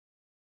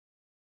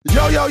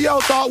Yo,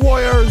 Thought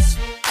Warriors.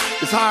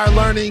 It's Higher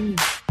Learning.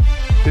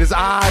 It is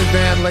I,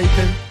 Van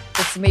Lathan.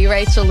 It's me,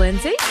 Rachel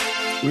Lindsay.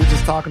 We were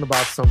just talking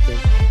about something.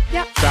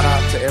 Yep. Shout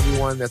out to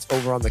everyone that's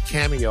over on the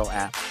Cameo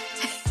app.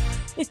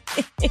 You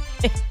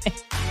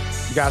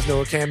guys know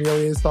what Cameo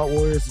is, Thought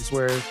Warriors? It's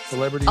where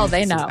celebrities... Oh,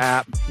 they know. It's an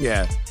app.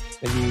 Yeah.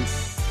 And you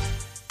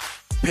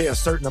pay a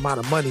certain amount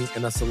of money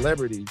and a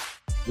celebrity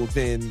will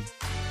then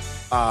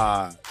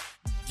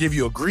give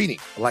you a greeting,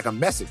 like a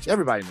message.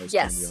 Everybody knows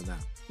Cameo now.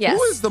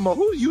 Yes.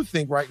 Who do you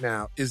think right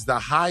now is the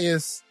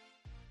highest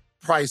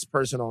priced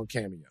person on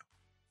Cameo?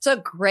 It's a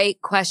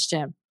great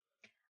question.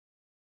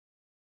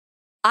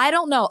 I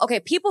don't know. Okay,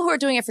 people who are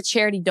doing it for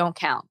charity don't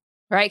count,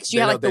 right? Because you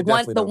have like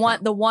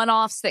the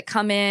one-offs that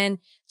come in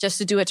just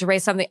to do it to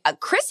raise something.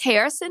 Chris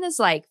Harrison is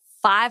like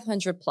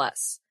 500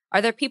 plus.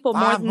 Are there people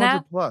more than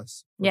that? 500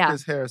 plus. Yeah.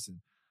 Chris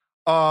Harrison.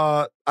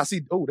 I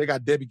see. Oh, they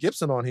got Debbie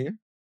Gibson on here.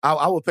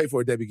 I would pay for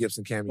a Debbie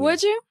Gibson cameo.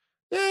 Would you?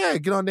 Yeah,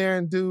 get on there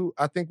and do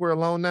I Think We're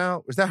Alone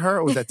Now. Is that her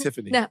or is that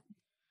Tiffany? No.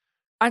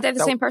 Aren't they the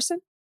same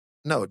person?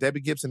 No, Debbie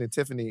Gibson and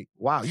Tiffany.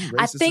 Wow, you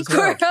racist I think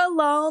we're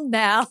alone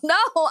now. No,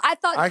 I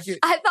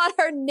thought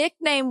her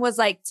nickname was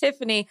like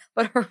Tiffany,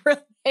 but her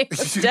real name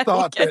was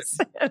Debbie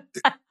Gibson.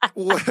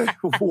 What?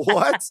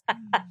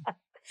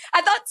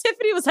 I thought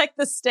Tiffany was like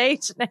the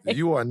stage name.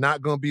 You are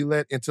not going to be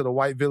let into the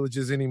white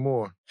villages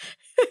anymore.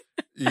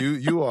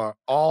 You are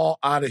all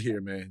out of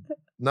here, man.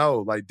 No,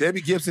 like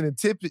Debbie Gibson and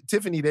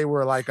Tiffany, they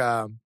were like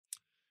rivals.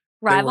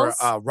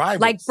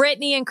 Rivals, like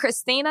Britney and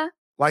Christina.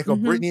 Like a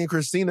Britney and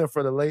Christina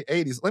for the late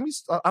 80s.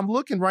 I'm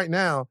looking right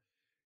now.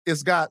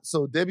 It's got,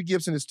 so Debbie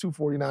Gibson is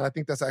 $249. I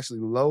think that's actually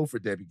low for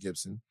Debbie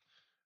Gibson.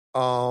 It's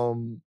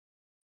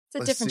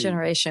a different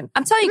generation.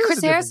 I'm telling you,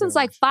 Chris Harrison's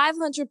like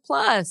 500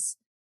 plus.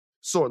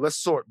 Let's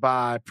sort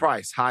by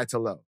price, high to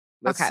low.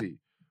 Let's see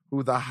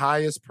who the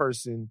highest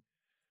person,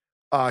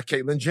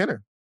 Caitlyn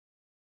Jenner.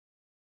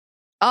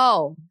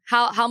 Oh,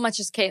 how much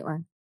is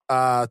Caitlyn?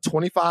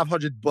 $2,500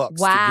 to get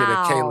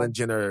a Caitlyn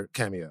Jenner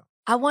cameo.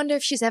 I wonder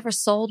if she's ever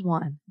sold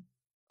one.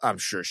 I'm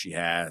sure she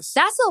has.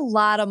 That's a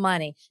lot of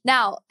money.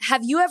 Now,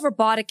 have you ever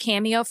bought a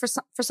cameo for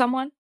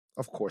someone?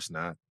 Of course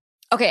not.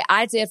 Okay,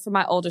 I did for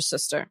my older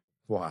sister.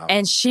 Wow.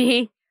 And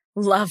she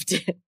loved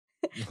it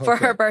for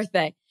her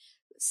birthday.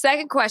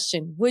 Second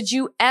question, would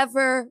you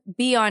ever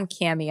be on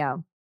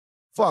Cameo?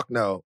 Fuck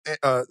no.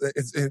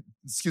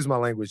 Excuse my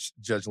language,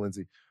 Judge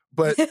Lindsay.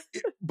 But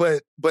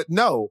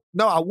no,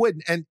 I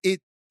wouldn't.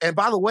 And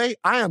by the way,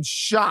 I am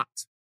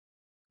shocked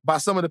by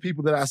some of the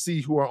people that I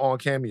see who are on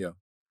Cameo.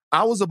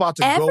 I was about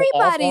to go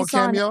off on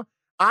Cameo.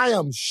 I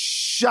am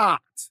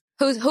shocked.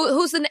 Who's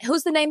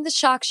the name that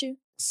shocks you?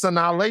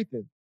 Sanaa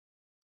Lathan.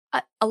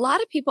 A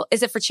lot of people.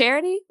 Is it for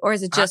charity or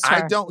is it just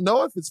her? I don't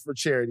know if it's for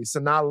charity.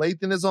 Sanaa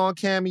Lathan is on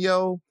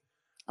Cameo.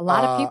 A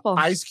lot of people.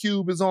 Ice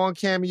Cube is on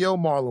Cameo.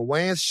 Marlon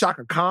Wayans.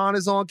 Shaka Khan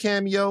is on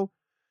Cameo.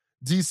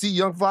 DC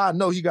Young Fly. I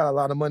know he got a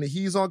lot of money.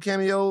 He's on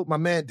Cameo. My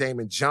man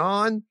Damon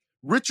John.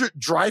 Richard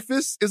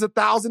Dreyfuss is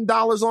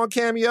 $1,000 on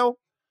Cameo.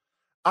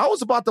 I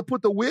was about to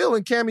put the wheel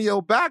in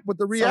Cameo back, but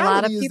the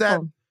reality is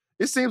that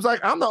it seems like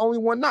I'm the only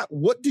one not.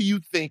 What do you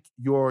think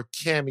your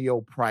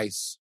Cameo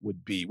price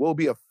would be? What would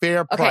be a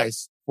fair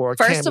price for a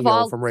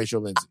Cameo from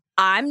Rachel Lindsay?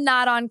 I'm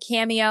not on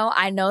Cameo.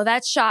 I know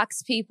that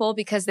shocks people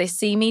because they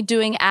see me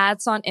doing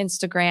ads on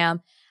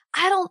Instagram.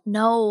 I don't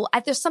know.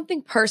 There's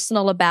something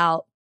personal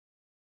about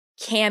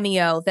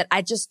Cameo that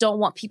I just don't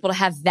want people to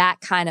have that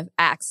kind of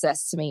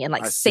access to me and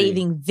like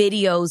saving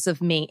videos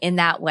of me in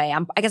that way.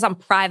 I guess I'm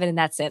private in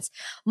that sense.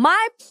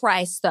 My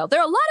price though,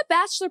 there are a lot of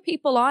Bachelor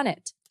people on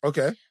it.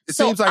 Okay. It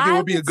seems like it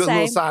would be a good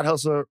little side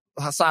hustle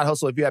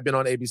if you had been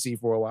on ABC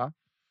for a while.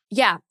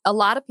 Yeah, a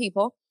lot of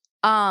people.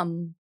 I'd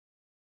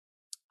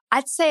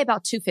say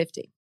about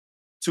 $250.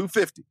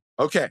 $250.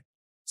 Okay.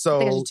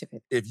 So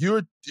if you're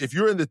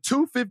in the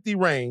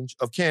 $250 range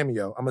of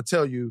Cameo, I'm gonna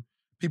tell you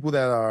people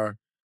that are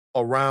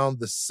around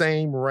the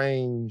same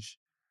range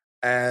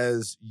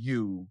as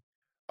you.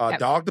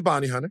 Dog the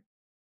Bounty Hunter.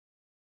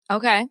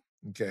 Okay.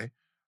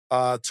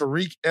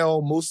 Tariq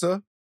El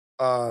Moussa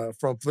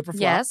from Flipper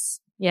Flop.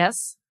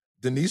 Yes.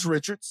 Denise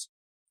Richards.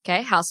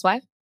 Okay.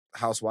 Housewife.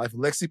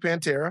 Lexi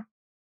Pantera.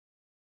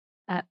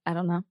 I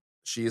don't know.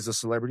 She is a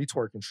celebrity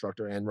twerk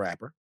instructor and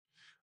rapper.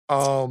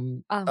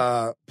 Paul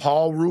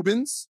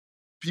Rubens,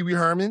 Pee Wee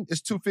Herman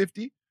is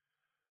 $250.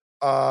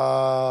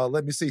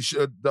 Let me see.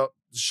 The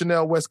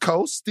Chanel West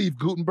Coast, Steve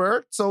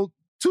Guttenberg. So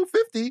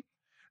 $250.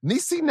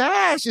 Niecy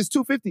Nash is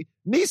 $250.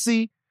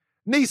 Niecy.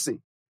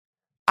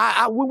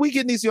 When we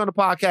get Niecy on the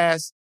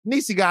podcast,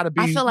 Niecy got to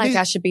be. I feel like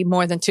I should be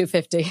more than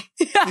 $250.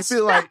 You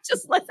feel like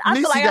I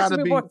feel like I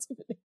should be more than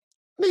 $250.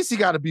 Niecy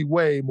got to be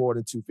way more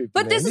than $250.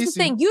 But this is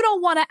the thing: you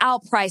don't want to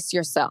outprice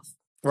yourself.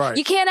 Right.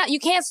 You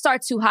can't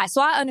start too high.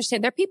 So I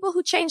understand there are people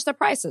who change their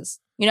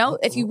prices. You know,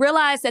 if you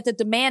realize that the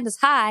demand is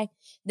high,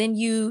 then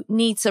you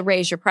need to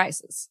raise your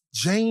prices.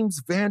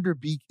 James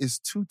Vanderbeek is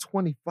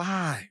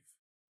 $225.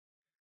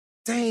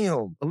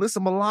 Damn. Alyssa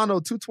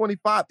Milano,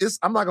 $225.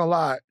 I'm not gonna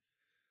lie.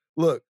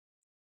 Look,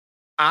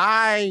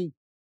 the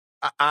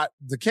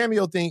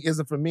Cameo thing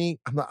isn't for me.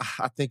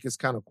 I think it's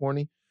kind of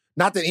corny.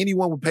 Not that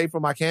anyone would pay for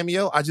my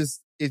Cameo.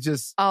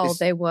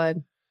 They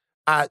would.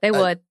 They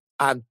would.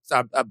 I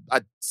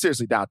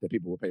seriously doubt that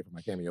people would pay for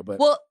my Cameo. But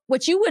well,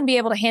 what you wouldn't be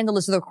able to handle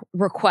is the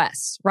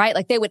requests, right?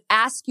 Like they would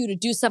ask you to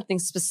do something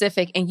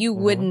specific, and you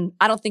wouldn't.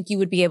 I don't think you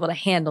would be able to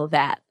handle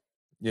that.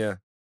 Yeah.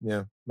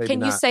 Maybe Can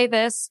not. you say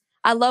this?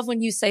 I love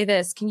when you say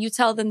this. Can you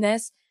tell them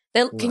this?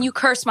 Can you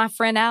curse my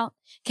friend out?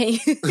 Can you?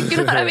 You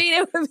know what I mean?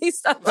 It would be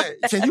stuff like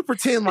that. Can you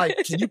pretend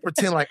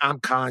like I'm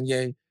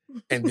Kanye,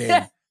 and then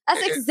Yeah,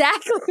 that's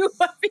exactly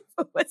what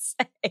people would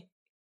say.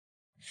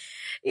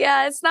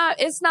 Yeah, it's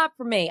not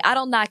for me. I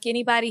don't knock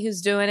anybody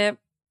who's doing it.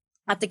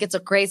 I think it's a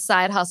great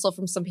side hustle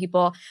from some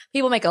people.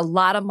 People make a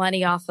lot of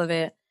money off of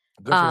it.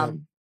 Good for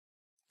them.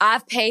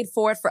 I've paid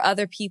for it for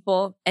other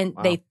people, and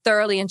they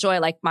thoroughly enjoy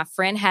it. Like my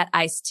friend had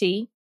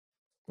Ice-T,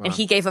 and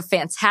he gave a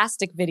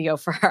fantastic video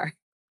for her.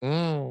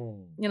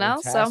 You know,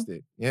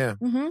 fantastic. Yeah.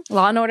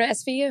 Law and Order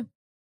SVU.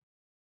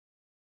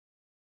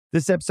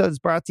 This episode is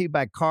brought to you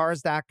by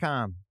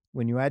Cars.com.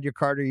 When you add your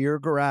car to your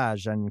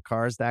garage on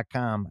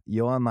Cars.com,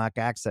 you'll unlock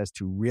access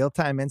to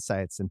real-time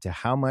insights into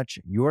how much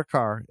your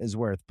car is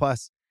worth.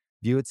 Plus,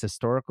 view its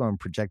historical and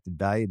projected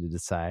value to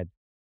decide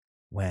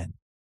when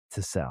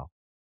to sell.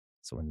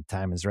 So when the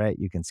time is right,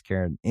 you can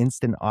secure an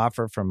instant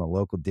offer from a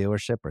local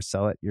dealership or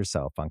sell it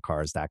yourself on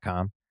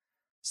Cars.com.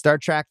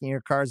 Start tracking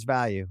your car's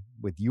value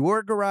with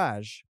your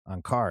garage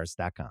on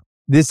Cars.com.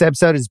 This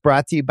episode is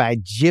brought to you by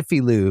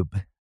Jiffy Lube.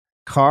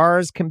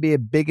 Cars can be a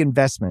big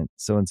investment,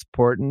 so it's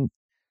important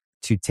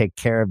to take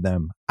care of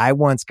them. I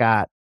once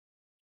got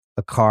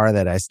a car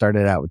that I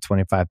started out with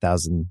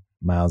 25,000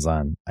 miles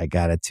on. I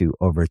got it to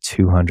over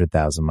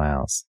 200,000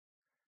 miles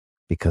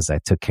because I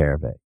took care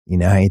of it. You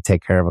know how you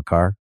take care of a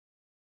car?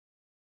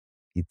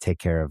 You take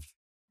care of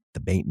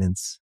the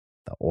maintenance,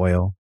 the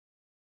oil,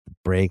 the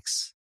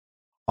brakes,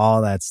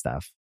 all that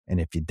stuff.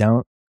 And if you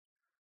don't,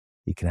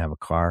 you can have a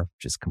car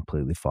just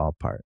completely fall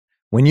apart.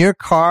 When your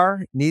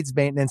car needs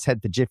maintenance,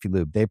 head to Jiffy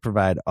Lube. They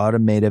provide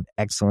automotive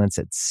excellence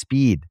at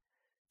speed.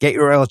 Get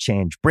your oil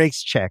change,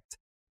 brakes checked,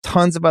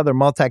 tons of other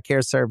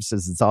multi-care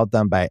services. It's all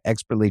done by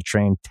expertly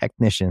trained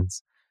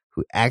technicians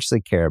who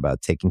actually care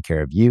about taking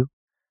care of you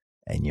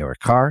and your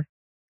car.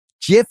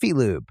 Jiffy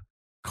Lube,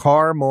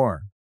 car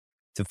more.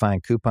 To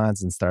find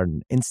coupons and start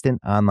an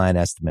instant online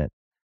estimate,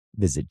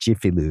 visit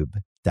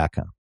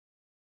jiffylube.com.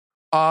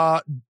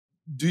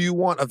 Do you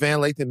want a Van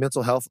Lathan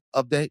mental health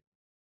update?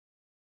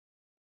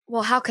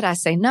 Well, how could I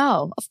say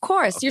no? Of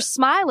course. Okay. You're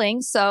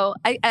smiling, so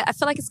I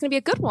feel like it's going to be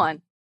a good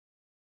one.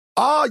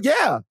 Oh,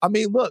 yeah. I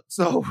mean, look,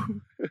 so...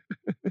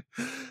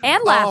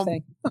 and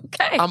laughing.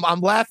 Okay.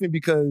 I'm laughing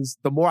because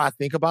the more I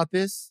think about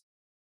this,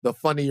 the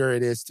funnier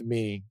it is to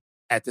me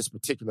at this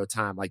particular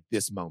time, like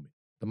this moment.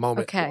 The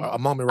moment, okay. A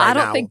moment right now.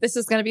 I don't think this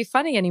is going to be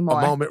funny anymore.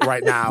 A moment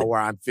right now where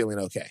I'm feeling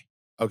okay.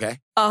 Okay?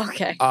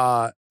 Okay.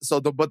 But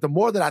the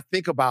more that I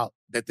think about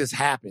that this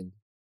happened,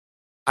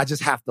 I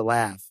just have to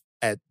laugh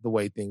at the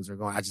way things are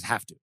going. I just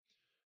have to.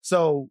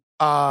 So,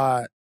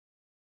 I've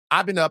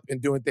been up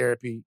and doing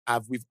therapy.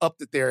 We've upped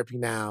the therapy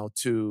now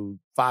to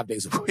 5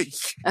 days a week.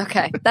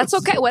 Okay. That's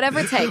okay.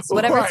 Whatever it takes.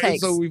 Whatever it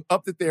takes. So we've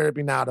upped the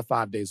therapy now to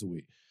 5 days a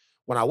week.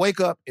 When I wake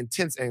up,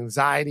 intense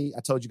anxiety. I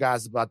told you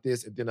guys about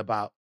this. And then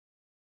about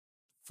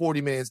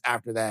 40 minutes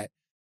after that,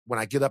 when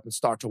I get up and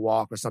start to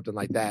walk or something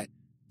like that,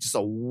 just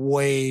a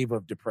wave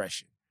of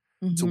depression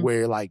to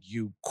where like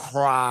you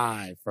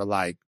cry for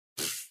like,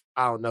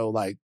 I don't know,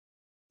 like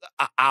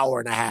an hour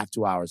and a half,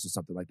 2 hours or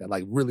something like that.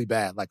 Like really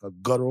bad, like a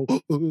guttural,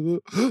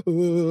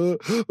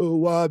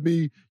 why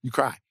me? You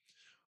cry.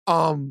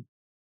 And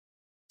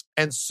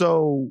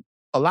so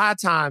a lot of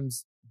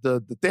times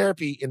the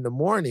therapy in the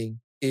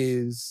morning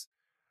is,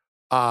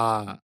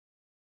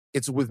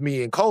 it's with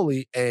me and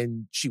Coley,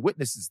 and she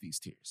witnesses these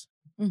tears.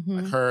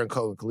 Like her and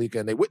Cole and Kalika,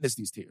 and they witnessed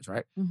these tears,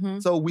 right?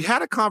 So we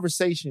had a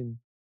conversation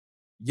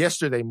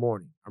yesterday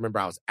morning. I remember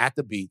I was at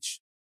the beach,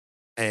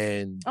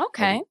 and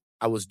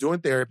I was doing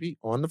therapy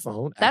on the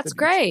phone. That's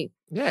great.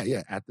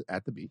 Yeah,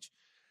 at the beach.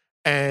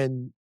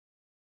 And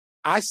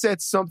I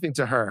said something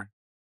to her,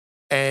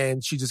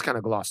 and she just kind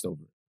of glossed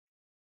over it.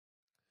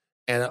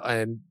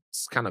 And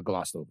kind of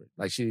glossed over it.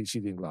 Like she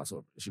didn't gloss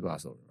over it. She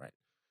glossed over it, right?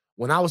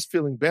 When I was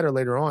feeling better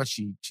later on,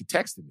 she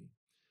texted me,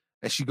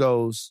 and she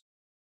goes,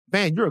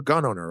 "Man, you're a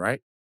gun owner,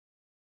 right?"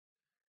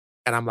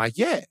 And I'm like,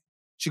 "Yeah."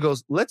 She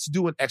goes, "Let's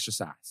do an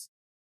exercise.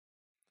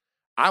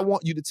 I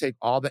want you to take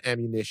all the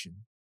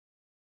ammunition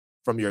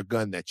from your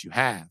gun that you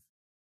have,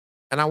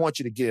 and I want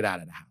you to get it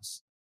out of the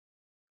house."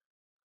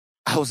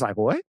 I was like,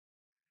 "What?"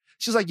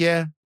 She's like,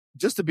 "Yeah,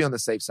 just to be on the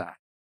safe side.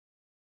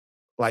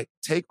 Like,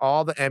 take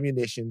all the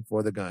ammunition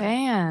for the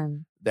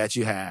gun that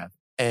you have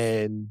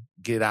and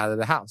get it out of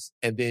the house."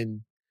 And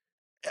then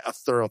a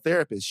thorough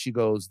therapist, she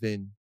goes,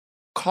 "Then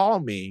call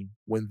me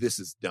when this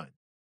is done,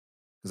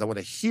 because I want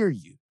to hear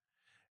you."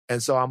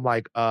 And so I'm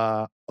like,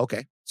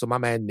 okay. So my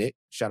man Nick,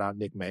 shout out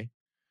Nick May,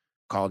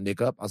 called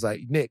Nick up. I was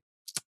like, "Nick,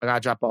 I got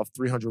to drop off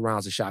 300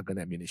 rounds of shotgun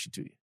ammunition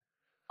to you."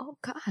 Oh,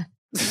 God.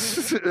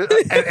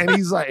 and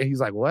he's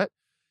like, "What?"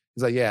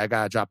 He's like, "Yeah, I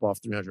got to drop off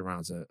 300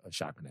 rounds of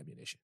shotgun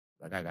ammunition.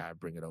 Like, I got to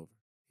bring it over."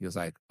 He was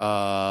like,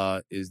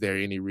 is there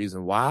any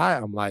reason why?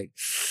 I'm like,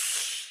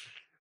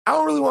 I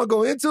don't really want to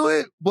go into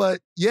it,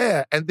 but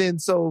yeah. And then,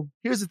 so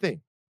here's the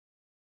thing.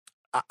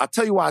 I'll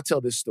tell you why I tell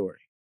this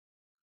story.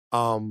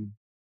 At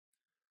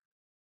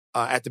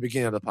the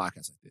beginning of the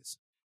podcast like this.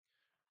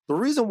 The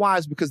reason why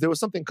is because there was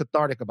something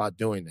cathartic about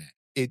doing that.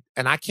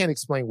 And I can't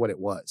explain what it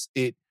was.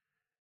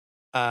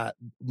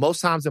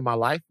 Most times in my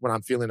life when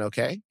I'm feeling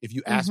okay, if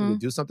you ask me to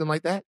do something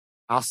like that,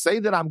 I'll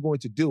say that I'm going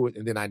to do it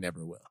and then I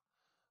never will.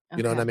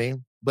 You know what I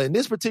mean? But in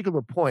this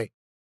particular point,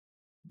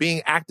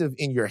 being active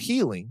in your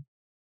healing,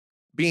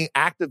 being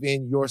active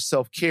in your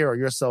self-care or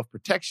your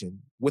self-protection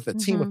with a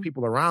team of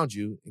people around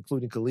you,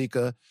 including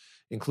Kalika,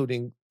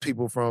 including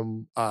people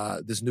from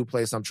this new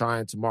place I'm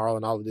trying tomorrow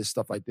and all of this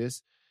stuff like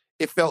this,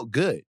 it felt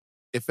good.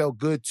 It felt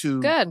good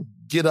to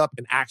get up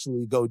and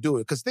actually go do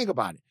it. Because think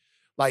about it.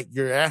 Like,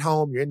 you're at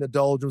home, you're in the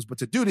doldrums, but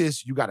to do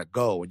this, you got to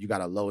go and you got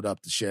to load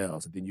up the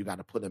shells and then you got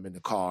to put them in the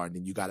car and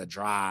then you got to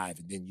drive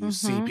and then you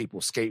see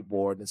people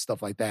skateboard and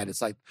stuff like that.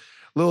 It's like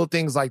little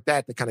things like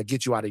that that kind of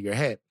get you out of your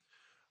head.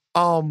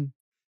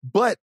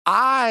 But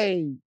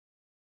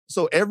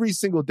so every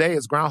single day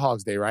is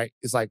Groundhog's Day, right?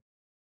 It's like,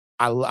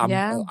 I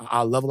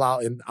level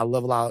out in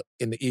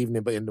the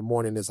evening, but in the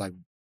morning it's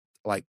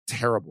like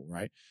terrible,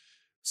 right?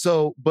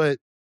 So, but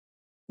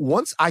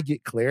once I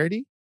get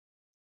clarity,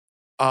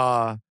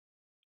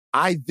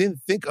 I then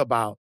think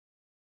about,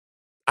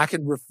 I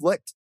can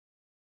reflect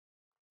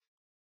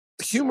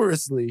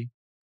humorously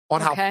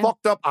on how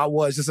fucked up I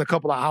was just a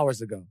couple of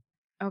hours ago.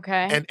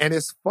 Okay. And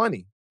it's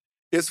funny.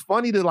 It's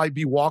funny to like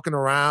be walking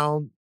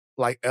around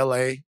like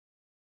LA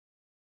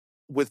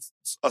with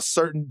a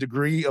certain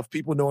degree of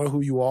people knowing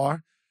who you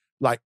are,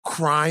 like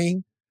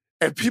crying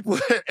and people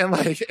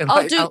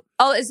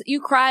is you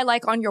cry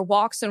like on your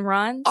walks and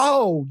runs?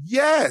 Oh,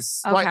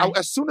 yes. Okay. Like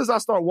as soon as I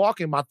start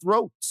walking, my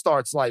throat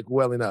starts like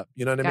welling up.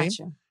 You know what I mean?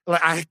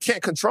 Like I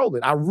can't control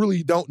it. I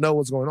really don't know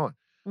what's going on.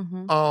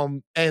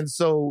 And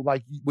so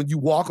like when you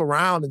walk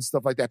around and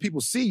stuff like that, people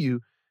see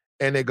you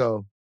and they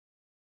go,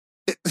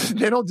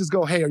 they don't just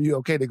go, "Hey, are you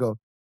okay?" They go,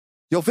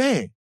 "Yo,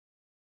 Van,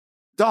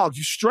 dog,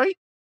 you straight?"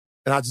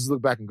 And I just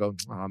look back and go,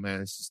 "Oh man,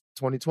 it's just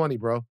 2020,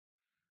 bro."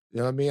 You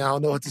know what I mean? I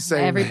don't know what to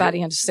say.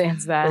 Everybody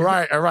understands that. All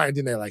right. And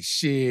then they're like,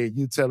 "Shit,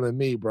 you telling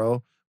me,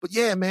 bro." But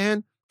yeah,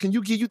 man, think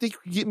you think you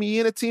can get me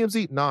in at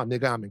TMZ? Nah,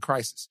 nigga, I'm in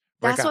crisis.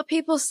 That's what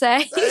people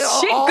say.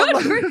 Shit, calm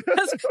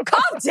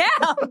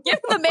down. Give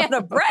the man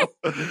a break.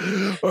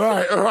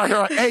 All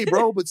right. Hey,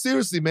 bro, but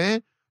seriously,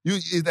 man,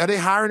 are they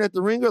hiring at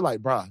the Ringer? Like,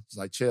 bro, it's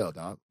like, chill,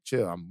 dog.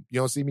 Chill. You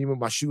don't see me with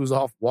my shoes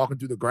off, walking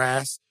through the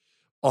grass.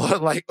 Or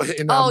like,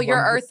 you're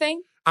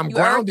earthing? I'm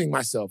grounding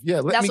myself. Yeah,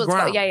 let me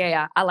ground.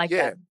 Yeah. I like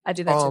that. I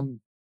do that too.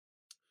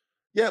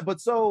 Yeah,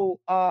 but so,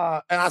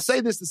 and I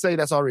say this to say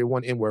that's already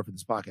one N-word for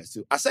this podcast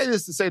too. I say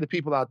this to say to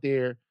people out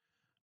there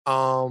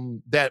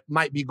that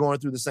might be going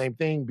through the same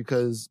thing,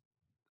 because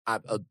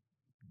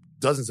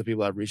dozens of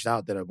people I've reached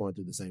out that are going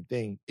through the same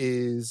thing,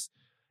 is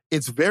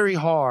it's very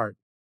hard,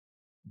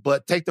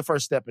 but take the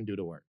first step and do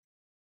the work.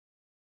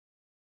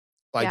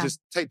 Like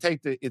just take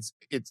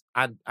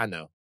I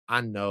know,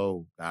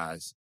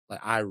 guys. Like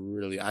I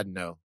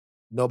know.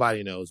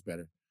 Nobody knows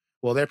better.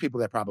 Well, there are people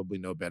that probably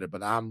know better,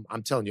 but I'm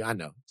telling you, I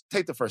know.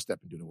 Take the first step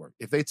and do the work.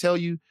 If they tell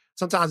you,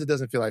 sometimes it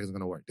doesn't feel like it's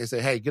going to work. They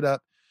say, "Hey, get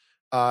up,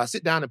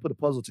 sit down and put a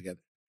puzzle together,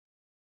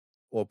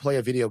 or play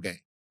a video game,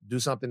 do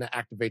something to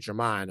activate your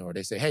mind." Or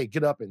they say, "Hey,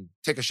 get up and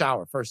take a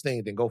shower first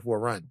thing, then go for a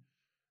run,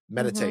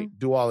 meditate,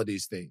 do all of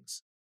these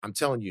things." I'm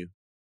telling you,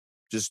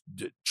 just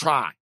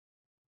try.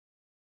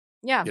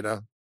 Yeah. You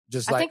know,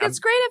 I think it's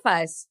great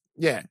advice.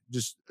 Yeah,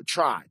 just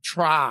try.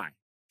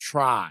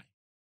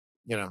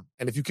 You know,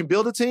 and if you can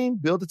build a team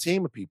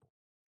of people.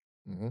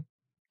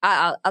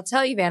 I'll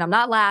tell you, Van, I'm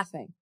not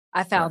laughing.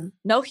 I found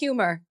no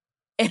humor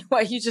in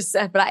what you just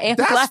said, but I am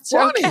glad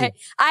you're okay.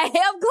 I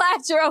am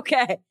glad you're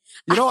okay.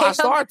 You know, I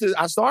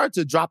started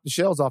to drop the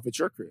shells off at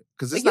your crib,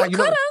 because it's not. You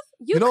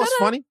know what's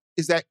funny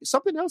is that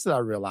something else that I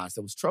realized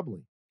that was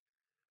troubling.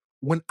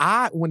 When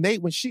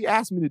she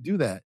asked me to do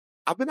that,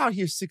 I've been out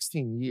here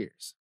 16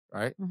 years,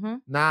 right?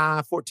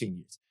 14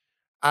 years.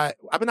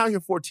 I've been out here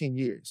 14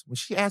 years. When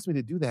she asked me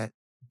to do that,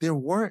 there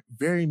weren't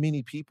very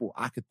many people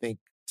I could think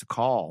to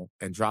call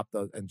and drop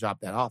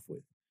that off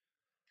with.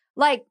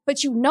 Like,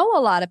 but you know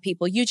a lot of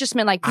people. You just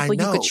meant like people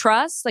you could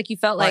trust? Like you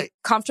felt like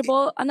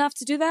comfortable enough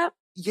to do that?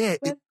 Yeah.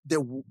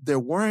 There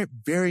weren't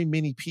very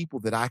many people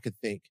that I could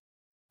think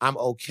I'm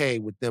okay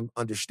with them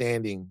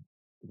understanding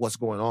what's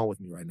going on with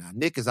me right now.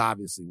 Nick is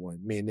obviously one.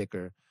 Me and Nick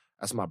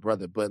that's my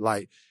brother. But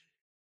like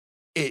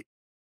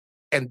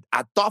and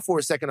I thought for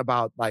a second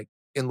about like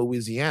in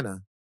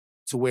Louisiana,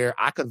 to where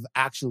I could have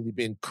actually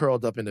been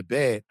curled up in the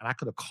bed and I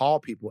could have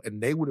called people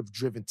and they would have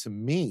driven to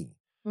me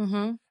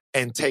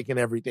and taken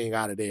everything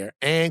out of there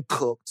and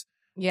cooked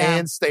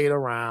and stayed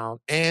around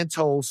and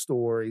told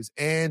stories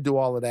and do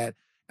all of that.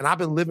 And I've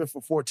been living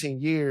for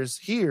 14 years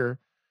here,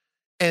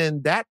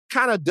 and that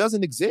kind of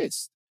doesn't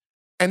exist.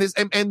 And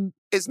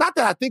it's not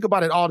that I think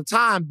about it all the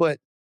time, but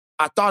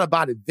I thought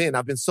about it then.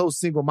 I've been so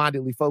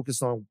single-mindedly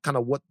focused on kind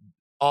of what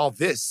all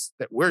this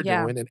that we're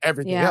doing and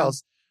everything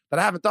else, that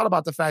I haven't thought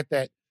about the fact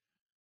that,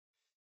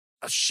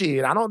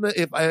 shit, I don't know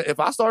if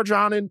I start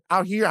drowning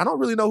out here, I don't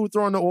really know who's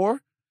throwing the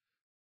oar.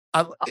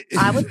 I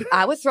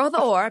would throw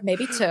the oar,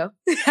 maybe two.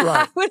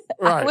 Right.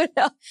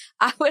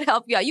 I would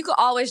help you out. You could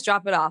always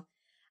drop it off.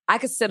 I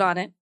could sit on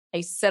it. I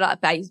used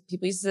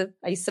to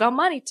sit on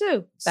money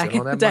too back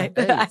in the day.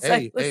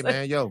 Hey,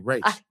 man, yo,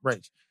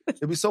 Rach.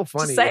 It'd be so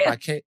funny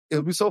it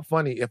would be so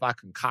funny if I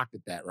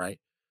concocted that, right?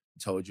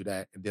 Told you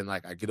that, and then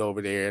like I get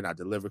over there and I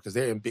deliver because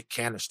they're in big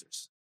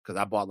canisters. Because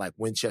I bought like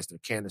Winchester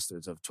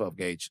canisters of 12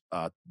 gauge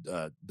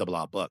double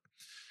out buck,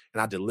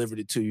 and I delivered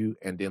it to you,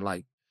 and then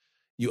like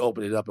you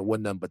open it up and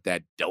wasn't nothing but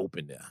that dope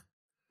in there.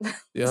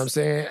 You know what I'm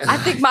saying? I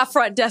think my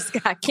front desk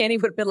guy, Kenny,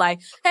 would have been like,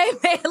 "Hey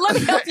man, let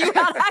me help you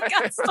out. I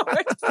got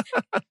storage."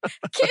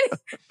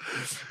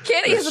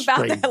 Kenny is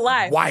about that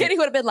life. White. Kenny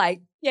would have been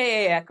like,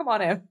 "Yeah, come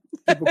on in."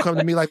 People come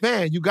to me like,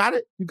 "Man, you got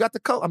it? You got the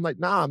coat?" I'm like,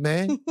 "Nah,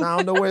 man. Nah, I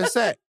don't know where it's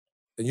at."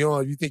 And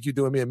you think you're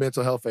doing me a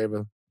mental health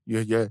favor?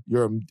 You're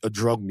a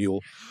drug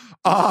mule.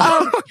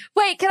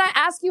 Wait, can I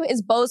ask you,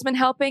 is Bozeman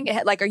helping?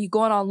 Like, are you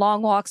going on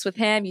long walks with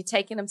him? You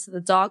taking him to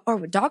the dog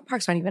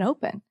parks aren't even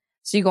open.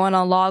 So you going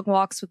on long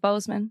walks with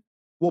Bozeman?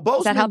 Well, Bozeman,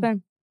 is that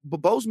helping? But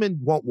Bozeman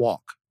won't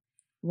walk.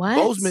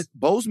 What?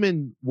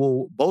 Bozeman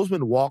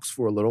walks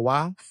for a little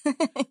while,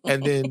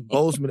 and then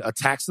Bozeman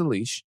attacks the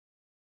leash.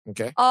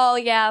 Okay. Oh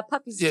yeah,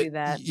 puppies do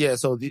that. Yeah,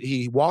 so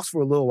he walks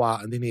for a little while,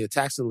 and then he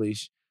attacks the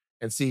leash.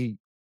 And see,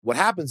 what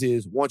happens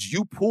is once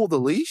you pull the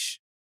leash,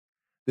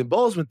 then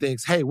Bozeman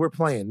thinks, "Hey, we're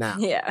playing now."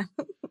 Yeah.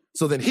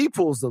 So then he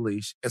pulls the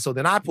leash, and so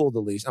then I pull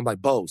the leash. I'm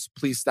like, "Bose,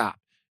 please stop."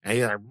 And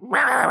he's like,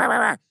 "Rah, rah, rah,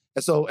 rah."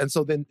 And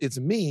so then it's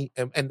me,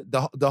 and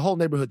the whole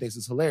neighborhood thinks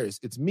it's hilarious.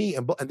 It's me,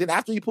 and then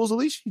after he pulls the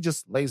leash, he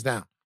just lays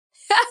down.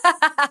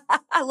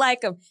 I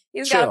like him.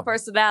 He's got a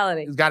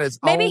personality. He's got his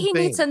Maybe own he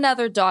thing. needs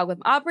another dog with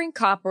him. I'll bring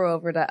Copper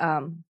over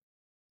to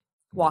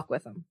walk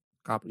with him.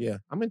 Copper, yeah,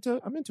 I'm into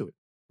it.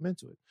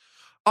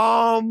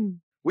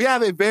 We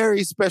have a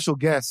very special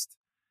guest,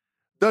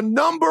 the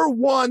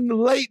 #1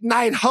 late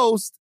night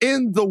host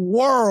in the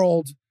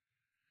world,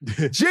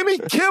 Jimmy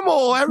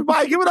Kimmel.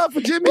 Everybody give it up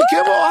for Jimmy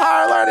Kimmel.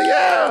 Higher learning,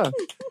 yeah.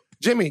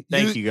 Jimmy.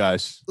 Thank you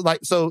guys.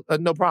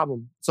 No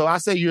problem. So I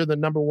say you're the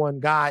 #1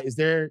 guy. Is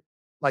there,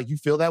 like, you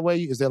feel that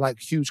way? Is there like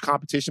huge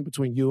competition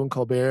between you and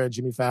Colbert and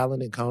Jimmy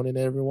Fallon and Conan and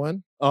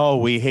everyone? Oh,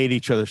 we hate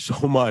each other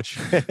so much.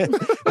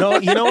 No,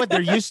 you know what?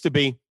 There used to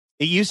be.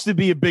 It used to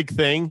be a big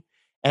thing.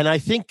 And I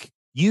think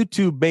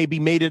YouTube maybe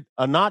made it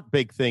a not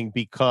big thing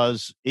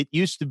because it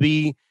used to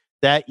be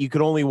that you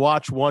could only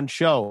watch one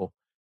show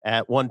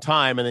at one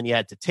time, and then you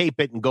had to tape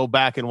it and go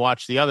back and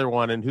watch the other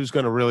one, and who's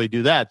going to really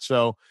do that?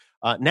 So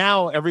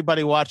now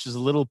everybody watches a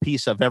little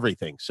piece of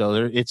everything. So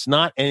it's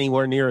not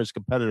anywhere near as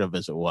competitive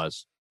as it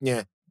was.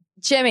 Yeah.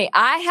 Jimmy,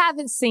 I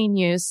haven't seen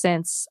you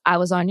since I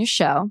was on your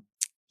show.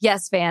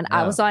 Yes, Van,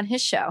 I was on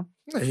his show.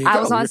 I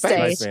was on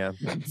stage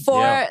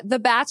for The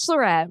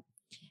Bachelorette.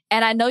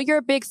 And I know you're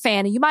a big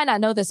fan, and you might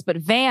not know this, but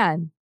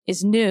Van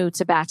is new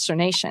to Bachelor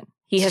Nation.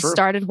 He has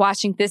started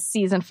watching this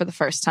season for the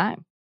first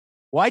time.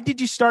 Why did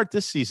you start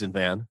this season,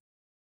 Van?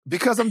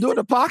 Because I'm doing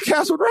a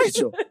podcast with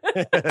Rachel.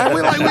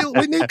 And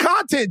we need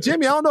content.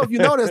 Jimmy, I don't know if you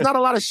know, there's not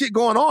a lot of shit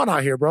going on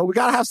out here, bro. We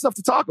got to have stuff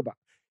to talk about.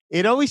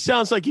 It always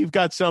sounds like you've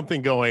got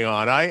something going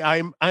on.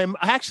 I'm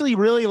actually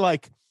really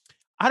like,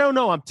 I don't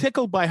know. I'm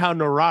tickled by how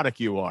neurotic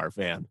you are,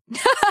 Van.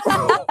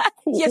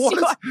 Yes,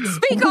 you are.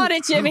 Speak on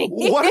it, Jimmy.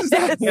 What does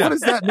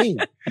that mean?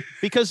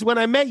 Because when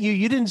I met you,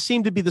 you didn't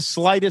seem to be the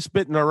slightest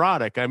bit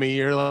neurotic. I mean,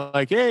 you're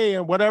like, hey,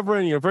 and whatever,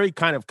 and you're very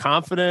kind of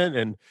confident,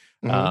 and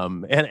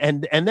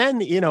and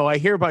then I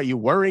hear about you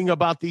worrying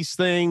about these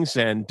things,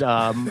 and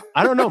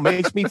I don't know,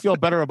 makes me feel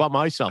better about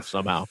myself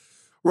somehow.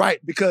 Right,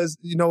 because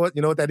you know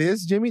what that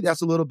is, Jimmy?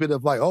 That's a little bit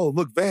of like, oh,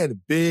 look,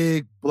 Van,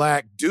 big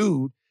black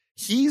dude.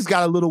 He's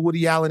got a little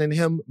Woody Allen in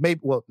him. Maybe,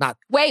 well, not.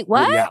 Wait,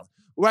 what? Woody Allen.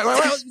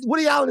 Right.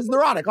 Woody Allen is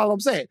neurotic. All I'm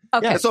saying.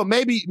 Okay. Yeah, so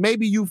maybe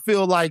you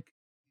feel like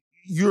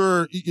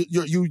are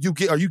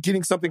you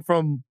getting something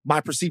from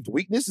my perceived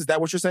weakness? Is that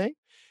what you're saying?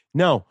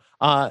 No,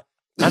 I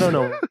don't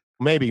know.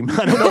 Maybe.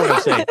 I don't know what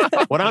I'm saying.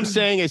 What I'm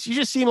saying is you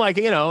just seem like,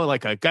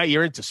 like a guy,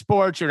 you're into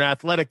sports, you're an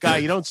athletic guy.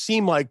 You don't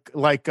seem like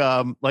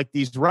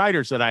these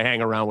writers that I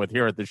hang around with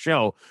here at the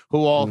show who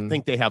all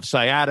think they have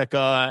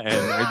sciatica and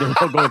they're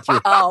all going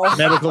through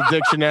medical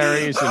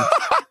dictionaries. And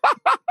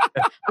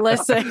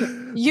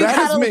listen,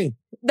 that is me.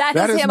 That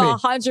is him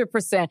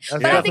 100%.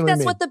 But I think that's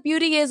me. what the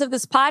beauty is of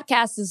this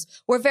podcast is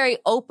we're very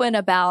open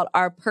about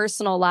our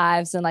personal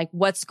lives and like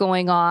what's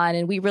going on.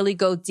 And we really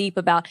go deep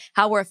about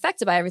how we're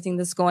affected by everything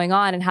that's going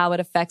on and how it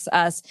affects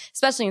us,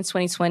 especially in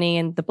 2020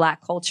 and the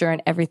Black culture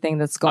and everything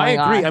that's going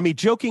on. I agree. I mean,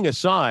 joking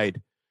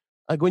aside,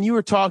 like when you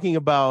were talking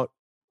about,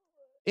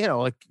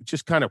 like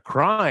just kind of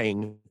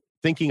crying,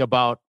 thinking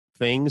about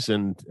things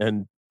and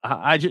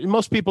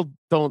most people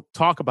don't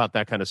talk about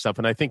that kind of stuff.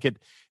 And I think it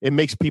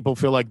makes people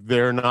feel like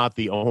they're not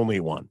the only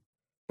one.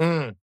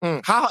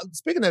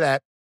 Speaking of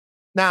that,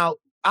 now,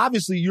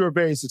 obviously you're a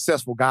very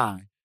successful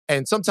guy.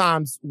 And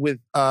sometimes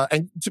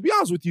and to be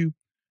honest with you,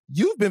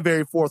 you've been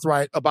very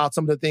forthright about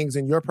some of the things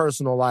in your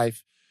personal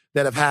life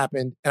that have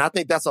happened. And I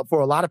think that's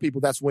for a lot of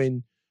people, that's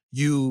when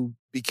you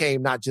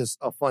became not just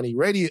a funny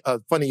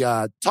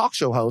talk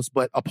show host,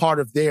 but a part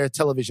of their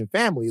television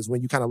family is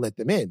when you kind of let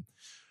them in.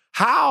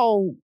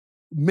 How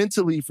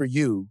mentally for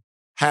you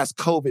has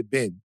COVID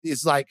been?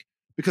 It's like,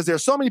 because there are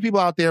so many people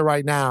out there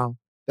right now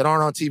that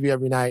aren't on TV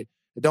every night,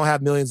 that don't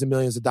have millions and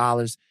millions of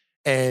dollars,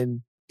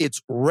 and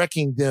it's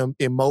wrecking them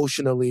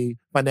emotionally,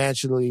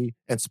 financially,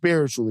 and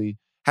spiritually.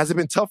 Has it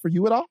been tough for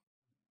you at all?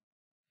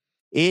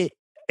 It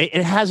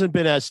hasn't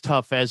been as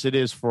tough as it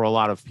is for a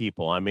lot of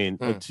people. I mean,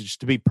 just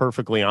to be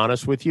perfectly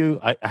honest with you,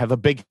 I have a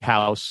big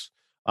house.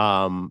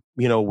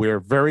 We're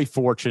very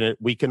fortunate.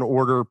 We can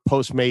order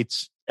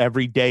Postmates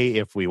every day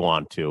if we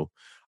want to.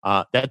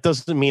 That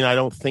doesn't mean I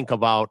don't think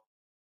about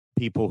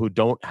people who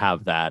don't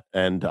have that,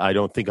 and I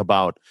don't think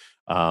about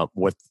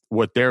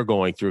what they're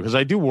going through, because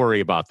I do worry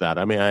about that.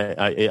 I mean,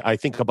 I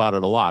think about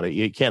it a lot.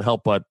 You can't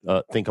help but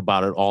think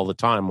about it all the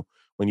time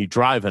when you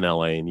drive in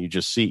LA and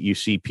you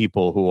see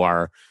people who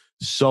are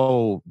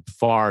so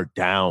far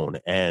down,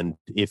 and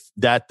if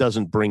that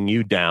doesn't bring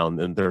you down,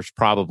 then there's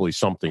probably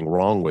something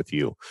wrong with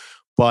you.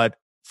 But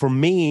for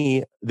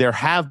me, I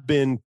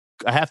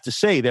have to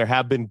say, there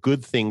have been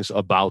good things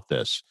about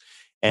this.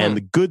 And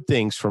the good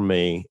things for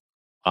me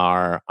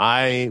are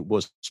I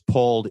was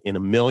pulled in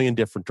a million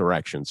different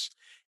directions,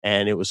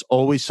 and it was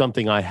always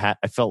something I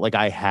felt like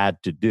I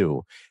had to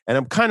do. And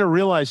I'm kind of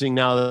realizing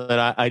now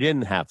that I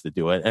didn't have to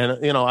do it.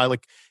 And, I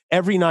like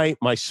every night,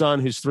 my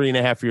son, who's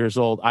 3.5 years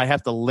old, I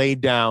have to lay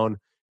down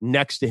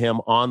next to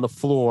him on the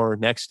floor,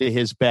 next to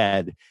his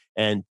bed,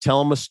 and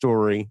tell him a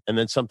story. And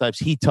then sometimes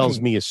he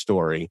tells me a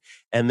story.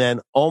 And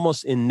then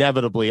almost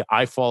inevitably,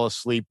 I fall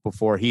asleep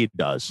before he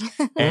does.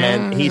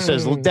 And he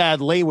says, Dad,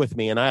 lay with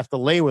me. And I have to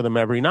lay with him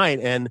every night.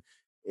 And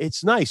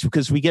it's nice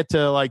because we get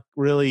to like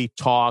really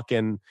talk,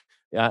 and,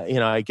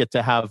 I get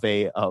to have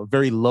a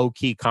very low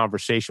key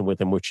conversation with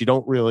him, which you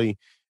don't really,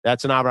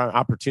 that's an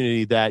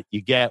opportunity that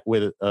you get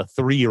with a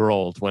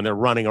 3-year-old when they're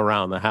running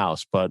around the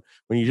house. But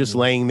when you're just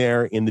laying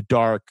there in the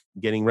dark,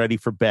 getting ready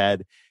for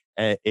bed,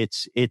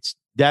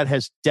 that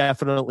has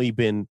definitely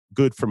been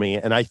good for me.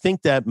 And I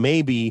think that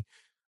maybe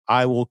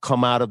I will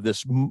come out of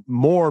this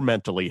more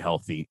mentally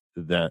healthy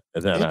than I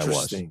was.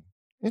 Interesting.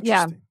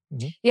 Yeah.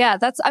 Mm-hmm. Yeah.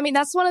 That's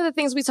one of the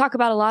things we talk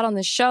about a lot on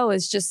the show,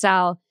 is just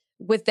how,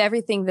 with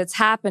everything that's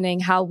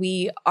happening, how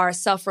we are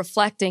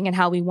self-reflecting and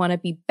how we want to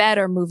be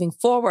better moving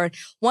forward.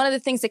 One of the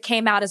things that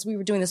came out as we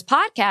were doing this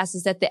podcast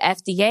is that the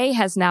FDA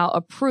has now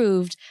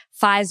approved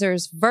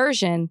Pfizer's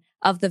version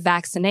of the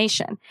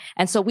vaccination.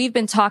 And so we've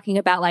been talking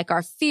about like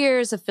our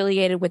fears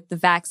affiliated with the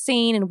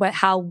vaccine and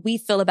how we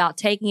feel about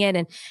taking it.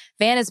 And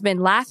Van has been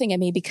laughing at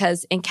me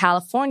because in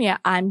California,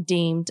 I'm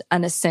deemed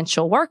an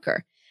essential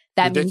worker.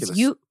 That Ridiculous.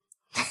 means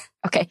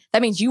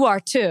that means you are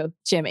too,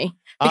 Jimmy.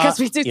 Because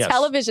we do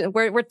television.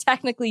 We're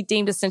technically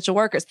deemed essential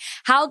workers.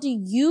 How do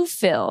you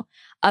feel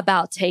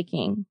about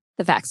taking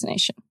the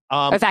vaccination?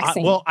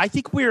 Vaccine? I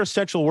think we're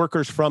essential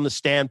workers from the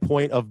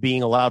standpoint of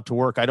being allowed to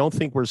work. I don't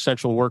think we're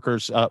essential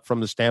workers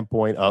from the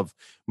standpoint of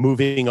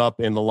moving up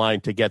in the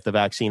line to get the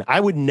vaccine. I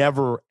would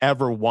never,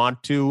 ever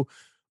want to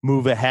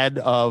move ahead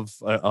of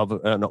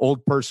an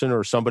old person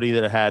or somebody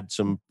that had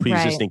some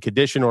pre-existing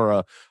condition,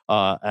 or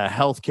a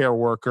healthcare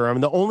worker. I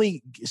mean, the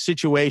only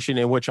situation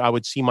in which I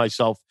would see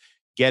myself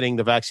getting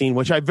the vaccine,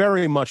 which I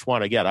very much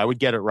want to get, I would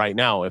get it right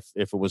now if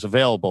it was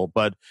available.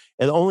 But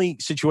the only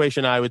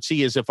situation I would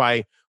see is if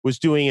I was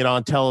doing it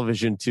on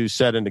television to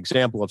set an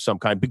example of some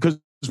kind, because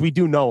we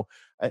do know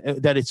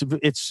that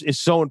it's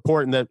so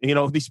important that,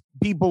 these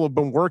people have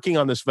been working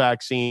on this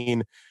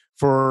vaccine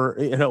for,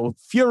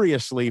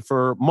 furiously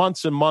for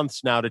months and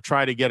months now to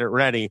try to get it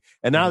ready.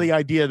 And now the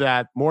idea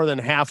that more than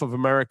half of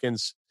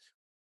Americans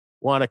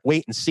want to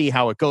wait and see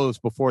how it goes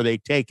before they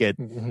take it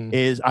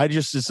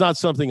it's not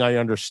something I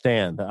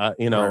understand. Right.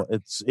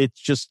 It's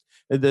just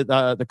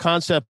the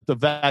concept of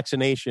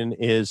vaccination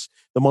is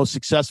the most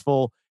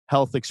successful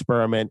health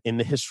experiment in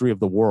the history of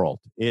the world.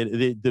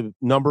 The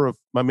number of,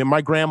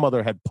 my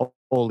grandmother had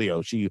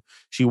polio.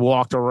 She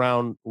walked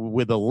around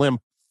with a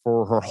limp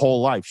for her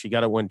whole life. She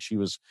got it when she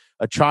was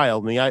a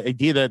child. And the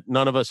idea that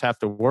none of us have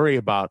to worry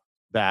about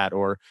that,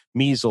 or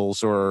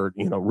measles, or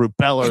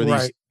rubella,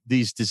 or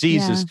these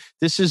diseases. Yeah.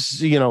 This is,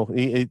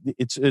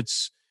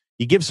 it's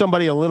you give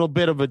somebody a little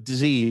bit of a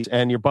disease,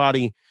 and your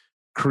body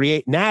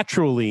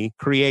naturally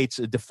creates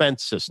a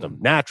defense system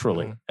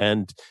naturally.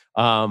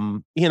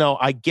 Mm-hmm. And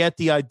I get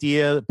the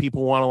idea that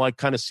people want to like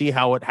kind of see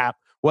how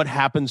what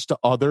happens to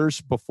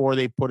others before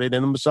they put it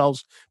in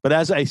themselves. But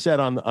as I said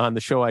on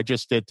the show I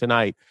just did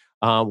tonight,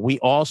 we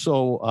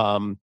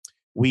also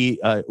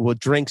will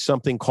drink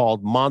something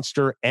called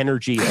Monster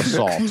Energy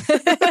Assault.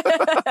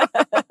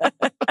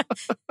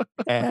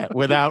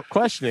 Without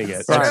questioning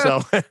it. Right.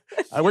 So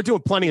we're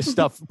doing plenty of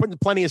stuff, putting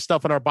plenty of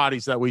stuff in our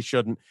bodies that we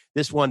shouldn't.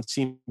 This one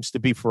seems to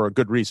be for a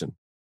good reason.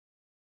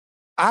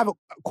 I have a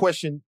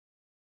question.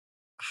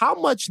 How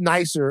much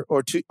nicer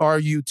are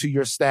you to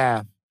your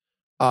staff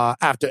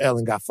after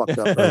Ellen got fucked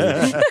up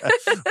earlier.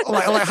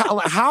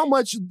 like how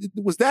much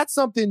was that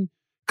something?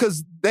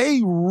 Because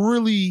they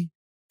really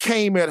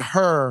came at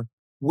her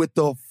with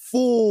the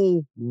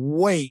full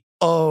weight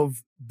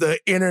of the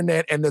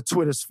internet and the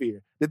Twitter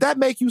sphere. Did that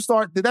make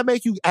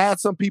you add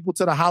some people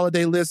to the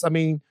holiday list? I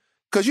mean,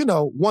 because,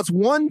 once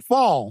one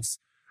falls,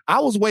 I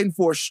was waiting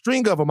for a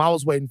string of them. I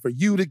was waiting for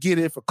you to get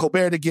it, for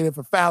Colbert to get it,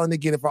 for Fallon to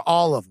get it, for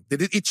all of them.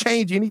 Did it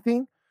change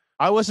anything?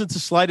 I wasn't the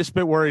slightest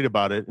bit worried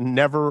about it.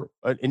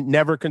 It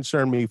never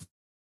concerned me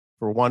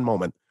for one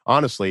moment.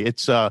 Honestly,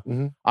 it's I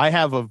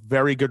have a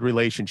very good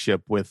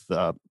relationship with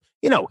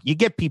you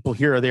get people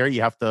here or there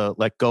you have to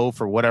let go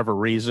for whatever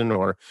reason,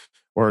 or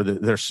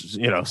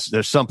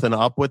there's something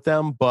up with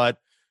them. But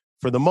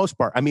for the most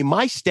part, I mean,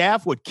 my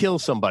staff would kill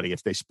somebody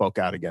if they spoke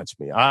out against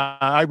me.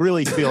 I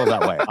really feel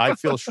that way. I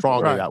feel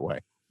strongly that way.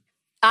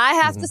 I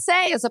have to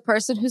say, as a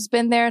person who's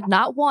been there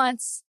not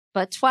once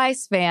but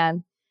twice,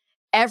 Van,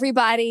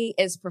 everybody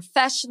is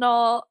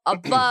professional,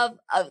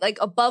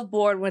 above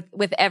board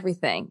with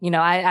everything.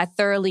 I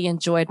thoroughly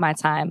enjoyed my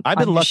time. I've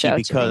been lucky show,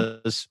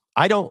 because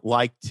I don't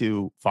like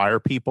to fire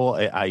people.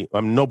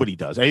 Nobody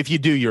does. If you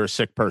do, you're a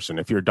sick person.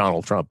 If you're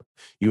Donald Trump,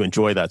 you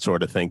enjoy that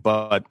sort of thing.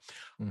 But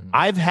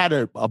I've had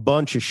a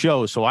bunch of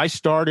shows. So I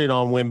started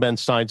on Win Ben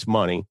Stein's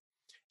Money,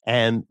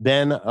 and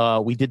then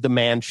we did the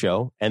Man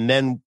Show, and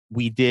then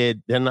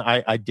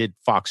I did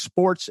Fox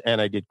Sports,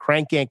 and I did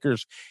Crank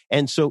Anchors.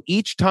 And so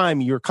each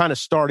time you're kind of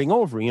starting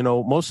over.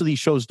 Most of these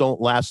shows don't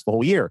last the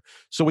whole year.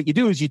 So what you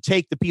do is you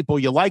take the people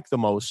you like the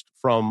most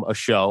from a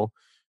show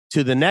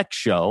to the next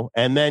show,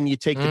 and then you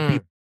take the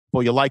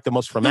people you like the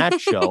most from that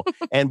show.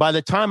 And by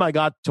the time I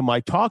got to my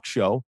talk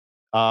show,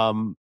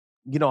 I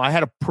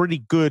had a pretty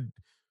good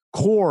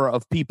core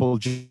of people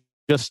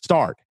just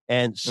start.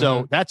 And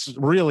so that's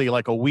really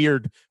like a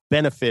weird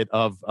benefit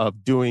of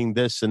doing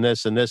this and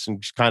this and this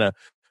and just kind of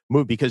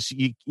move, because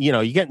you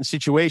get in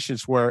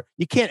situations where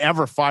you can't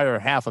ever fire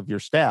half of your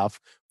staff,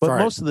 but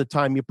most of the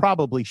time you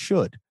probably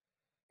should.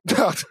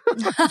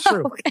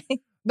 True.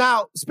 Okay.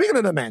 Now, speaking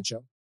of the Man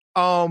Show,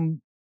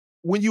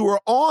 when you were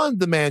on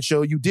the Man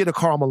Show, you did a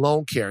Karl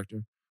Malone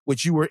character,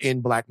 which you were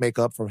in black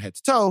makeup from head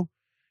to toe.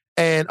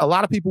 And a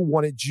lot of people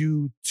wanted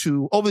you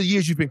to, over the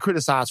years, you've been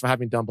criticized for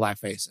having done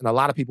blackface. And a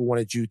lot of people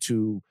wanted you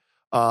to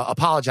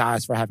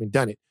apologize for having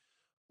done it.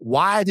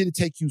 Why did it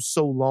take you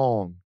so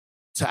long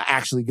to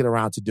actually get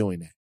around to doing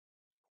that?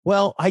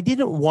 Well, I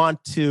didn't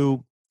want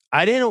them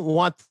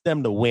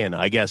to win,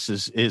 I guess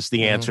is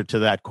the answer to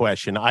that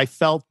question. I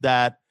felt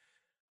that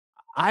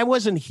I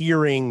wasn't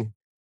hearing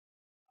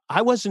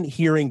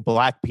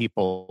black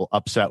people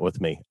upset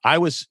with me. I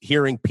was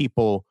hearing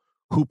people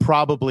who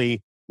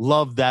probably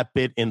loved that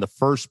bit in the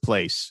first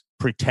place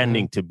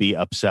pretending to be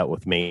upset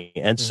with me.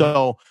 And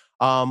so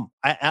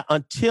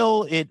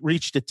until it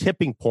reached a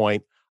tipping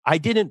point, I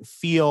didn't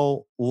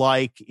feel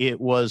like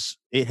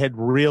it had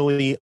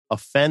really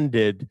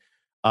offended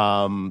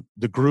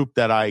the group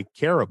that I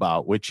care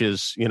about, which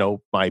is,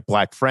 my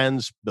black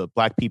friends, the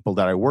black people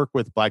that I work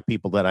with, black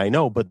people that I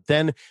know. But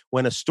then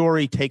when a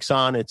story takes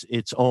on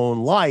its own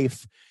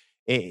life,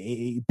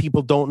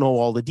 people don't know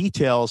all the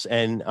details.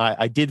 And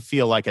I did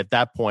feel like at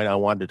that point I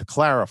wanted to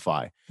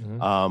clarify.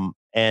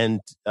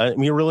 And I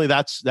mean, really,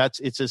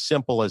 it's as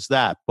simple as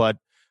that. But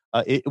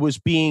it was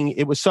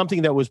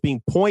something that was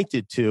being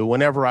pointed to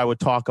whenever I would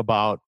talk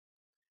about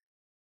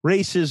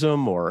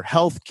racism or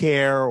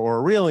healthcare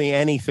or really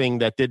anything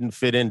that didn't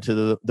fit into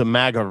the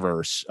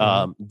MAGAverse.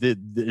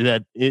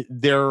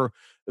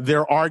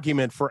 Their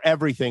argument for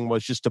everything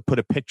was just to put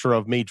a picture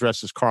of me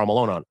dressed as Karl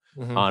Malone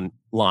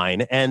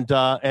online. And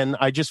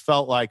I just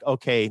felt like,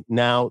 okay,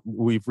 now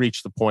we've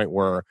reached the point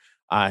where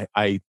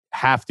I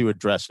have to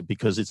address it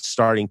because it's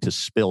starting to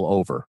spill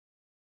over.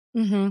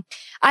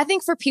 I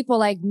think for people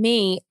like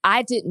me,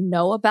 I didn't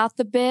know about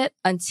the bit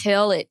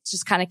until it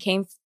just kind of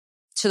came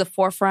to the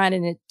forefront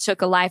and it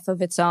took a life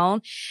of its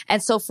own.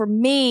 And so for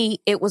me,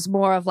 it was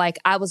more of like,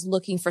 I was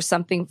looking for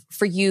something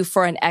for you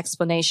for an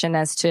explanation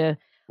as to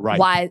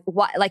why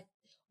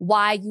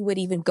you would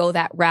even go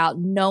that route,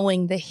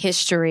 knowing the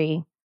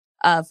history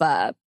of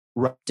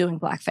doing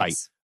blackface. Right.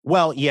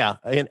 Well, yeah.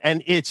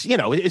 And it's,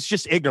 it's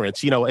just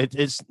ignorance.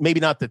 It's maybe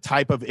not the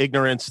type of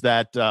ignorance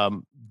that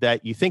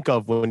you think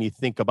of when you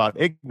think about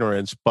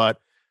ignorance, but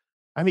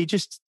I mean,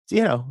 just,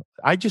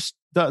 I just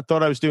thought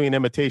I was doing an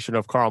imitation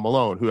of Karl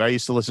Malone, who I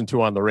used to listen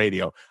to on the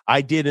radio.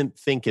 I didn't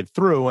think it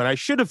through, and I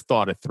should have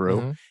thought it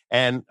through,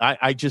 and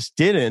I just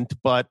didn't,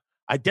 but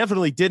I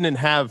definitely didn't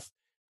have,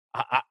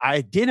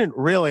 I didn't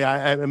really,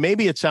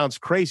 maybe it sounds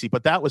crazy,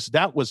 but that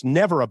was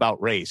never about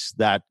race,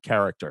 that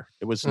character.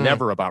 It was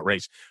never about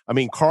race. I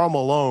mean, Karl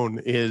Malone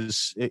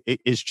is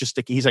just,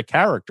 he's a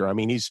character. I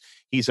mean,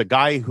 he's a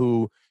guy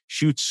who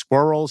shoots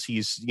squirrels.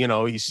 He's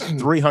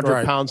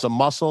 300 pounds of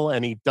muscle,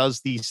 and he does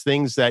these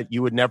things that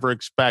you would never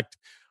expect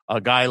a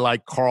guy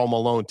like Karl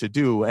Malone to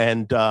do.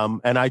 And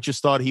I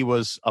just thought he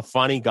was a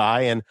funny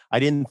guy, and I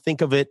didn't think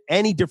of it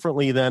any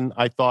differently than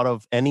I thought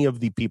of any of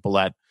the people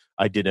that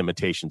I did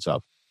imitations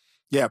of.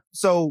 Yeah.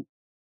 So,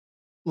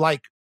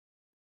 like,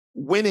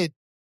 when it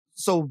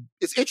so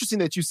it's interesting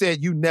that you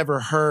said you never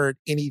heard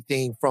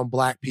anything from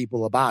Black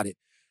people about it.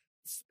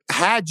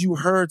 Had you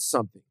heard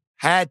something,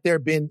 had there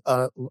been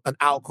an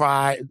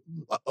outcry,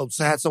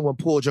 had someone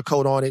pulled your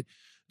coat on it,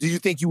 do you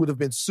think you would have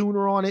been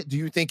sooner on it? Do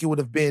you think it would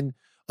have been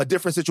a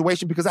different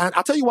situation? Because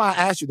I'll tell you why I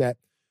asked you that.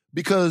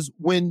 Because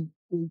when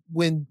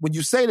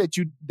you say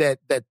that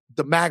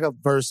the MAGA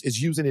verse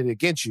is using it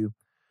against you,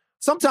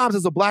 sometimes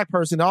as a Black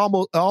person, it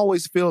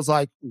always feels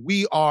like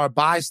we are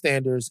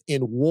bystanders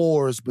in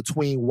wars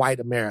between white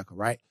America,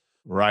 right?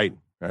 Right.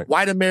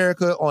 White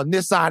America on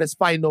this side is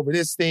fighting over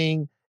this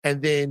thing,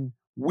 and then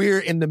we're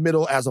in the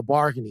middle as a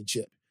bargaining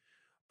chip.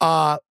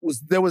 So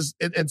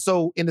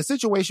in the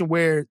situation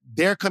where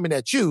they're coming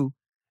at you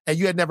and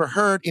you had never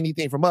heard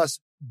anything from us,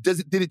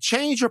 did it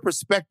change your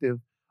perspective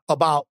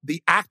about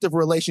the active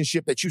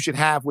relationship that you should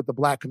have with the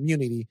Black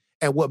community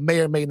and what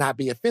may or may not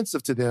be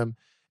offensive to them,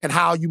 and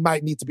how you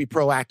might need to be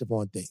proactive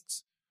on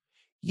things?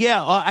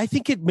 Yeah, I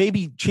think it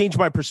maybe changed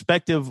my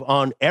perspective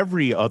on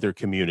every other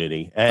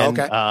community. And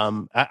Okay.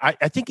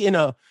 I think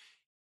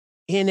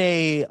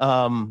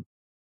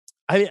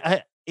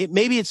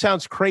maybe it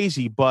sounds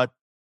crazy, but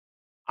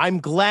I'm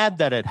glad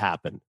that it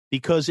happened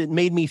because it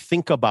made me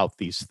think about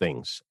these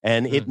things,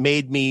 and it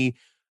made me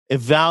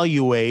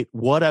evaluate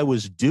what I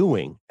was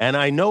doing. And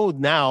I know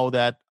now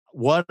that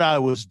what I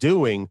was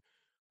doing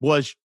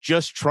was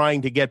just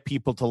trying to get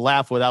people to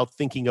laugh without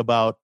thinking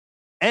about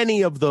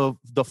any of the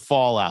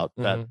fallout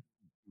that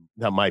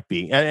might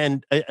be.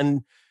 And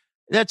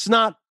that's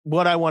not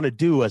what I want to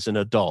do as an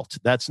adult.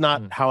 That's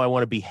not how I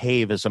want to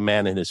behave as a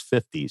man in his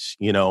 50s,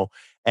 you know?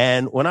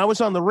 And when I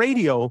was on the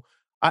radio,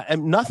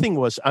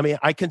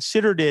 I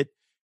considered it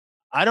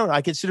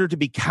to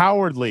be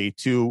cowardly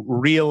to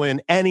reel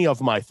in any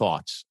of my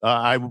thoughts.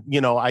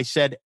 I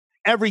said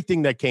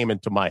everything that came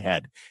into my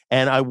head,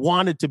 and I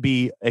wanted to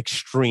be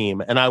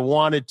extreme, and I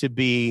wanted to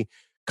be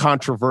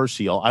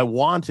controversial. I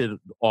wanted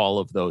all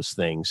of those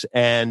things,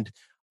 and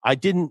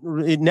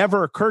it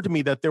never occurred to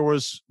me that there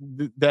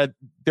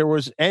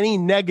was any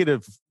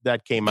negative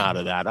that came out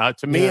of that.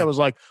 To me, it was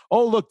like,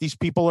 oh, look, these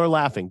people are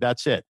laughing.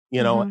 That's it,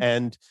 you know?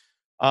 And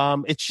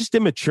it's just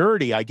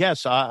immaturity, I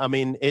guess.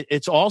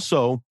 It's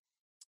also,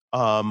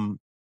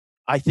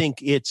 I think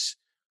it's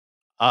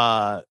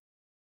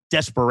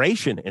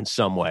desperation in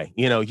some way.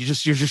 You know,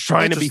 you're just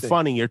trying to be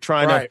funny. You're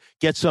trying to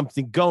get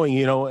something going,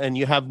 you know, and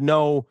you have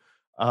no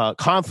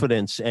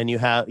confidence, and you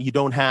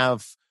don't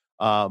have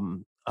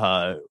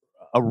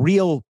a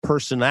real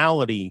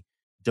personality.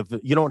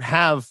 You don't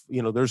have,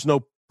 there's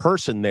no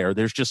person there.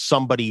 There's just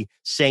somebody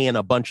saying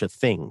a bunch of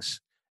things.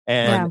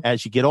 And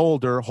as you get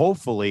older,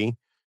 hopefully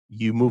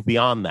you move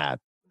beyond that.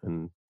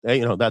 And,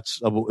 that's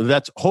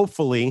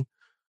hopefully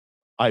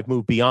I've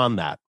moved beyond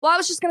that. Well, I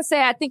was just going to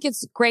say, I think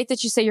it's great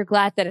that you say you're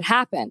glad that it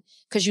happened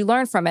because you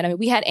learned from it. I mean,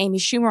 we had Amy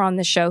Schumer on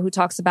the show who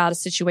talks about a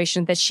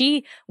situation that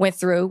she went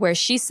through where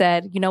she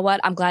said, you know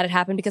what, I'm glad it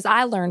happened because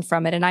I learned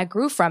from it and I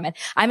grew from it.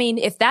 I mean,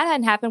 if that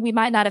hadn't happened, we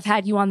might not have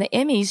had you on the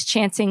Emmys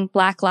chanting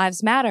Black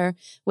Lives Matter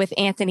with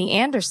Anthony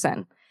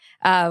Anderson.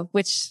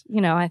 Which,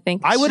 I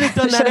think I would have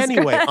done that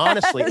anyway,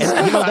 honestly.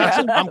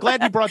 And, I'm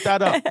glad you brought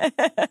that up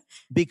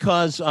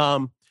because,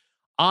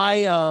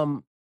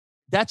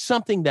 that's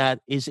something that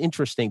is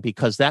interesting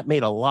because that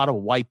made a lot of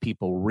white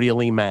people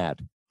really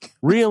mad,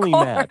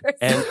 mad.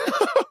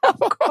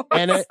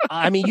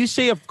 And you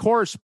say, of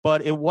course,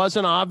 but it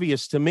wasn't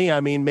obvious to me. I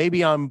mean,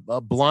 maybe I'm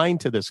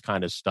blind to this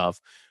kind of stuff,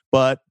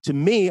 but to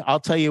me, I'll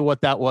tell you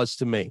what that was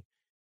to me.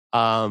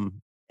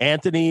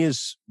 Anthony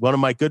is one of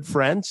my good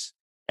friends,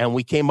 and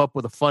we came up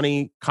with a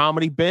funny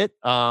comedy bit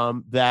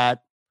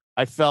that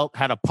I felt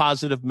had a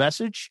positive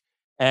message,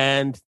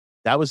 and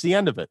that was the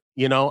end of it,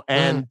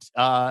 and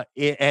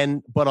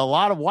but a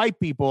lot of white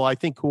people, I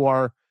think, who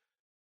are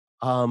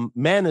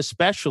men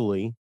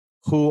especially,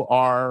 who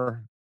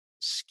are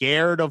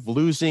scared of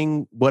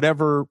losing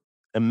whatever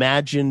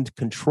imagined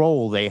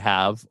control they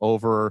have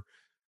over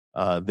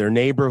their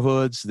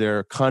neighborhoods,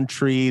 their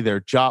country, their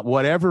job,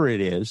 whatever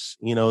it is,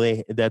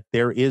 that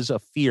there is a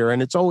fear,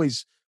 and it's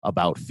always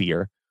about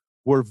fear.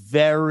 We're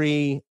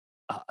very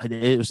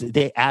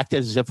they act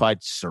as if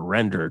I'd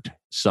surrendered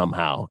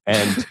somehow.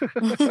 And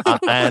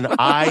and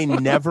I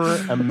never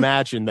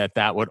imagined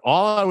that would.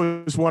 All I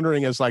was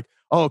wondering is like,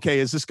 oh, okay,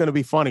 is this going to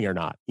be funny or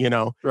not?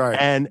 Right.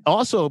 And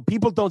also,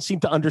 people don't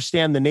seem to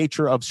understand the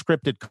nature of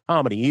scripted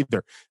comedy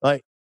either.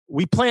 Like,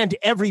 we planned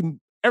every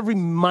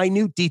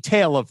minute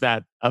detail of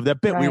that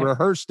bit. Right. We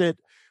rehearsed it.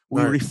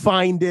 We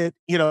refined it.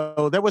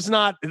 That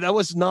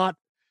was not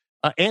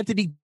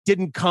Anthony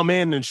didn't come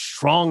in and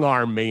strong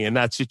arm me in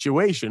that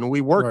situation.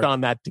 We worked on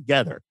that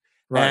together.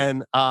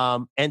 Right.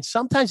 And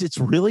sometimes it's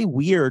really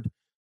weird.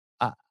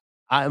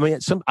 I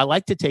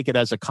like to take it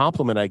as a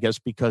compliment, I guess,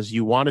 because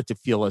you want it to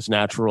feel as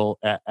natural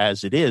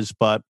as it is.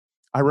 But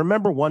I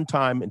remember one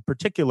time in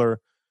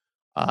particular,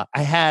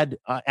 I had,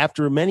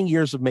 after many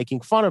years of making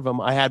fun of him,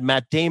 I had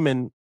Matt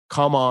Damon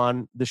come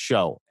on the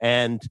show,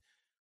 and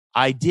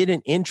I did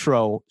an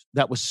intro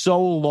that was so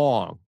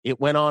long. It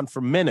went on for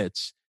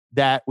minutes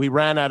that we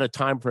ran out of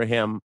time for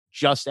him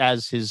just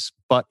as his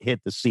butt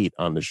hit the seat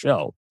on the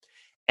show.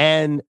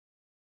 And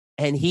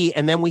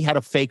then we had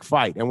a fake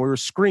fight and we were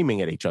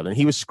screaming at each other and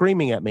he was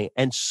screaming at me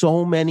and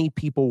so many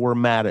people were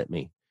mad at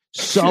me.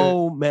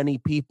 So many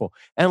people.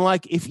 And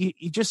like, if you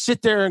just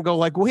sit there and go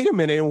like, wait a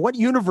minute, in what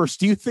universe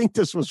do you think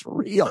this was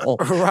real?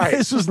 Right.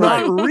 This was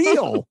not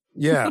real.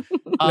 Yeah.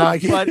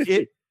 But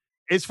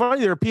it's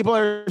funny. There are people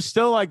that are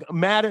still like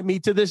mad at me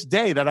to this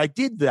day that I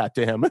did that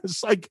to him.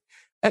 It's like,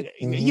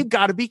 you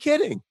got to be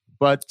kidding.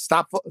 But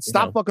stop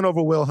fucking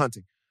over Will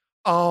Hunting.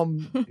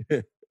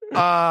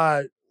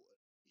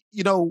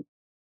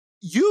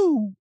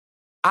 You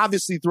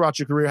obviously throughout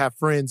your career have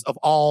friends of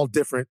all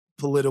different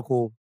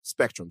political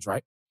spectrums,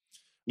 right?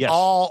 Yes.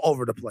 All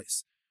over the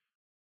place.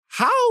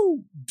 How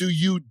do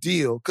you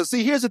deal? Because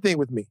see, here's the thing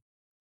with me.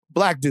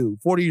 Black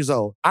dude, 40 years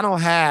old. I don't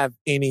have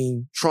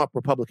any Trump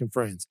Republican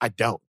friends. I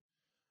don't.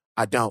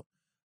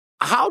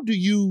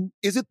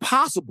 Is it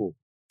possible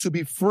to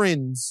be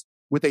friends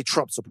with a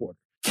Trump supporter?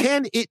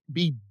 Can it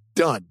be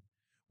done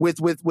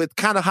with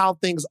kind of how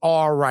things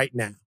are right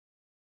now?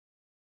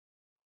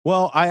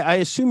 Well, I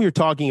assume you're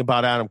talking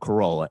about Adam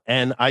Carolla.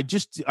 And I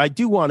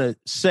do want to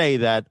say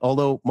that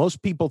although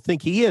most people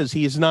think he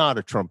is not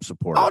a Trump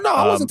supporter. Oh, no,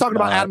 I wasn't talking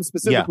about Adam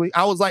specifically.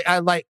 Yeah. I was like,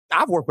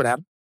 I've worked with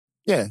Adam.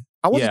 Yeah.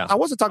 I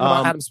wasn't talking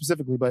about Adam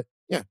specifically, but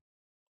yeah.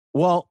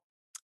 Well,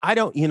 I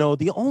don't,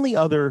 the only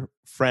other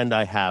friend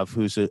I have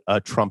who's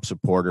a Trump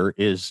supporter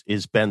is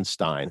Ben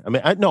Stein. I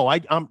mean,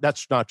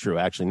 that's not true.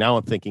 Actually, now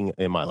I'm thinking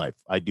in my life,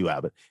 I do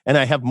have it. And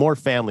I have more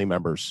family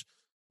members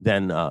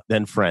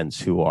than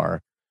friends who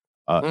are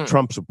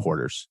Trump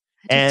supporters.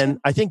 And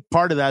I think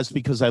part of that is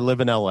because I live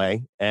in LA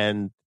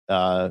and,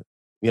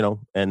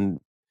 and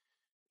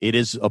it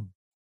is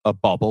a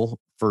bubble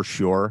for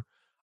sure.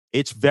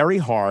 It's very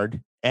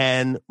hard.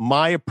 And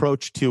my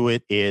approach to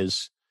it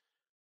is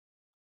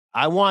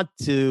I want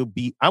to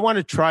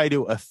try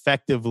to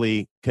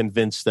effectively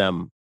convince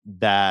them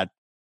that,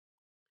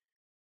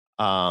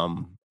 I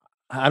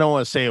don't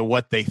want to say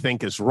what they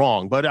think is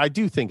wrong, but I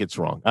do think it's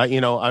wrong. I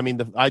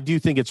do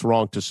think it's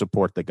wrong to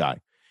support the guy.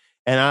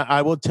 And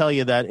I will tell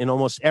you that in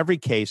almost every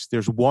case,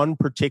 there's one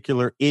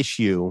particular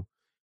issue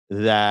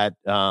that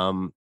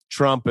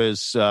Trump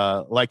is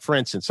like, for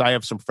instance, I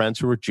have some friends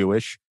who are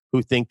Jewish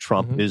who think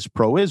Trump is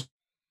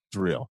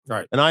pro-Israel.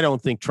 Right. And I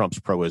don't think Trump's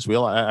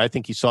pro-Israel. I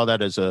think he saw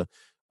that as a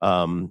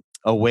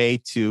way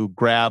to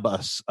grab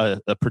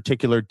a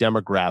particular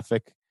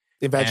demographic.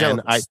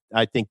 And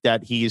I think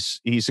that he's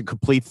a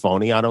complete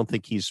phony. I don't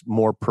think he's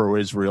more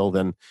pro-Israel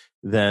than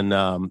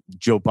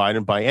Joe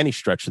Biden by any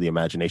stretch of the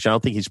imagination. I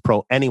don't think he's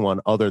pro anyone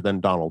other than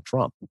Donald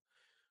Trump.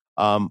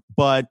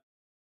 But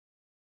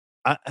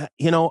I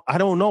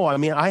don't know. I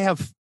mean, I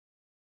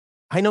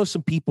know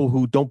some people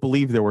who don't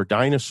believe there were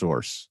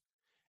dinosaurs,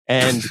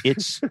 and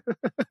it's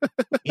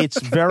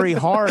very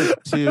hard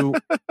to.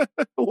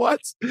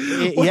 What are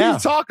you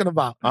talking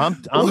about?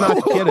 I'm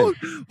not kidding.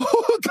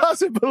 Who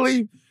doesn't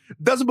believe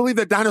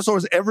that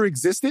dinosaurs ever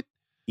existed?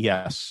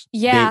 Yes.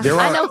 Yeah,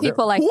 I know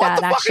people like that.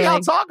 What the fuck are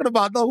y'all talking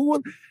about?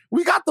 Though,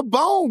 we got the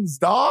bones,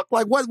 dog.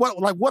 Like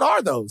what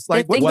are those?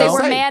 Like they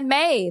were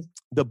man-made.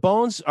 The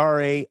bones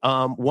are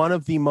one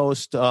of the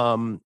most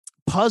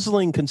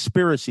puzzling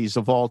conspiracies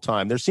of all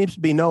time. There seems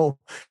to be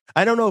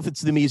I don't know if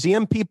it's the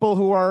museum people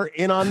who are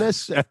in on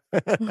this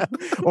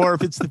or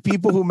if it's the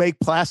people who make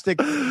plastic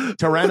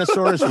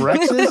Tyrannosaurus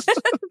Rexes.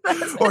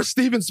 Or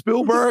Steven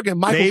Spielberg and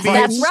Michael Maybe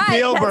Crichton. it's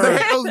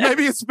Spielberg.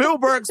 Maybe it's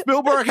Spielberg.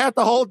 Spielberg had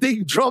the whole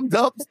thing drummed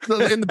up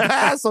in the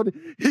past so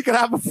he could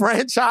have a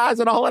franchise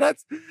and all of that.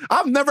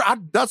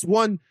 That's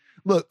one,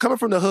 look, coming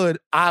from the hood,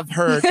 I've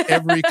heard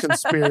every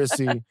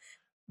conspiracy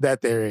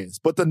that there is.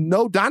 But the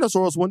no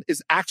dinosaurs one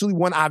is actually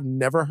one I've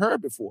never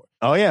heard before.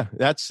 Oh, yeah.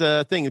 That's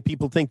the thing.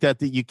 People think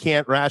that you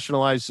can't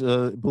rationalize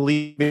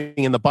believing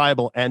in the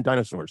Bible and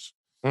dinosaurs.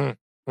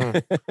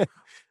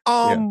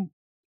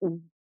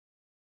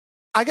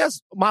 I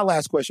guess my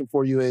last question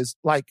for you is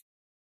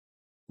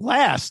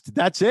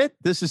that's it?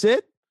 This is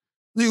it?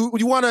 You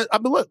want to,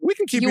 look, we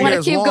can keep you here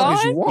as long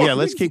as you want. Yeah,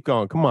 let's keep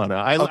going. Come on.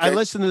 I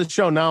listen to the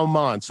show. Now I'm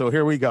on. So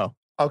here we go.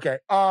 Okay.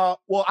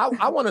 Well,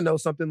 I want to know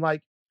something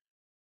like,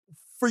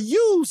 for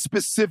you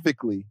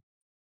specifically,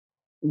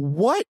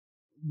 what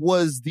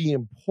was the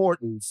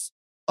importance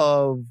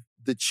of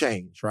the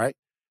change, right?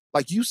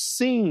 Like, you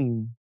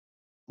seem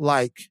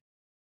like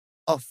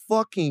a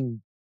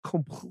fucking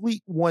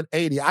complete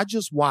 180. I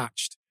just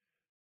watched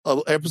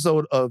an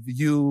episode of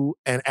you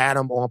and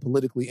Adam on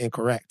Politically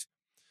Incorrect.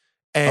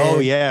 And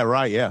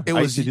right. Yeah.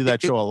 I used to do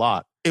that show a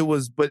lot.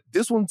 But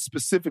this one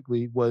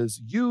specifically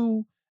was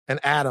you and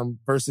Adam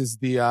versus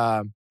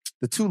the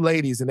two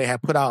ladies, and they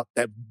had put out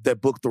that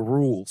book, The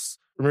Rules.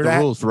 Remember that?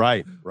 The Rules,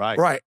 right.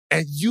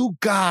 And you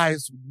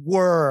guys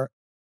were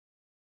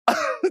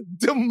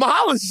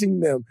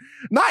demolishing them.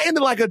 Not in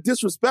like a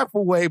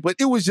disrespectful way, but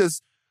it was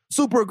just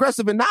super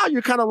aggressive. And now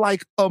you're kind of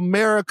like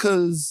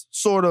America's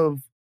sort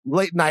of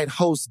late night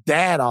host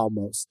dad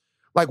almost.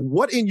 Like,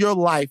 what in your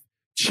life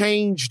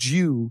changed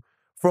you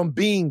from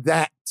being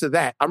that to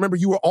that? I remember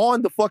you were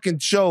on the fucking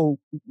show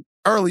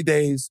early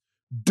days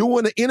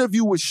doing an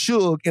interview with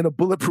Suge in a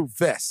bulletproof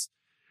vest.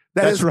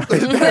 That's right.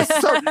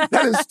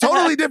 That is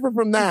totally different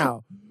from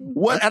now.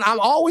 And I'm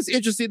always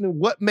interested in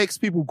what makes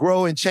people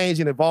grow and change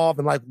and evolve,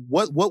 and like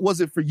what was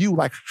it for you?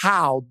 Like,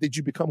 how did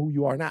you become who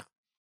you are now?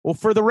 Well,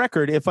 for the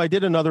record, if I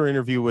did another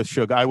interview with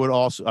Suge, I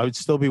would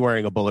still be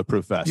wearing a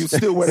bulletproof vest. You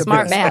still wear the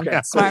Smart vest. man.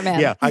 Okay. Smart man.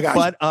 Yeah, I got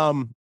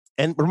but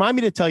and remind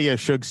me to tell you a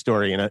Suge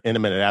story in a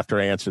minute after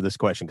I answer this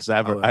question, because I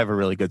have a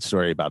really good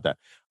story about that.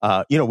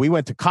 We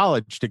went to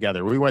college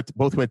together. We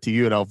both went to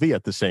UNLV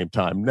at the same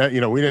time. We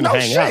didn't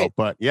hang out,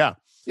 but yeah.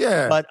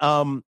 But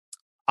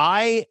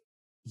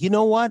you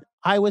know what?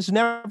 I was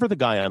never the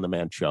guy on the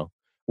Man Show.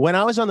 When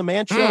I was on the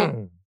Man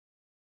Show,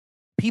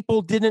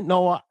 people didn't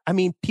know. I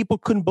mean, people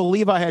couldn't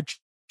believe I had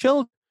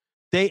children.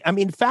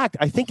 In fact,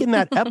 I think in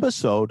that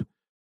episode,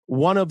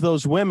 one of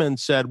those women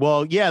said,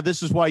 well, yeah,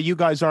 this is why you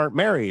guys aren't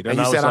married. And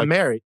you said, I'm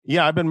married.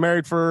 Yeah, I've been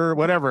married for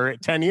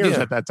 10 years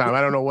at that time.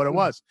 I don't know what it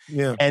was.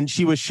 Yeah. And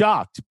she was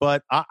shocked.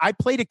 But I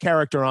played a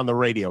character on the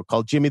radio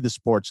called Jimmy the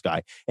Sports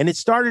Guy. And it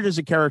started as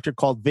a character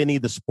called Vinny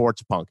the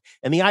Sports Punk.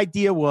 And the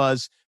idea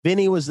was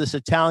Vinny was this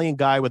Italian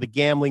guy with a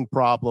gambling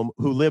problem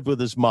who lived with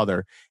his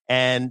mother.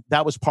 And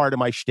that was part of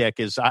my shtick,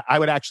 is I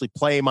would actually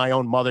play my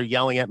own mother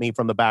yelling at me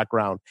from the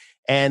background.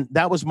 And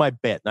that was my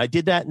bit. And I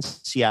did that in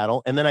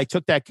Seattle. And then I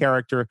took that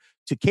character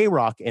to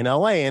K-Rock in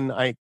LA, and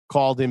I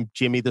called him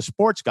Jimmy the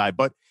Sports Guy.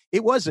 But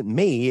it wasn't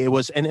me.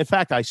 And in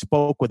fact, I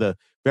spoke with a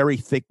very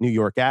thick New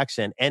York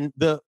accent. And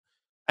the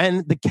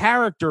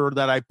character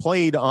that I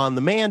played on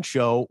the Man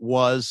Show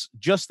was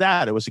just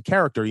that. It was a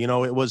character.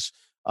 It was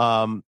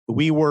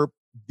we were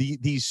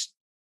these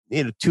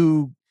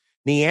two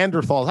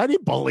Neanderthals. I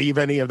didn't believe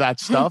any of that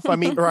stuff. I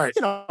mean, right.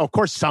 Of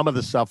course, some of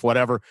the stuff,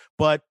 whatever.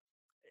 But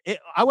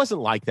I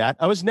wasn't like that.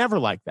 I was never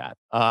like that.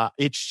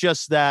 It's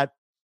just that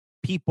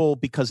people,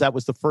 because that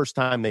was the first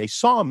time they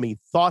saw me,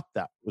 thought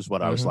that was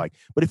what I was like.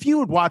 But if you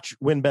would watch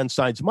Win Ben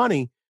Signs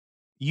Money,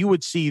 you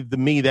would see the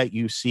me that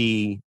you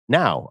see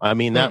now. I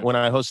mean, that when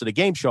I hosted a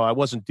game show, I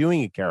wasn't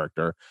doing a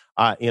character,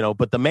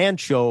 but the Man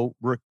Show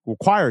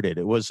required it.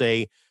 It was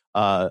a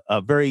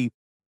very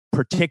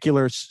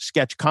particular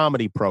sketch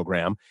comedy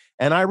program.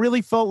 And I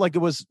really felt like it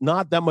was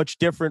not that much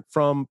different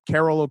from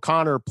Carol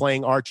O'Connor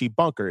playing Archie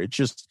Bunker. It's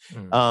just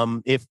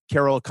if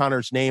Carol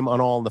O'Connor's name on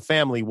All in the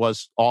Family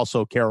was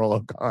also Carol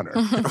O'Connor.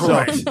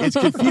 So it's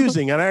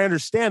confusing, and I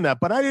understand that.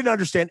 But I didn't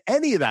understand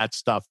any of that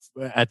stuff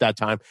at that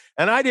time.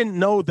 And I didn't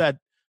know that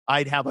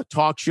I'd have a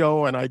talk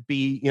show and I'd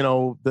be,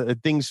 the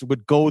things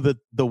would go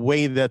the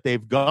way that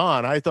they've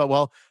gone. I thought,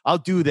 well, I'll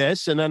do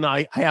this. And then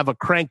I have a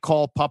crank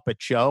call puppet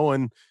show,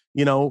 and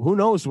who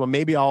knows? Well,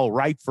 maybe I'll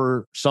write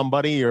for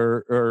somebody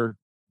or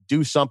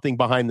do something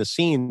behind the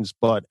scenes.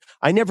 But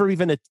I never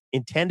even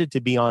intended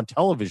to be on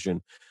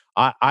television.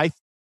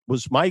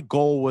 My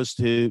goal was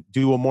to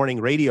do a morning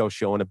radio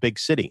show in a big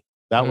city.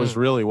 That was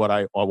really what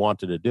I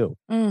wanted to do.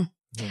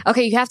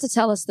 Okay, you have to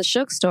tell us the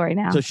Suge story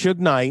now. So Suge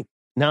Knight.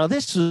 Now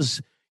this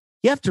is,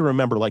 you have to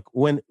remember, like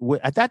when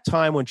at that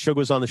time when Suge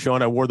was on the show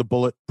and I wore the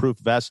bulletproof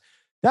vest,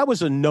 that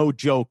was a no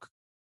joke,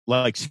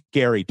 like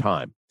scary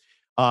time.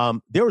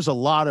 There was a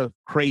lot of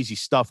crazy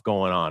stuff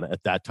going on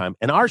at that time.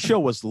 And our show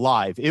was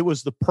live. It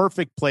was the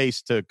perfect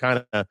place to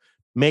kind of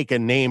make a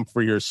name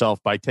for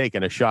yourself by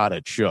taking a shot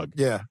at Suge.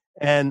 Yeah.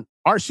 And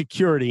our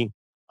security,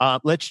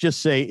 let's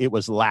just say it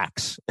was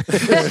lax.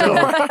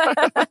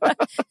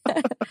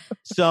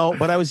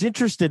 But I was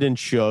interested in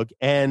Suge.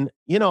 And,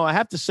 I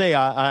have to say,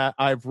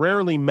 I've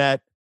rarely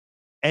met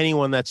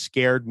anyone that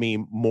scared me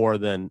more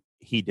than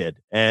he did.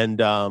 And,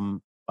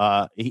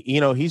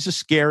 he's a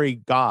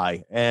scary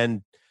guy.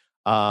 And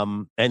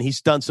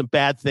he's done some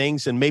bad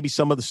things, and maybe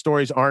some of the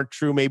stories aren't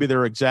true. Maybe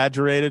they're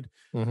exaggerated.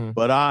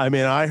 But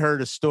I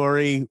heard a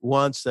story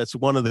once that's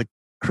one of the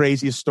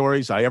craziest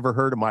stories I ever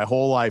heard in my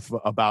whole life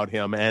about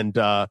him. And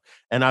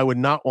I would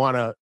not want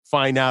to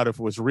find out if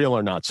it was real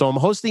or not. So I'm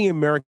hosting the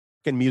American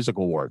Music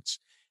Awards,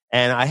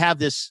 and I have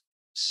this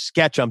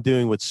sketch I'm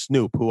doing with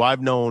Snoop, who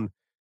I've known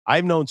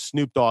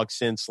Snoop Dogg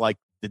since like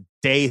the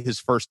day his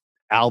first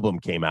album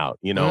came out.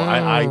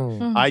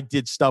 I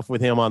did stuff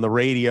with him on the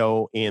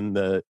radio in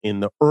the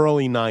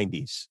early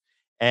 90s,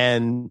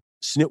 and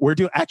Snoop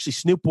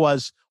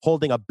was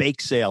holding a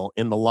bake sale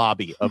in the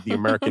lobby of the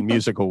American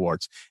Music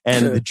Awards,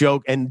 and the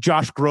joke, and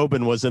Josh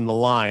Groban was in the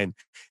line,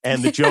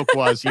 and the joke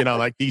was,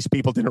 like these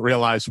people didn't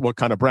realize what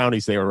kind of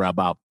brownies they were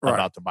about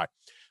to buy.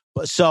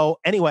 But so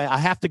anyway, I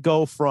have to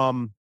go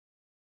from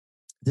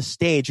the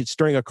stage. It's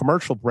during a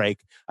commercial break.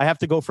 I have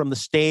to go from the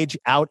stage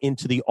out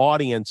into the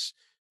audience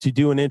to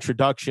do an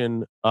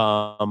introduction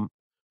from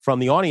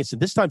the audience.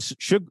 And this time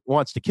Suge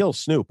wants to kill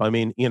Snoop. I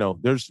mean, it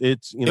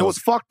was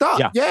fucked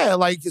up. Yeah.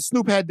 Like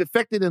Snoop had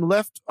defected and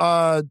left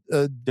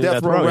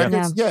Death Row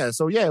Records. Yeah.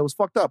 So yeah, it was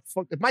fucked up.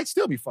 It might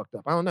still be fucked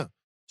up. I don't know.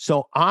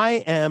 So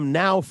I am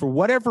now, for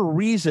whatever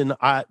reason,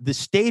 the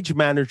stage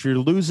manager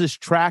loses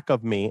track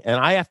of me, and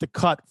I have to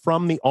cut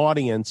from the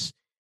audience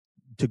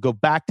to go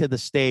back to the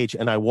stage.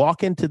 And I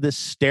walk into this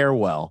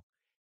stairwell,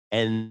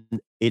 and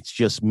it's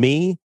just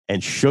me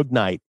and Suge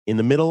Knight in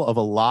the middle of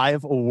a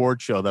live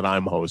award show that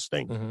I'm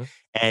hosting.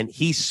 And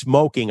he's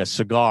smoking a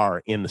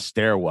cigar in the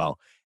stairwell.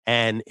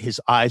 and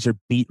his eyes are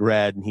beet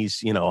red, and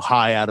he's,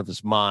 high out of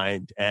his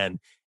mind, and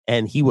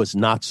he was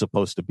not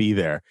supposed to be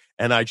there.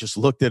 And I just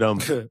looked at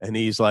him, and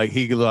he's like,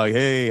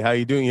 hey, how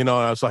you doing? And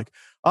I was like,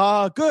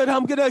 good.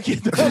 I'm gonna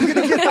get out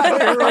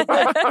of here real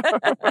quick.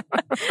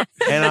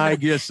 And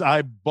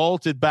I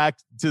bolted back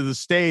to the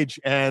stage,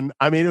 and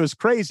I mean, it was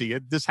crazy.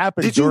 This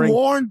happened.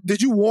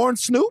 Did you warn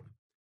Snoop?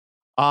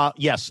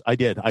 Yes, I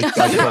did. I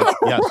yes.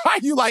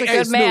 Right? You like, He's a hey,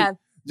 good Snoop, man.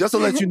 Just to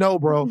let you know,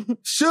 bro,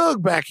 Suge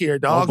back here,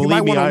 dog. Oh, you might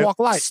believe me, want to walk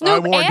light.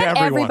 Snoop warned and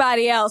everyone.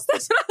 everybody else.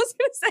 That's what I was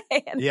going to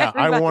say. And Yeah,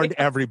 I everybody warned else.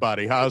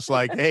 everybody. I was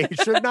like, hey,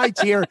 Suge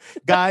Knight's here.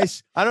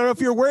 Guys, I don't know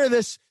if you're aware of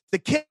this. The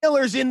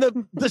killer's in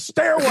the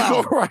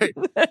stairwell. Right.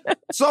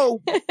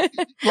 So,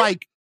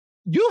 like,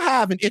 you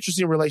have an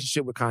interesting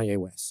relationship with Kanye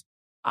West.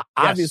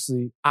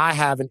 Obviously, I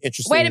have an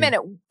interesting... Wait a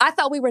minute. I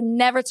thought we were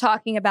never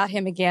talking about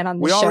him again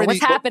on this show. already- What's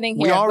happening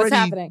here? What's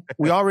happening?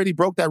 We already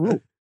broke that rule.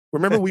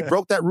 Remember, we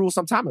broke that rule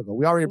some time ago.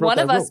 We already broke One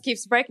that of rule. us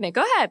keeps breaking it.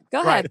 Go ahead.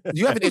 Go Right. ahead.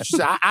 You have an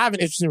interesting... I have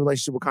an interesting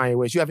relationship with Kanye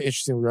West. You have an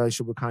interesting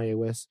relationship with Kanye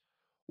West.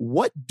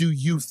 What do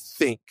you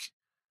think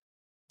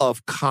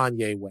of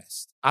Kanye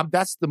West?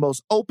 That's the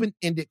most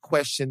open-ended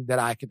question that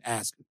I can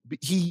ask.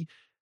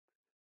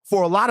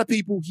 For a lot of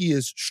people, he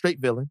is straight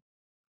villain.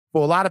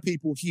 For a lot of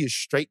people, he is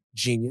straight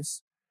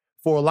genius.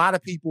 For a lot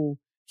of people,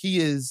 he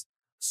is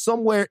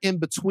somewhere in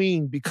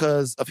between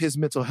because of his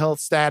mental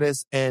health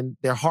status, and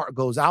their heart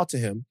goes out to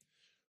him.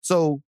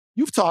 So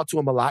you've talked to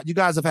him a lot. You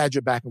guys have had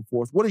your back and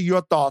forth. What are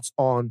your thoughts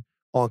on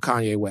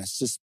Kanye West?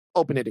 Just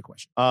open-ended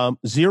question.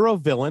 Zero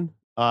villain.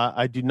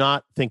 I do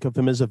not think of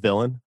him as a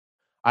villain.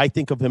 I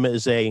think of him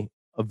as a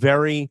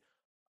very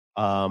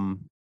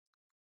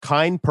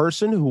kind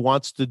person who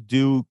wants to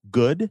do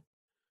good,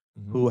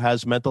 who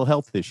has mental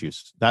health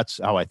issues. That's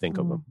how I think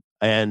of him.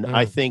 And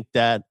I think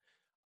that,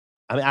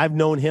 I've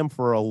known him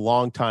for a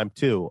long time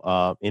too.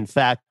 In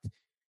fact,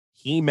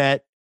 he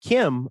met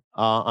Kim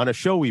on a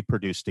show we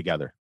produced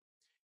together.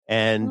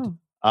 And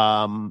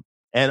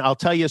I'll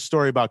tell you a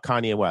story about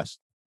Kanye West.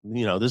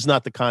 This is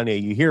not the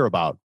Kanye you hear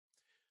about.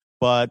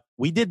 But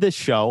we did this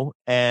show,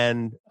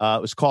 and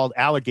it was called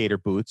Alligator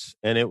Boots,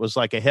 and it was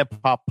like a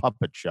hip-hop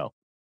puppet show.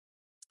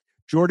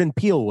 Jordan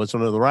Peele was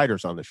one of the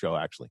writers on the show,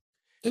 actually.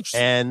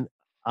 And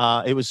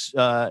it was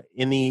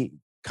in the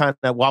kind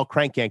of while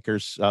Crank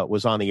Yankers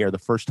was on the air the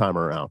first time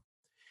around.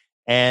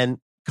 And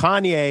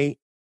Kanye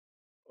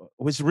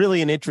was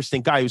really an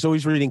interesting guy. He was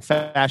always reading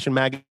fashion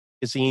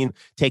magazine,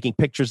 taking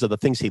pictures of the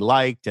things he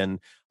liked, and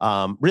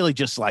really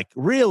just like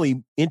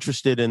really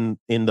interested in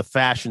the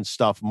fashion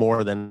stuff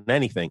more than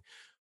anything.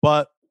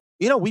 But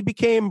we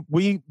became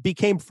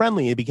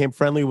friendly. He became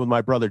friendly with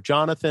my brother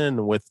Jonathan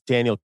and with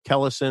Daniel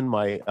Kellison,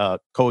 my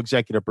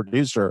co-executive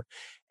producer,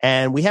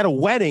 and we had a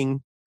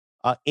wedding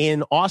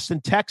in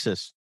Austin,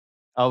 Texas.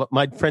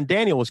 My friend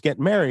Daniel was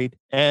getting married,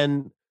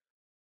 and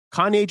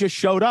Kanye just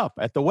showed up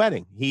at the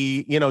wedding.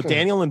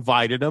 Daniel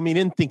invited him. He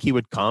didn't think he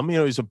would come.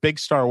 He's a big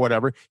star or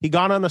whatever. He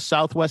got on a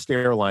Southwest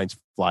Airlines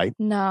flight.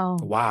 No.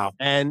 Wow.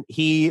 And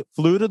he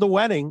flew to the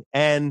wedding.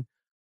 And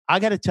I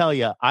got to tell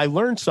you, I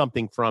learned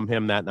something from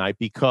him that night,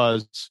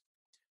 because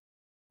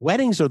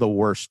weddings are the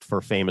worst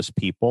for famous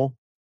people,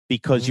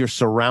 because you're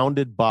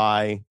surrounded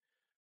by,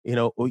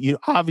 you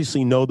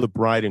obviously know the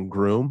bride and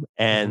groom.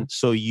 And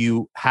so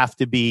you have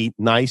to be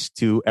nice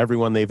to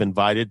everyone they've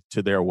invited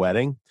to their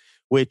wedding,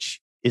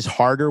 which is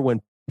harder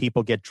when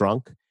people get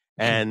drunk,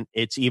 and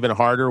it's even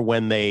harder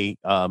when they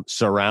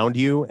surround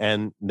you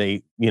and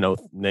they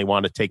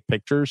want to take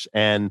pictures.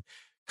 And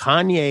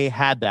Kanye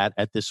had that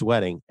at this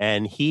wedding,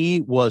 and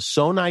he was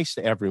so nice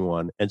to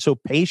everyone and so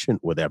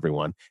patient with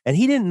everyone. And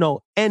he didn't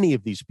know any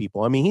of these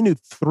people. He knew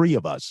 3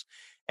 of us.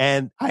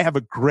 And I have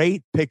a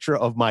great picture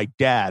of my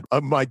dad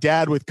with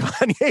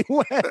Kanye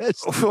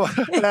West.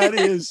 That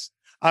is,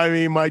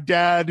 my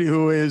dad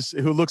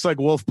who looks like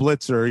Wolf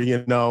Blitzer,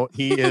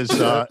 he is,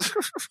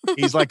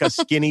 he's like a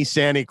skinny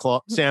Santa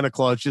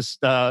Claus, just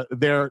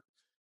there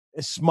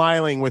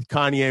smiling with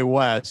Kanye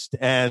West.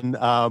 And,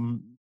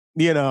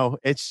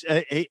 it's,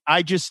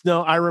 I just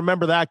know, I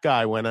remember that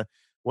guy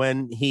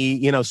when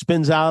he,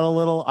 spins out a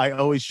little. I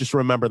always just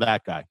remember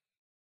that guy.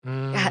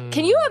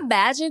 Can you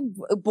imagine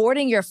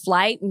boarding your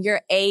flight and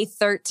you're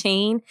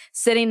A13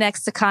 sitting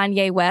next to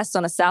Kanye West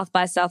on a South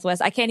by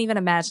Southwest? I can't even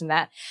imagine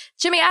that.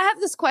 Jimmy, I have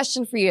this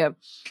question for you.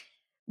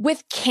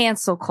 With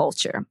cancel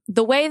culture,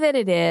 the way that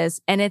it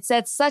is, and it's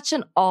at such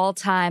an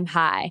all-time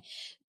high,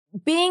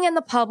 being in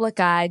the public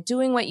eye,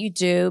 doing what you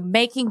do,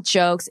 making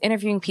jokes,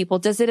 interviewing people,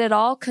 does it at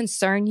all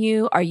concern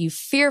you? Are you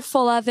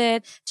fearful of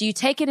it? Do you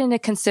take it into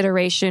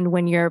consideration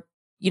when you're,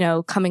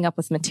 coming up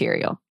with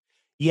material?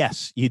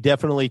 Yes, you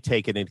definitely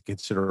take it into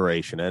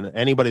consideration. And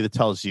anybody that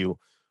tells you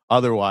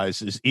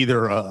otherwise is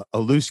either a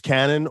loose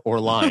cannon or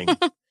lying.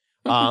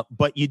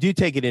 But you do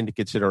take it into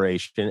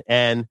consideration.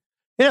 And,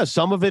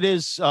 some of it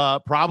is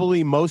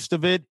probably most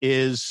of it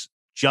is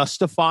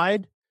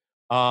justified.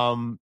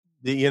 Some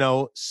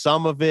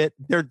of it,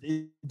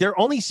 there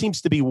only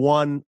seems to be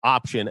one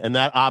option. And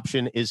that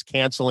option is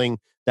canceling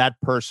that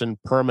person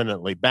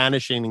permanently,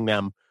 banishing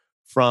them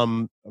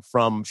from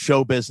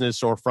show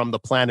business or from the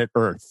planet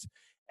Earth.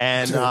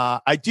 And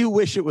I do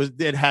wish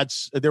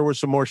there were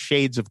some more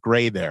shades of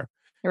gray there.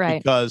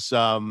 Right. Because,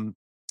 I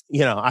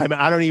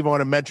don't even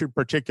want to mention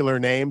particular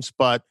names,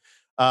 but,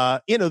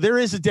 there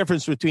is a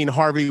difference between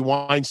Harvey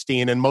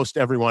Weinstein and most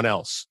everyone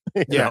else,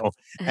 you know,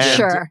 and,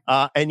 Sure.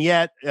 And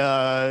yet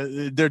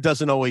there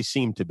doesn't always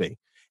seem to be.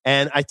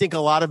 And I think a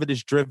lot of it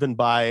is driven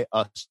by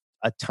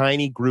a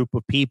tiny group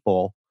of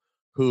people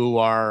who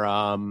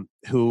are,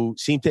 who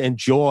seem to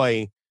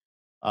enjoy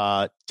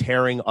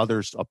tearing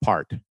others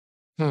apart.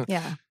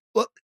 Yeah.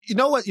 Well, you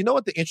know what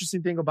the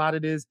interesting thing about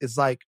it is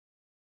like,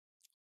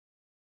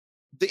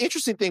 the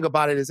interesting thing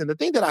about it is, and the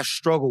thing that I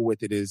struggle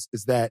with it is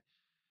that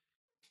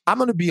I'm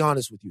going to be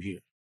honest with you here.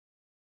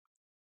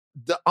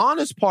 The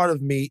honest part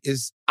of me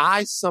is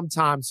I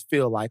sometimes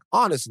feel like,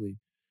 honestly,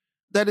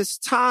 that it's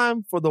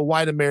time for the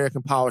white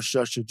American power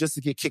structure just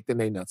to get kicked in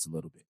their nuts a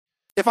little bit,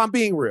 if I'm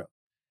being real.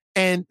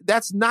 And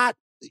that's not,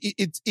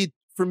 it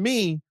for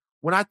me,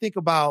 when I think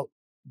about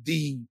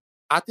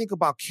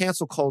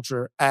cancel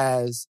culture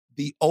as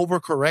the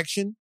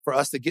overcorrection for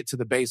us to get to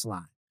the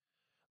baseline.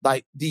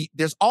 Like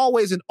there's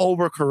always an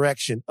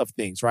overcorrection of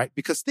things, right?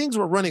 Because things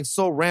were running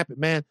so rampant,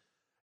 man.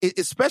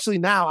 Especially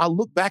now, I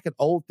look back at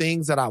old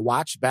things that I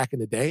watched back in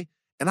the day,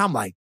 and I'm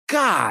like,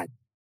 God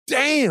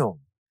damn,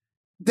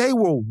 they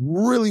were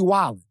really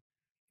wild.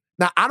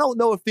 Now, I don't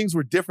know if things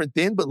were different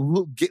then, but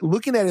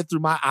looking at it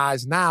through my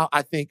eyes now,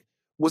 I think,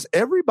 was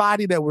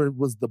everybody that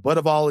was the butt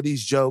of all of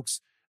these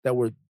jokes that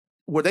were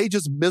they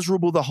just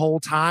miserable the whole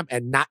time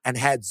and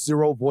had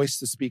zero voice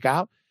to speak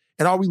out?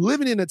 And are we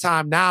living in a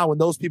time now when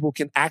those people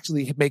can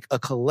actually make a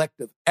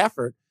collective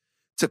effort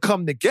to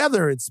come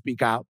together and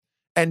speak out?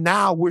 And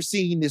now we're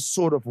seeing this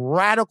sort of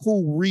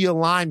radical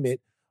realignment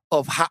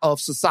of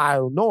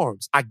societal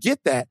norms. I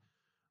get that.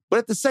 But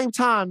at the same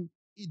time,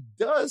 it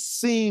does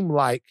seem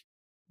like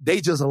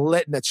they just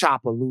letting the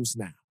chopper loose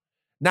now.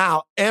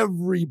 Now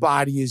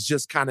everybody is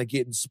just kind of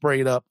getting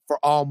sprayed up for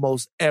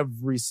almost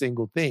every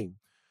single thing.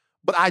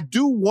 But I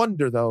do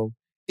wonder, though,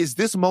 is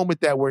this moment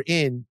that we're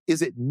in,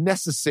 is it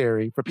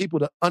necessary for people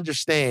to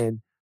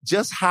understand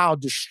just how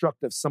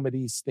destructive some of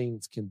these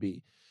things can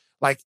be?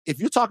 Like, if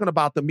you're talking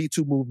about the Me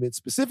Too movement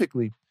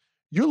specifically,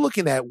 you're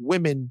looking at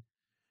women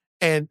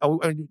and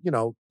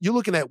you're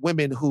looking at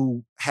women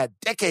who had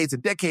decades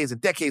and decades and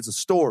decades of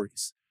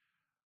stories,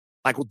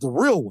 like with the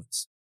real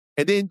ones.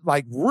 And then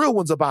like real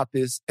ones about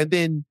this. And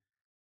then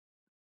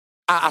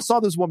I saw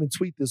this woman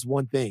tweet this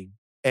one thing,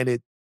 and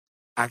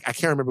I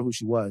can't remember who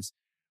she was.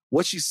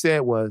 What she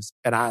said was,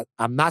 and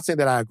I'm not saying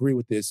that I agree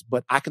with this,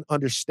 but I can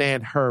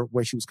understand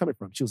where she was coming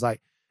from. She was like,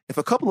 if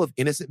a couple of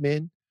innocent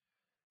men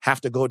have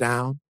to go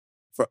down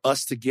for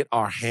us to get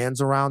our hands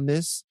around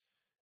this,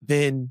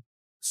 then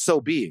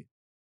so be it.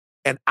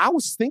 And I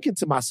was thinking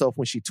to myself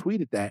when she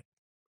tweeted that,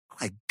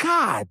 like,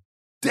 God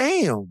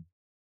damn.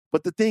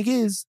 But the thing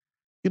is,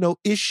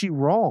 is she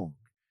wrong?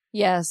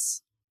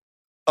 Yes.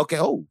 Okay.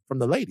 Oh, from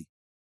the lady.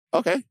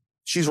 Okay.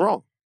 She's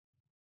wrong.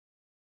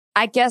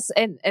 I guess,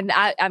 and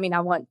I mean, I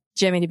want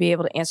Jimmy to be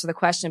able to answer the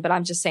question, but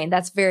I'm just saying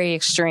that's very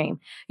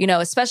extreme,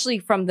 especially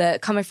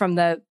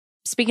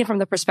speaking from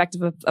the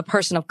perspective of a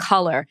person of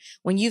color.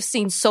 When you've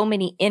seen so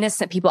many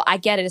innocent people, I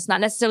get it. It's not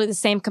necessarily the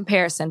same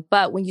comparison,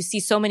 but when you see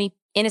so many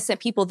innocent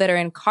people that are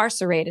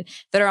incarcerated,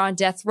 that are on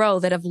death row,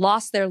 that have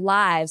lost their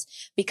lives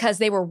because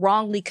they were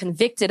wrongly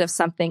convicted of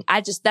something,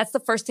 that's the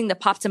first thing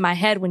that popped in my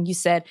head when you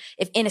said,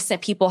 if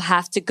innocent people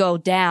have to go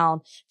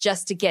down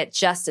just to get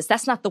justice.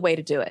 That's not the way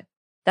to do it.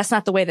 That's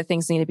not the way that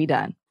things need to be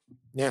done.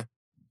 Yeah.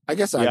 I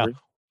guess I agree.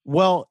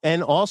 Well,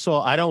 and also,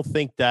 I don't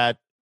think that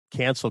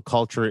cancel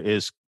culture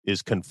is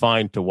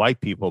confined to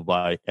white people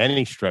by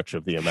any stretch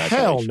of the imagination.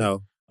 Hell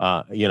no.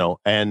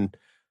 And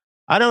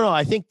I don't know.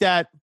 I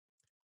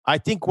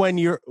think when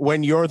you're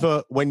one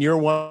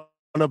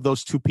of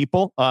those two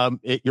people,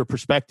 your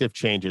perspective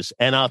changes.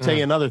 And I'll tell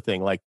you another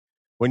thing. Like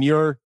when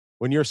your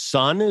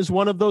son is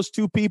one of those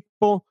two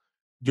people,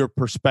 your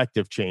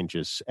perspective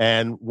changes.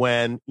 And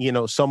when,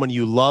 someone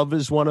you love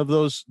is one of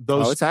those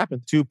it's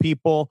happened. two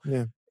people,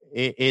 yeah.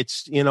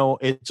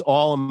 It's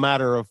all a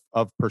matter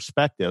of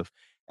perspective.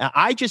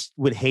 I just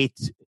would hate,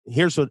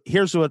 here's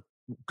what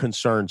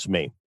concerns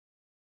me.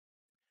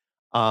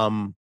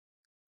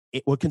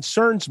 What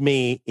concerns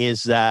me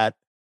is that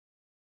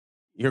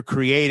you're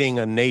creating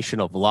a nation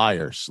of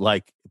liars.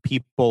 Like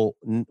people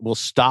will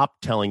stop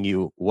telling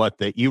you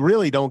you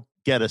really don't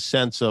get a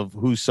sense of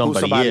who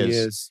somebody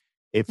is.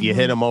 If you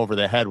hit them over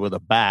the head with a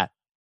bat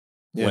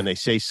when they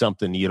say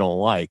something you don't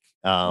like,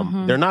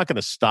 they're not going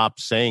to stop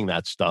saying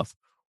that stuff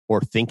or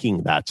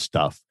thinking that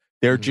stuff.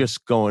 They're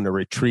just going to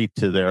retreat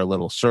to their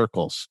little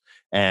circles.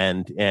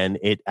 And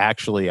it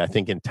actually, I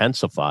think,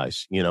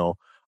 intensifies,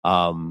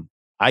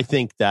 I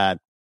think that,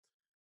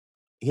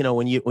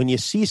 when you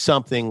see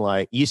something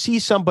like, you see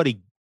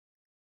somebody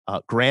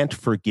grant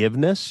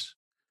forgiveness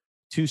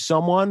to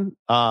someone,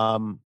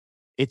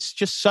 it's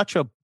just such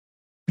a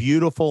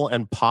beautiful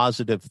and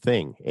positive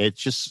thing.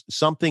 It's just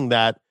something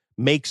that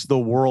makes the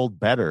world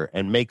better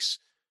and makes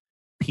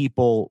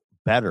people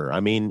better. I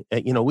mean,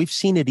 we've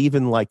seen it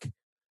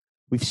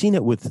we've seen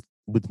it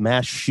with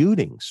mass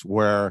shootings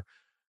where,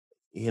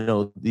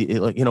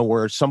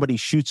 where somebody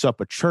shoots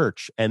up a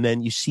church, and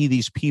then you see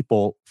these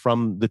people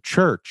from the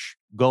church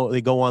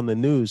they go on the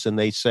news and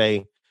they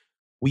say,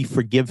 we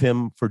forgive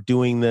him for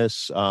doing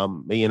this.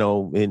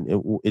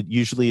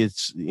 Usually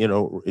it's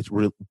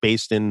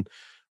based in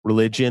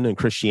religion and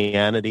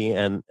Christianity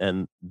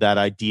and that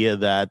idea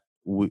that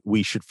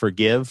we should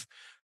forgive.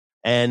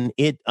 And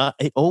it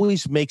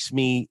always makes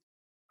me,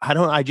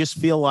 I just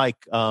feel like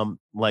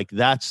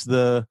that's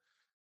the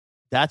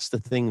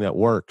thing that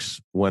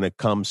works when it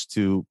comes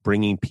to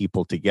bringing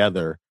people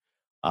together.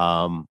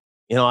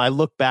 I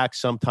look back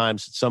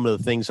sometimes at some of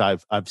the things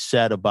I've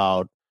said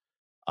about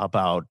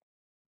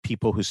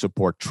people who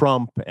support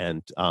Trump,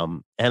 and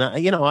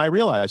I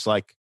realize,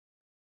 like,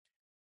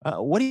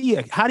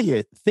 how do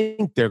you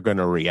think they're going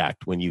to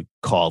react when you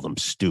call them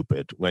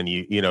stupid? When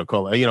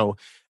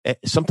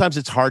sometimes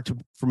it's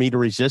hard for me to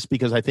resist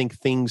because I think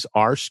things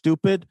are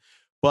stupid,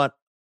 but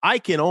I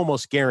can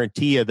almost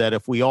guarantee you that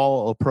if we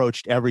all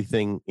approached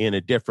everything in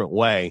a different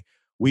way,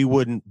 we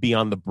wouldn't be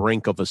on the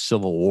brink of a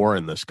civil war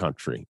in this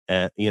country.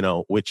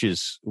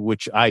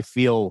 Which I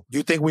feel. Do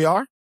you think we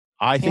are?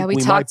 I think we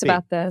talked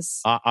about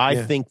this.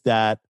 I think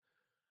that,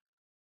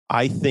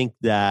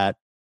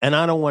 and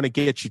I don't want to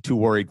get you too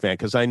worried, Van,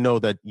 because I know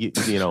that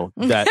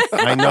that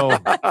I know.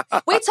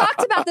 We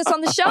talked about this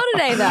on the show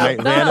today,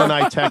 though. Van and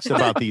I text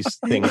about these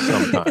things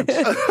sometimes,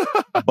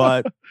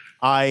 but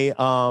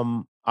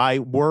I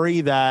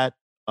worry that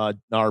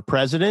our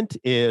president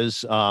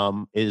is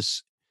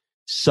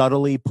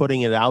subtly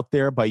putting it out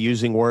there by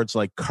using words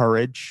like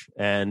courage,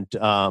 and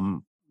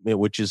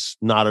which is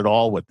not at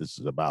all what this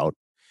is about.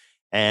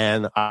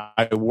 And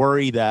I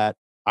worry about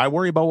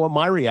what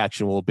my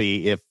reaction will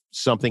be if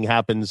something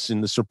happens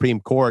in the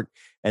Supreme Court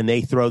and they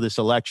throw this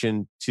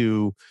election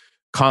to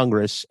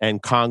Congress,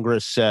 and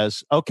Congress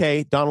says,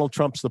 okay, Donald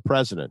Trump's the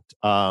president.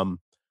 I'm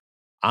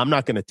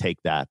not going to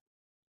take that.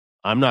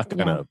 I'm not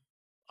going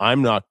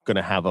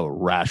to have a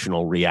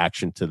rational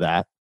reaction to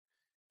that.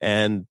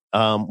 And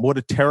what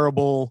a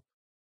terrible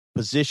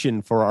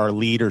position for our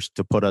leaders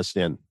to put us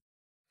in.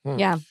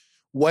 Yeah.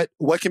 What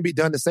can be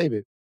done to save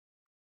it?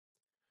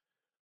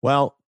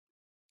 Well,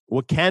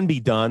 what can be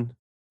done,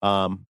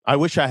 I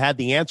wish I had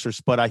the answers,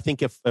 but I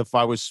think if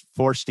I was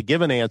forced to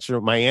give an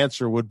answer, my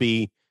answer would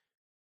be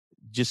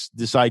just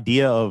this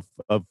idea of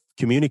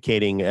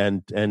communicating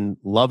and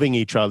loving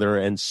each other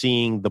and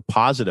seeing the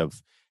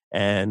positive.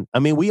 And I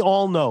mean, we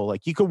all know,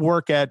 like, you could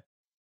work at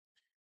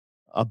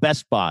a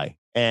Best Buy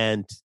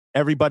and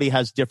everybody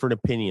has different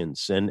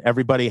opinions and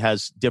everybody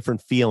has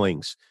different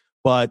feelings.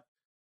 But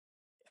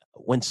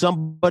when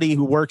somebody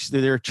who works there,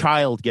 their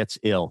child gets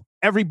ill,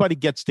 everybody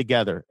gets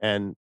together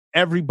and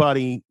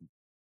everybody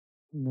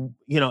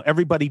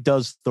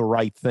does the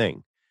right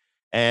thing.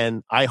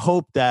 And I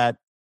hope that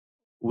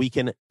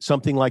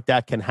something like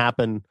that can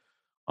happen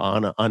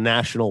on a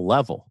national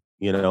level.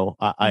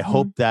 I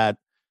hope that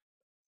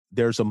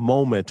there's a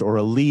moment or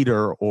a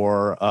leader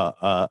or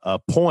a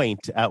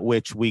point at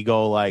which we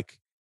go like,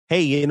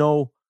 hey,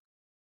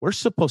 we're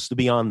supposed to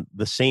be on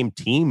the same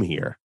team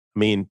here. I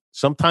mean,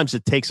 sometimes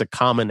it takes a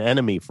common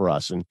enemy for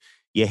us, and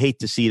you hate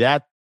to see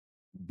that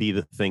be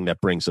the thing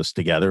that brings us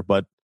together,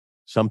 but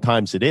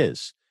sometimes it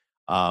is.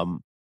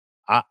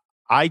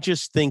 I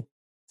just think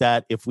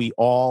that if we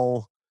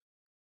all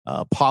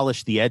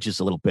polish the edges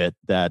a little bit,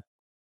 that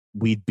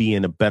we'd be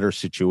in a better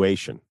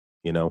situation,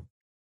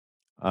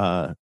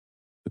 because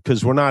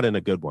we're not in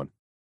a good one.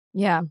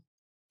 Yeah.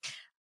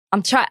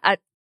 I'm going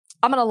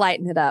to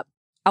lighten it up.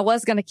 I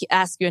was going to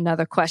ask you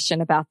another question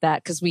about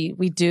that because we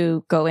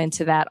do go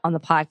into that on the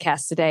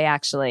podcast today,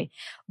 actually.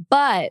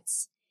 But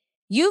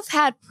you've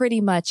had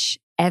pretty much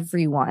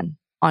everyone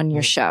on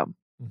your show.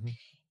 Mm-hmm.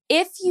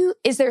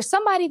 Is there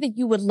somebody that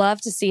you would love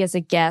to see as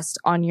a guest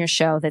on your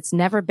show that's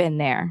never been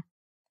there?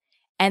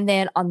 And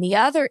then on the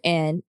other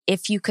end,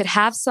 if you could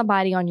have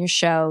somebody on your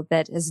show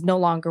that is no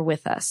longer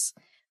with us,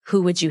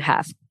 who would you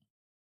have?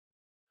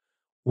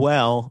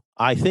 Well,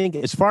 I think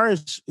as far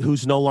as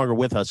who's no longer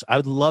with us, I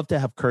would love to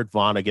have Kurt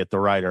Vonnegut, the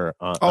writer,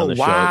 on the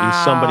show.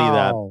 He's somebody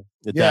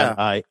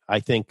that I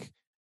think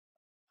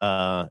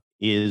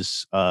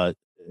is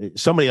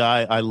somebody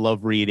I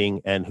love reading,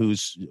 and who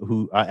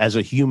as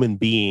a human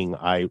being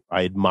I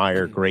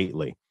admire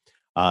greatly.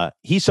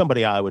 He's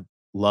somebody I would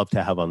love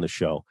to have on the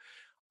show.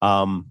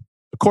 Of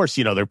course,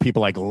 there are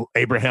people like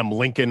Abraham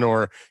Lincoln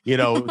or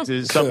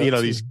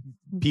these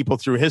people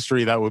through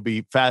history that would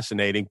be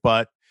fascinating,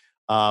 but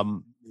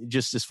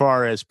just as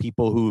far as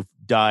people who've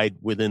died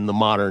within the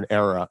modern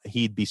era,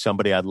 he'd be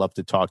somebody I'd love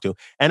to talk to.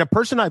 And a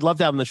person I'd love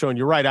to have on the show, and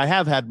you're right, I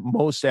have had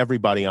most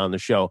everybody on the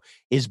show,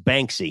 is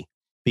Banksy,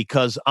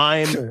 because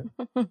I'm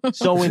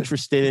so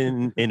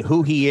interested in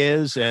who he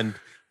is and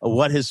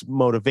what his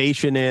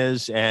motivation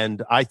is.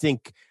 And I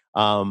think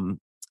that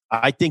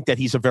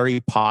he's a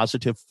very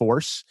positive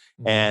force,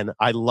 and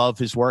I love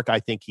his work. I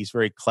think he's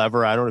very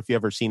clever. I don't know if you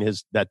ever seen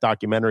that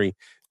documentary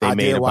they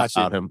made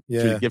about him.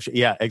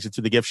 Yeah. Exit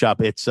to the Gift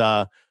Shop. It's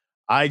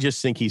I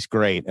just think he's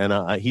great.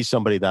 And he's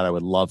somebody that I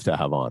would love to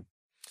have on.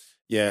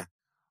 Yeah.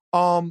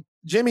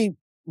 Jimmy,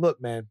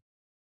 look, man.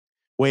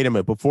 Wait a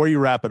minute. Before you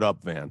wrap it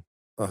up, Van.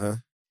 Uh-huh.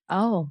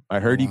 Oh. I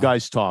heard you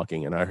guys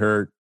talking, and I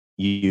heard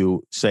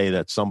you say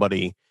that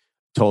somebody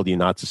told you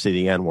not to say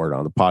the N-word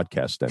on the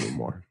podcast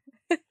anymore.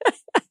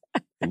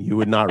 And you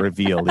would not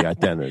reveal the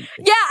identity.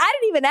 Yeah, I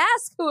didn't even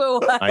ask who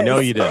it was. I know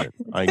you didn't.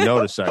 I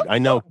noticed that. I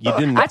know you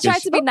didn't. I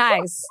tried to be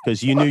nice.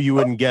 Because you knew you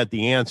wouldn't get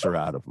the answer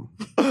out of him.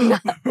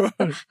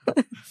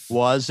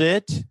 Was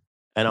it?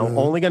 And I'm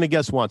only going to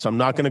guess once. I'm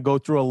not going to go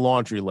through a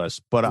laundry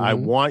list, but I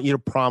want you to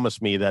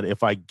promise me that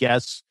if I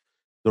guess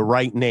the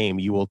right name,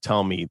 you will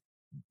tell me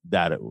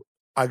that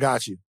I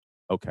got you.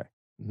 Okay.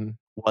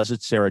 Was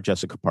it Sarah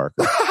Jessica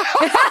Parker?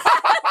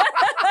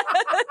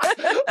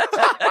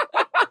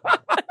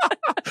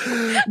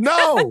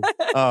 No.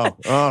 Oh,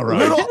 all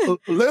right.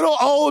 Little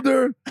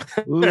older,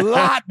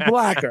 lot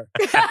blacker.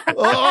 A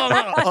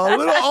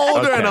little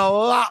older and a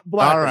lot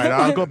blacker. All right,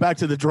 I'll go back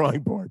to the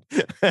drawing board.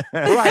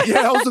 Right,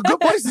 yeah, that was a good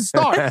place to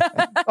start.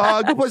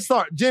 Good place to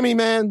start. Jimmy,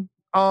 man,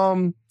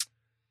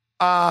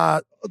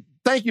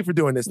 thank you for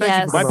doing this.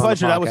 Thank you for My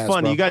pleasure. That was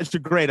fun. Bro. You guys are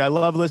great. I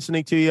love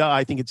listening to you.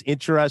 I think it's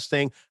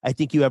interesting. I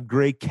think you have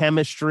great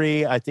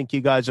chemistry. I think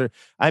you guys are,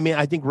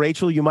 I think,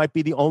 Rachel, you might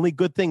be the only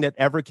good thing that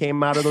ever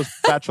came out of those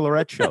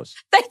Bachelorette shows.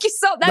 Thank you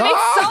that means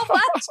so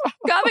much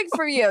coming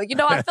from you. You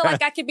know, I feel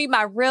like I can be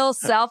my real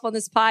self on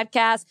this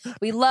podcast.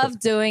 We love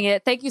doing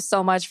it. Thank you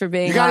so much for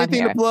being You got on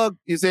anything here. to plug?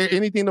 Is there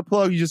anything to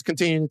plug? You just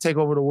continue to take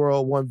over the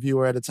world one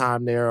viewer at a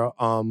time there.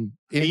 I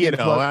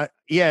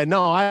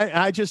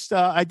just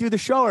I do the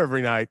show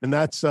every night, and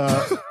that's and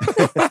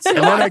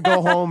then I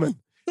go home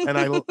and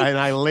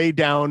I lay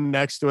down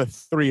next to a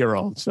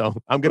 3-year-old. So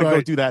I'm gonna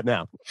go do that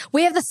now.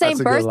 We have the same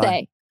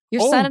birthday.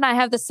 Your son and I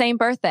have the same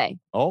birthday.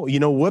 Oh,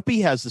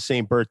 Whoopi has the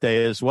same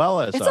birthday as well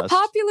as us. It's a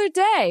popular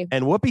day.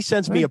 And Whoopi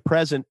sends me a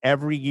present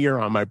every year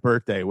on my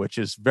birthday, which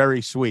is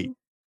very sweet.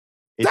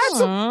 That's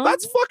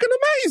fucking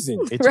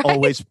amazing.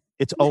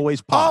 It's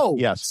always pop. Oh,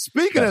 yes.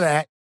 Speaking of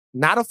that,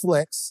 not a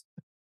flex.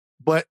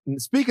 But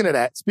speaking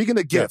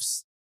of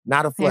gifts,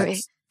 not a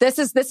flex. This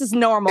is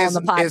normal on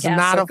the podcast. It's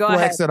not a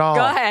flex at all.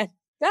 Go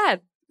ahead.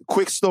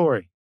 Quick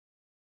story.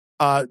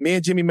 Me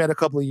and Jimmy met a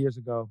couple of years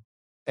ago,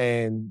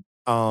 and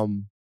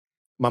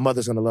my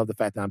mother's gonna love the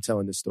fact that I'm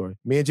telling this story.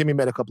 Me and Jimmy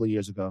met a couple of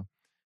years ago,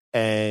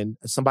 and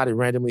somebody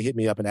randomly hit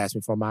me up and asked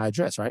me for my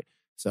address. Right,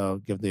 so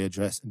give the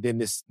address, and then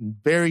this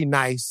very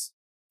nice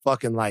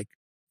fucking like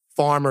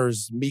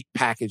farmer's meat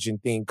packaging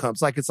thing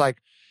comes.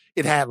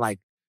 It had like.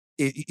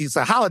 It's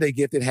a holiday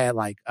gift. It had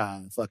like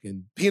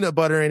fucking peanut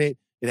butter in it.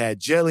 It had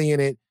jelly in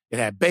it. It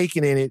had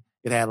bacon in it.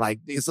 It had like,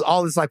 it's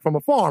all this like from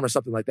a farm or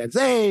something like that. It's,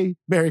 hey,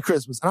 Merry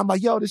Christmas. And I'm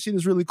like, yo, this shit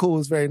is really cool.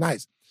 It's very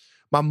nice.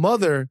 My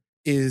mother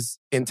is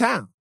in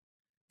town.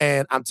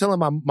 And I'm telling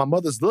my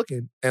mother's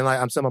looking. And like,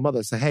 I'm telling my mother,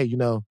 I say, hey,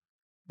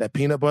 that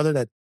peanut butter,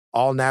 that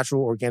all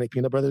natural organic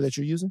peanut butter that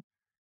you're using,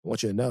 I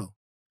want you to know,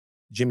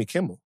 Jimmy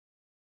Kimmel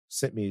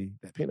sent me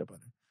that peanut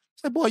butter.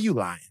 She's like, boy, you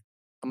lying.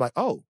 I'm like,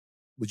 oh.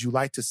 Would you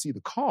like to see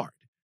the card?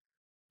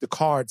 The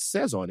card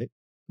says on it,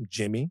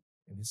 Jimmy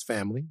and his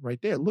family right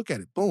there. Look at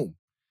it. Boom.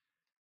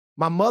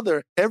 My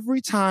mother,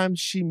 every time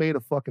she made a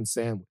fucking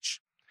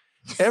sandwich,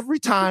 every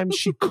time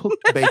she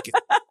cooked bacon,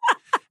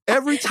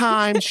 every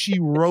time she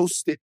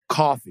roasted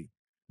coffee,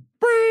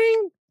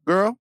 bring,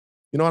 girl,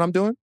 you know what I'm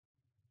doing?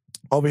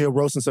 Over here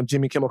roasting some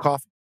Jimmy Kimmel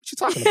coffee. What you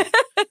talking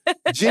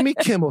about? Jimmy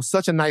Kimmel,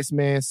 such a nice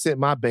man, sent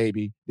my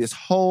baby this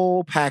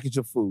whole package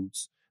of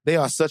foods. They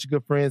are such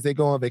good friends. They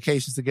go on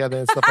vacations together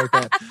and stuff like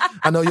that.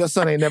 I know your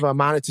son ain't never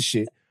amounted to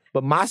shit,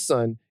 but my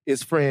son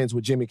is friends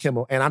with Jimmy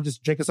Kimmel, and I'm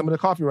just drinking some of the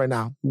coffee right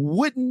now.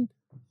 Wouldn't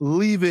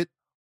leave it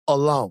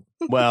alone.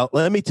 Well,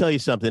 let me tell you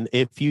something.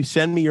 If you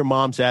send me your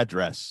mom's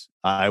address,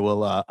 I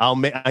will. I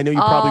know you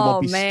probably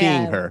won't be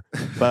seeing her,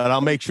 but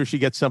I'll make sure she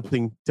gets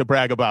something to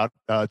brag about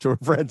to her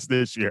friends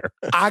this year.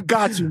 I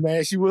got you,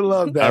 man. She would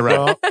love that,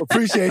 bro.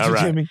 Appreciate you,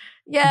 Jimmy.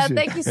 Yeah,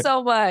 thank you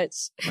so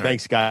much.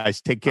 Thanks, guys.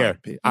 Take care.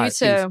 You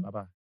too.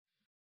 Bye-bye.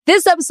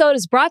 This episode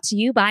is brought to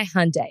you by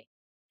Hyundai.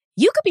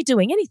 You could be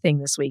doing anything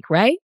this week,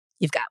 right?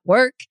 You've got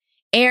work,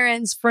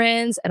 errands,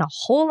 friends, and a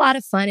whole lot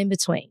of fun in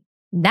between.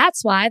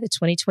 That's why the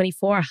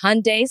 2024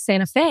 Hyundai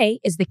Santa Fe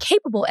is the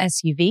capable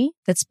SUV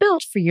that's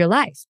built for your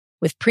life.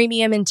 With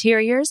premium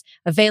interiors,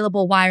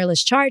 available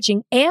wireless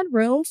charging, and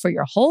room for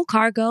your whole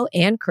cargo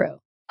and crew.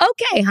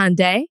 Okay,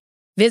 Hyundai.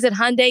 Visit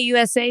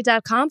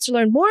HyundaiUSA.com to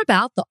learn more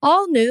about the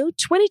all-new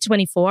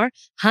 2024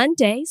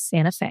 Hyundai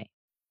Santa Fe.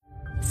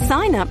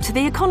 Sign up to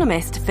The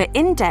Economist for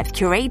in-depth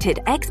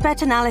curated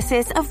expert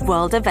analysis of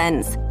world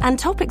events and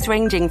topics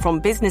ranging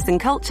from business and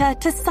culture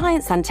to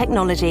science and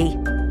technology.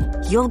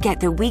 You'll get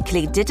the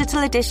weekly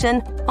digital edition,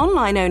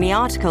 online-only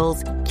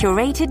articles,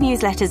 curated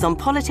newsletters on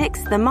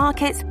politics, the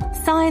markets,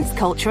 science,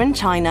 culture, and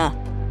China,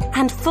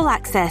 and full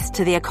access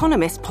to The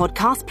Economist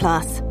Podcast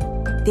Plus.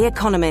 The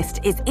Economist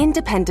is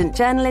independent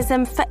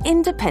journalism for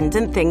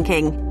independent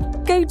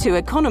thinking. Go to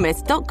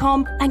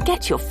economist.com and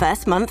get your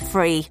first month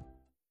free.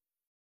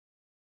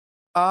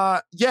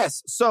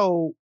 Yes.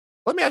 So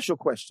let me ask you a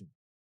question.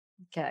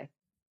 Okay.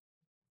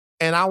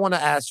 And I want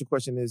to ask you a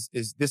question is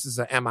this is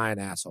am I an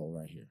asshole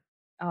right here?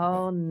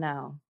 Oh,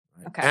 no.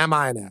 Right? Okay. Am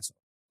I an asshole?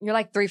 You're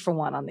like 3 for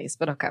 1 on these,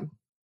 but okay.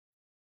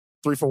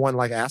 3 for 1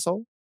 like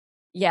asshole?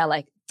 Yeah,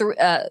 like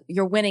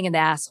you're winning in the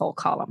asshole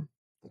column.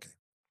 Okay.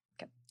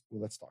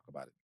 Well, let's talk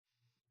about it.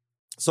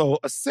 So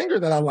a singer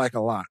that I like a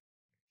lot,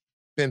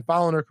 been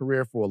following her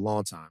career for a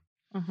long time,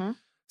 Mm-hmm.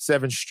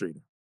 Sevyn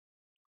Streeter.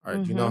 All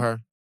right, do you know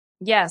her?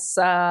 Yes.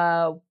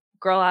 Girl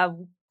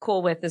I'm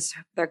cool with is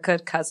they're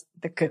good cousins.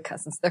 They're good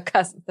cousins. They're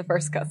cousins, the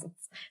first cousins.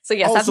 So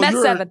yes, I've met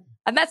Sevyn.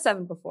 I've met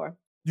Sevyn before.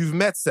 You've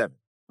met Sevyn.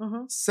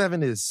 Mm-hmm.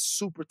 Sevyn is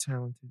super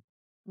talented.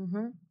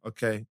 Mm-hmm.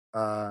 Okay.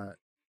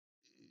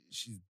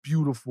 She's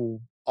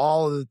beautiful.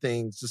 All of the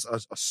things, just a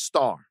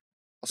star.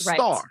 A Right.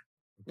 star.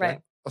 Okay?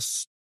 Right. A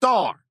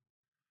star.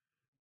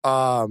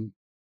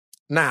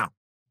 Now,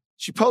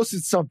 she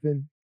posted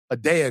something a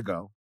day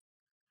ago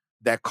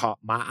that caught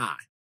my eye.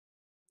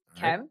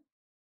 Okay. Right?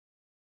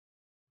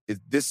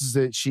 This is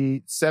it.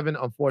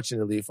 Sevyn,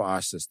 unfortunately for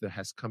our sister,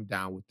 has come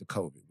down with the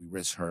COVID. We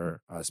wish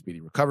her a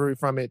speedy recovery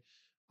from it,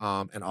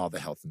 and all the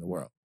health in the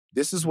world.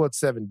 This is what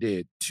Sevyn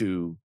did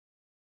to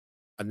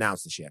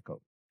announce that she had COVID.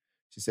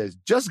 She says,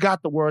 just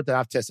got the word that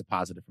I've tested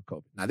positive for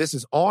COVID. Now, this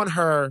is on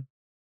her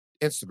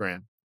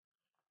Instagram,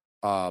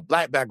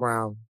 black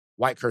background,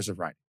 white cursive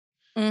writing.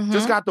 Mm-hmm.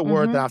 Just got the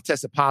word that I've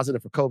tested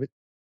positive for COVID.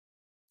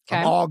 Okay.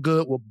 I'm all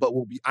good, but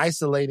we'll be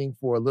isolating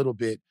for a little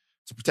bit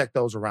to protect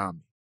those around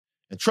me.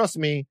 And trust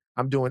me,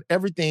 I'm doing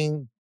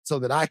everything so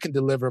that I can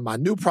deliver my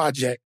new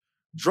project,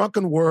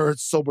 Drunken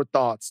Words, Sober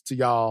Thoughts, to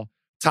y'all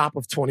top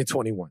of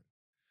 2021.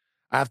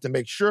 I have to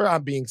make sure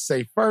I'm being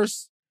safe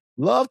first.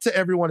 Love to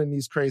everyone in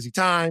these crazy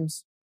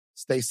times.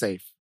 Stay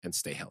safe and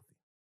stay healthy.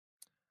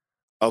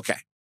 Okay.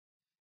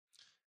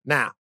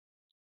 Now,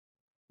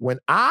 when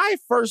I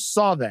first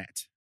saw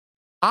that,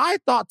 I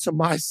thought to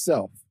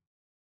myself,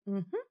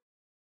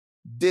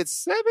 did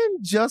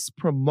Sevyn just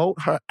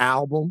promote her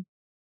album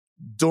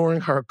during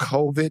her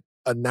COVID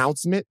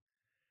announcement?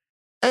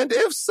 And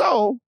if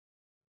so,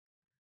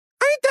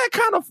 ain't that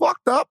kind of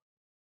fucked up?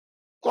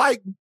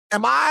 Like,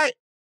 am I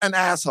an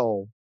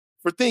asshole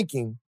for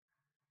thinking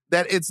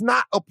that it's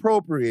not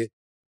appropriate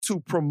to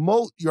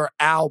promote your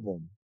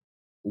album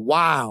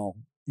while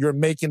you're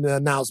making the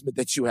announcement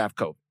that you have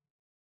COVID?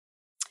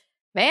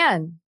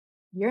 Man,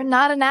 you're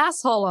not an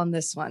asshole on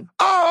this one.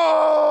 Oh!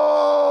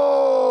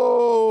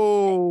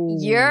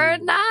 You're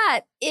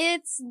not.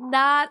 It's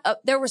not.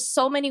 There were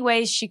so many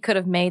ways she could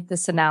have made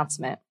this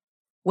announcement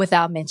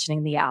without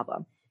mentioning the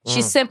album.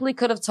 She simply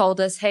could have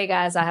told us, hey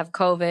guys, I have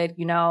COVID.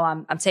 You know,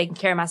 I'm taking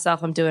care of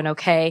myself. I'm doing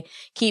okay.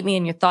 Keep me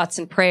in your thoughts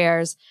and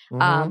prayers.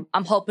 I'm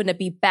hoping to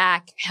be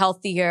back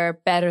healthier,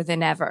 better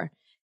than ever.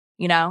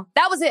 You know,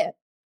 that was it.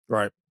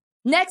 Right.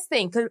 Next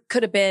thing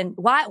could have been,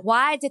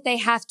 why did they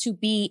have to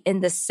be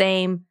in the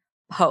same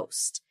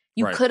post?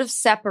 You could have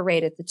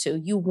separated the two.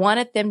 You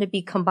wanted them to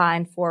be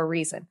combined for a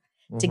reason,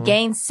 to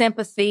gain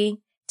sympathy,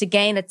 to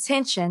gain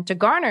attention, to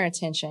garner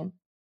attention,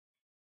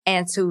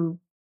 and to,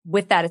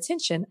 with that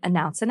attention,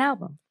 announce an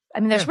album.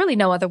 I mean, there's really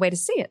no other way to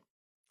see it.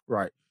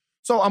 Right.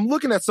 So I'm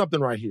looking at something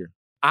right here.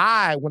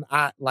 If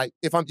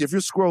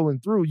you're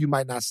scrolling through, you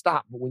might not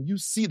stop. But when you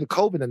see the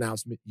COVID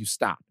announcement, you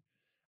stop.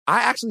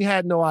 I actually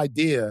had no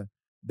idea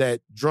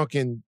that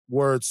Drunken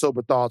Words,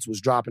 Sober Thoughts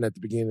was dropping at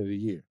the beginning of the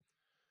year.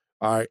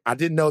 All right. I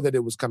didn't know that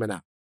it was coming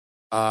out.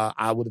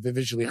 I would have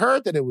eventually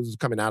heard that it was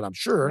coming out, I'm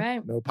sure. Right.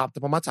 You know, it popped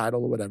up on my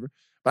title or whatever.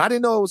 But I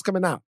didn't know it was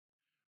coming out.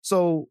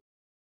 So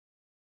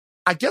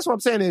I guess what I'm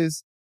saying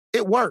is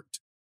it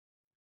worked.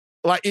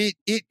 Like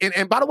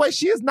and by the way,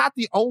 she is not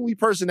the only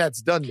person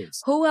that's done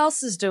this. Who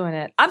else is doing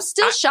it? I'm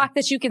still shocked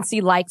that you can see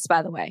likes,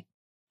 by the way.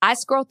 I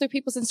scroll through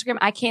people's Instagram.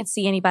 I can't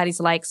see anybody's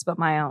likes but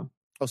my own.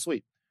 Oh,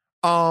 sweet.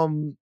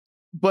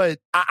 But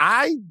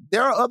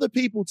there are other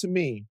people to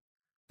me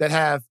that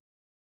have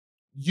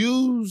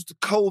used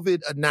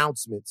COVID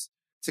announcements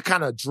to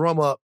kind of drum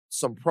up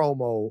some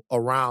promo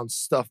around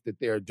stuff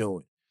that they're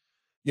doing,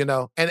 you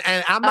know? And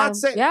I'm not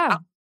saying,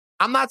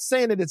 I'm not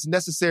saying that it's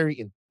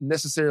necessarily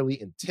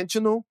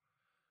intentional,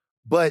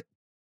 but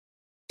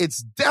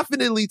it's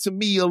definitely to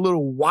me a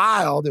little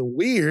wild and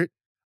weird.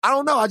 I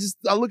don't know.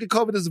 I look at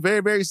COVID as a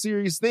very, very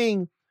serious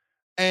thing.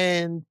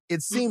 And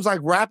it seems like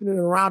wrapping it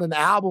around an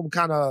album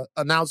kind of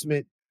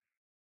announcement.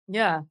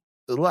 Yeah.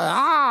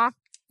 Like,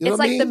 you know it's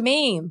like the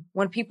meme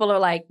when people are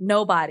like,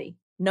 nobody.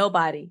 I'm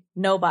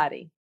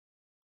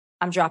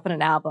dropping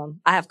an album.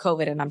 I have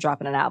COVID and I'm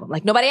dropping an album.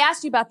 Like, nobody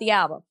asked you about the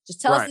album.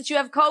 Just tell us that you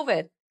have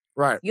COVID.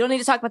 Right. You don't need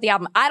to talk about the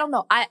album. I don't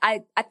know.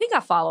 I think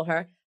I follow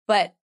her,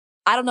 but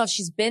I don't know if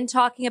she's been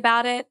talking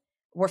about it.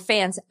 Were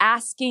fans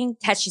asking?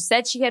 Had she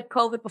said she had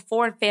COVID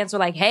before and fans were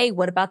like, hey,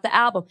 what about the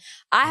album?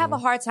 I have a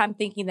hard time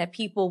thinking that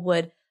people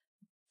would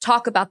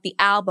talk about the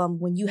album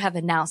when you have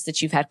announced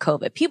that you've had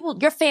COVID.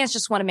 Your fans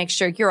just want to make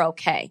sure you're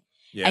okay.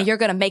 Yeah. And you're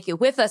going to make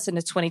it with us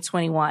into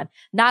 2021,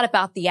 not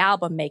about the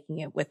album making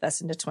it with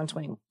us into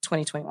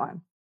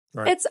 2021.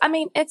 Right.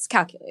 It's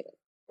calculated.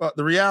 Well,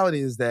 the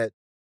reality is that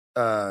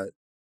our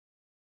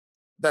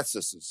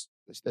sister's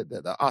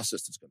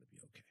going to be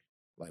okay.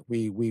 Like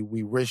we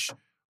wish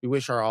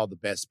her all the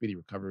best, speedy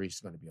recovery.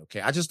 She's going to be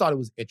okay. I just thought it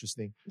was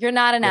interesting. You're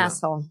not an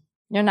asshole.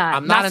 You're not.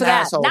 I'm not an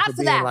asshole for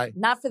being like,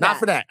 not for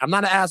that. I'm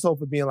not an asshole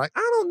for being like, I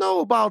don't know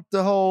about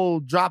the whole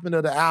dropping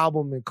of the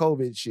album and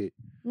COVID shit.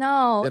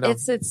 No,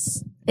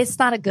 it's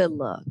not a good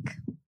look.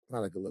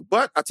 Not a good look.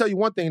 But I'll tell you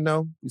one thing,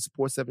 though. We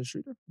support 7th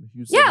Streeter.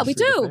 Yeah, we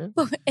do.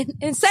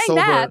 In saying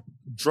Sober, that,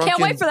 drunken,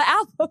 can't wait for the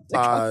album to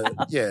come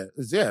out.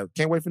 Yeah.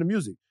 Can't wait for the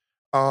music.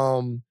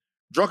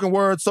 Drunken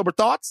Words, Sober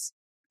Thoughts.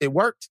 It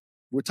worked.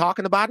 We're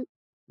talking about it.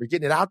 We're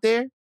getting it out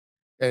there.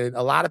 And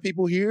a lot of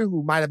people here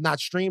who might have not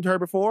streamed her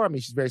before, I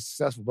mean, she's very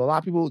successful, but a lot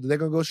of people, they're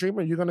going to go stream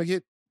her and you're going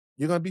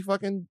to be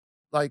fucking,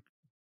 like,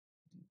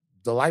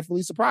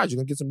 delightfully surprised. You're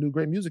going to get some new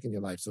great music in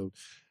your life. So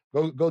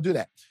go do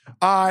that.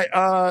 All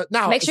right.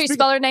 Now, make sure you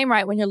spell her name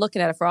right when you're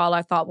looking at it for all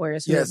our thought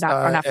warriors who are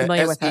not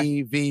familiar with her.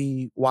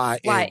 Sevyn.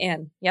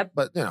 YN. Yep.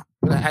 But, you know,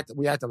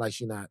 we acting like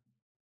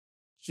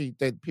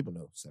people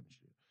know 7th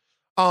Street.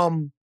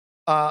 On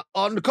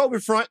the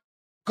COVID front,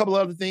 a couple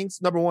of other things.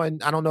 Number one,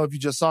 I don't know if you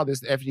just saw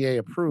this. The FDA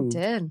approved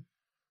 2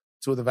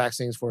 of the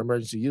vaccines for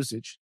emergency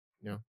usage.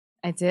 You know,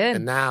 I did.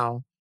 And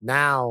now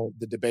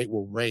the debate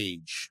will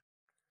rage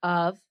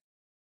of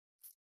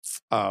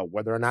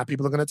whether or not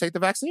people are going to take the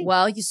vaccine.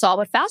 Well, you saw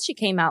what Fauci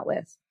came out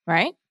with,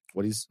 right?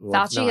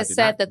 Fauci has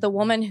said that the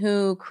woman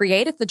who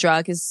created the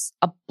drug is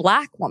a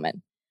Black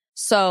woman.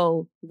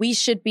 So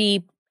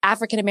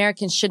African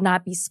Americans should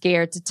not be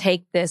scared to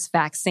take this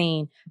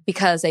vaccine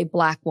because a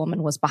Black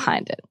woman was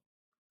behind it.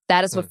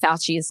 That is what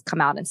Fauci has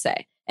come out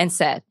and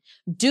said.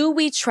 Do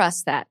we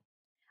trust that?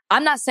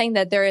 I'm not saying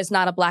that there is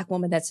not a Black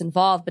woman that's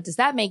involved, but does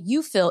that make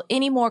you feel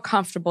any more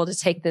comfortable to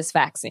take this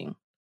vaccine?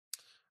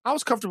 I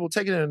was comfortable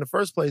taking it in the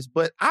first place,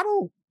 but I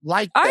don't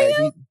like Are that.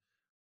 You?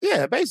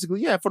 Yeah,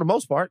 basically, yeah, for the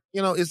most part.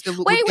 You know,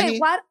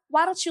 wait,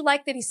 why don't you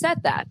like that he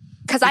said that?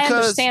 Because I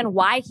understand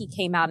why he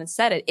came out and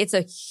said it. It's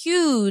a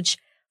huge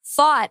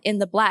thought in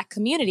the Black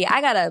community.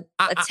 I got a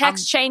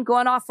text chain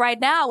going off right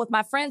now with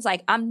my friends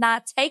like, I'm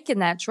not taking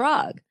that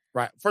drug.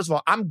 Right. First of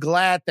all, I'm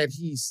glad that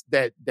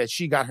that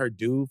she got her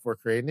due for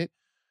creating it,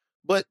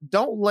 but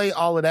don't lay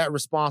all of that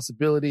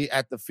responsibility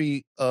at the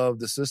feet of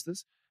the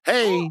sisters.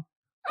 Hey,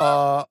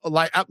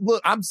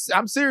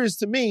 I'm serious.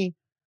 To me,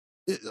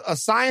 a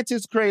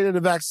scientist created a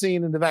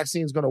vaccine and the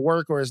vaccine is going to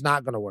work or it's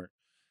not going to work.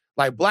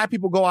 Like Black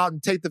people go out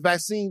and take the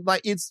vaccine.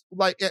 Like it's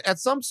like at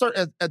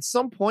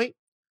some point,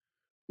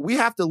 we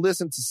have to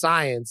listen to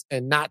science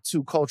and not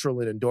to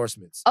cultural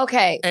endorsements.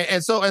 Okay.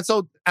 And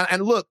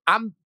look,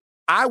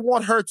 I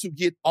want her to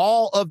get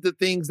all of the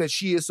things that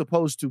she is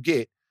supposed to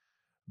get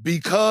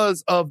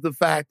because of the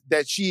fact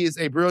that she is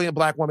a brilliant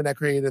Black woman that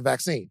created a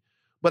vaccine.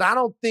 But I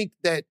don't think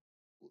that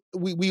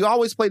we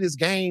always play this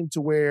game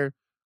to where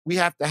we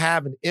have to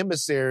have an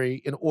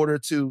emissary in order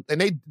to,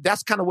 and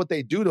that's kind of what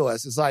they do to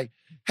us. It's like,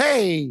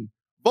 hey,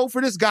 vote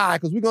for this guy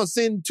because we're going to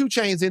send 2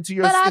 Chainz into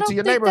your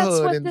neighborhood. That's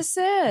what this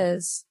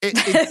is. It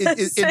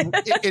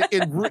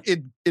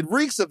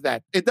reeks of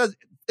that. It does.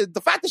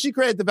 The fact that she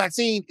created the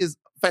vaccine is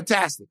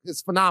fantastic.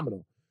 It's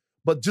phenomenal.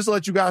 But just to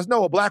let you guys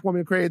know, a Black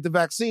woman created the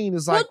vaccine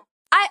is like. Well,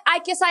 I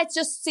guess I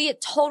just see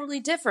it totally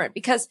different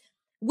because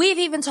we've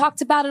even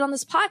talked about it on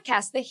this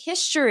podcast, the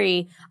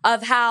history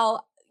of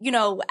how, you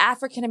know,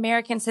 African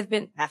Americans, I'd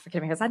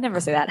never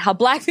say that. How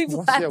Black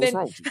people have been.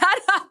 I'd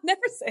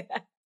never say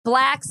that.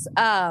 Blacks,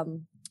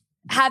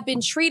 have been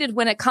treated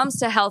when it comes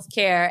to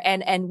healthcare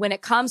and when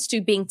it comes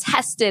to being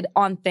tested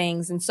on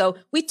things. And so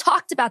we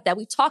talked about that.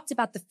 We talked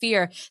about the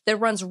fear that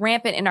runs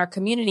rampant in our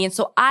community. And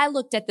so I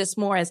looked at this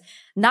more as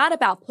not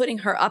about putting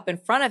her up in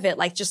front of it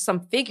like just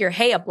some figure.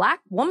 Hey, a Black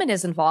woman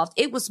is involved.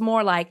 It was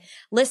more like,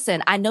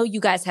 listen, I know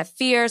you guys have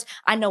fears.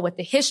 I know what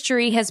the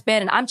history has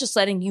been. And I'm just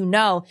letting you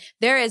know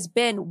there has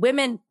been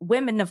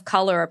women of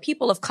color or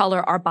people of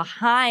color are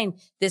behind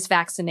this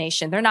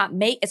vaccination.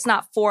 It's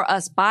not for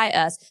us, by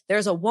us.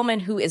 There's a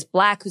woman who is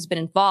Black who's been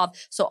involved.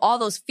 So all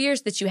those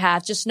fears that you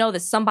have, just know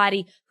that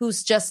somebody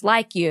who's just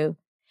like you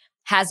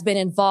has been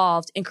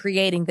involved in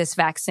creating this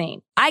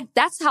vaccine.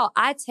 That's how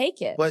I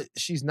take it. But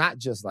she's not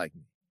just like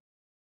me.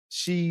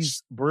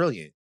 She's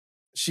brilliant.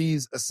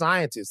 She's a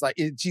scientist.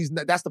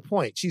 That's the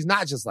point. She's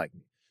not just like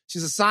me.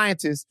 She's a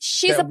scientist.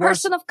 She's a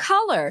person of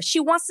color. She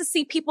wants to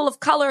see people of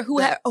color who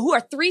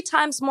are 3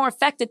 times more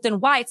affected than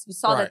whites. We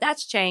saw that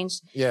that's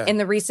changed in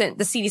the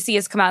CDC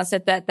has come out and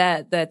said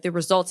that the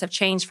results have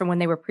changed from when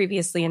they were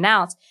previously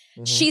announced.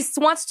 Mm-hmm. She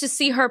wants to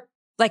see her,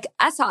 like,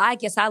 that's how I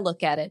guess I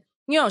look at it.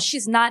 You know,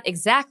 she's not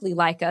exactly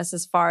like us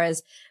as far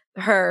as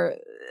her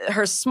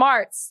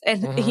smarts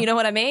and you know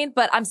what I mean?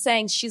 But I'm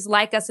saying she's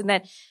like us in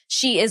that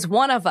she is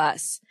one of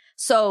us.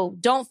 So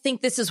don't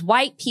think this is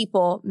white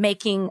people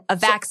making a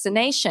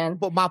vaccination.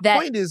 But my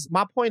point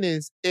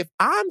is, if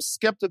I'm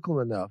skeptical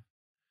enough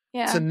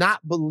to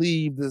not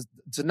believe this,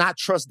 to not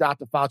trust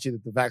Dr. Fauci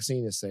that the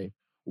vaccine is safe,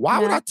 why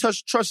would I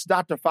trust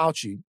Dr.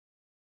 Fauci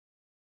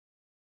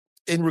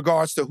in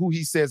regards to who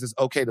he says is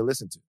okay to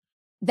listen to?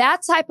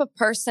 That type of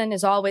person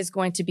is always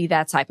going to be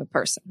that type of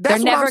person. They're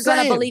never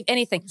going to believe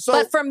anything.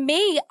 But for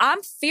me,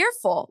 I'm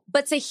fearful.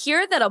 But to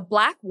hear that a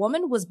Black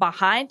woman was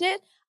behind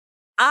it,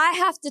 I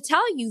have to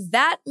tell you,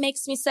 that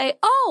makes me say,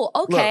 oh,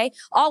 okay. Look,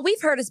 all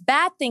we've heard is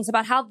bad things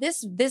about how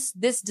this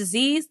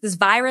disease, this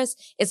virus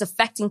is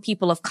affecting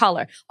people of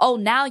color. Oh,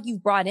 now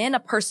you've brought in a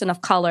person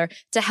of color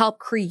to help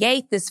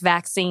create this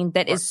vaccine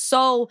that is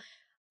so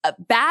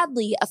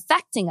badly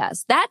affecting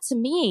us. That to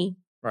me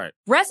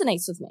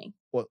resonates with me.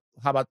 Well,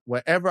 how about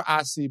wherever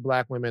I see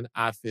Black women,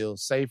 I feel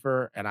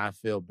safer and I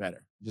feel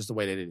better. Just the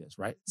way that it is,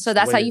 right? So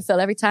that's how you feel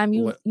every time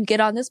you get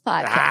on this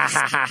podcast.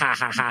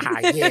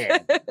 Yeah.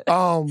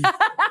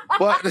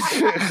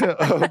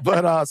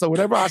 So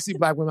whenever I see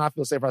Black women, I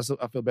feel safer.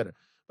 I feel better.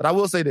 But I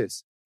will say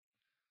this,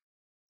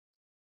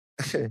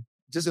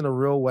 just in a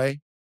real way,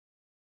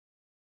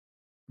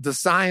 the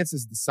science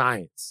is the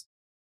science.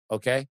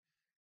 Okay.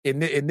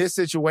 In this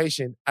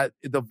situation,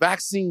 the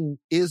vaccine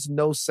is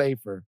no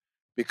safer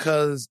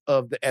because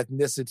of the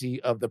ethnicity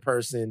of the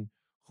person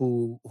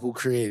who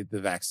created the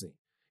vaccine.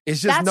 It's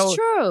just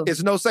true.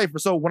 It's no safer.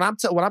 So what I'm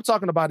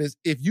talking about is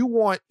if you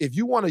want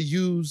to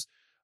use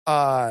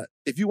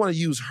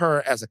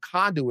her as a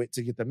conduit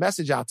to get the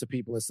message out to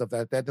people and stuff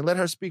like that, then let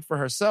her speak for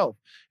herself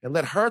and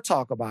let her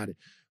talk about it.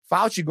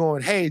 Fauci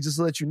going, hey, just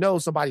to let you know,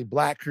 somebody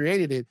Black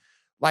created it.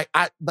 Like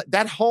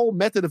that whole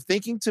method of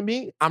thinking, to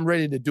me, I'm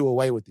ready to do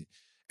away with it.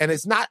 And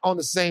it's not on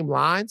the same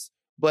lines,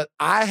 but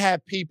I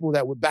had people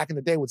that would back in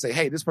the day would say,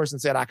 hey, this person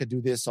said I could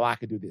do this, so I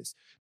could do this.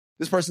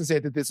 This person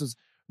said that this was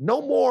no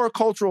more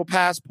cultural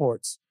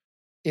passports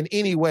in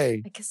any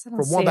way. I guess I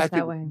don't see it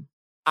that way.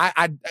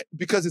 I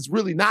because it's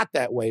really not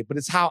that way, but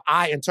it's how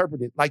I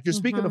interpret it. Like you're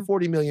speaking to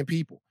 40 million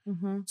people.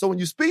 Mm-hmm. So when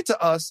you speak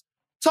to us,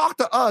 talk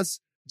to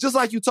us just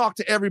like you talk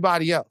to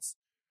everybody else.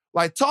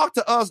 Like talk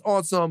to us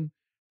on some,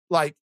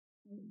 like,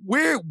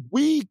 where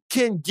we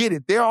can get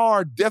it. There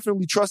are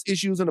definitely trust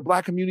issues in the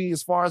Black community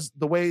as far as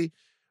the way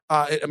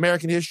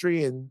American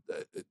history and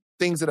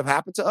things that have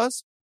happened to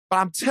us. But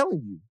I'm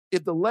telling you,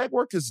 if the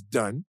legwork is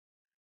done,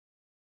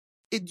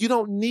 you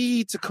don't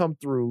need to come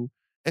through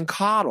and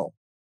coddle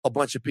a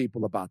bunch of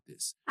people about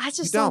this. I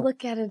just don't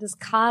look at it as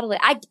coddling.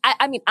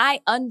 I mean, I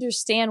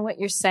understand what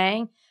you're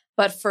saying,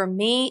 but for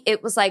me,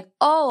 it was like,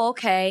 oh,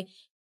 okay,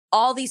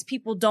 all these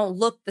people don't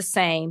look the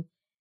same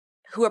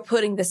who are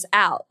putting this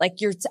out. Like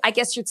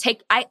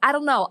I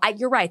don't know.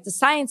 You're right. The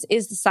science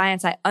is the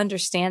science. I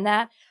understand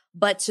that.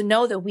 But to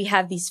know that we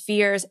have these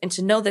fears and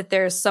to know that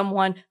there is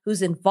someone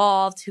who's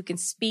involved who can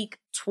speak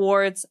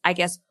towards, I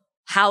guess,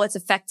 how it's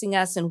affecting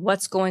us and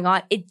what's going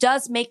on, it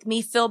does make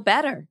me feel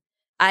better.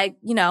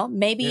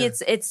 Maybe it's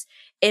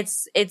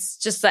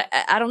just,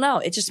 I don't know.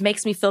 It just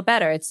makes me feel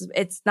better.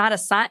 It's not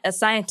a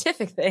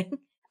scientific thing.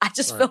 I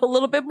just feel a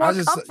little bit more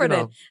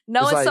comforted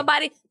knowing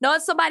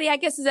somebody, I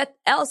guess, is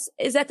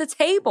at the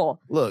table.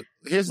 Look,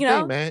 here's the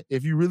thing, man.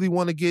 If you really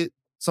want to get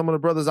some of the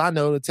brothers I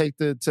know to take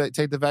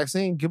the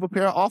vaccine, give a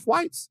pair of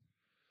off-whites.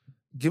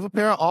 Give a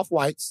pair of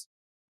off-whites.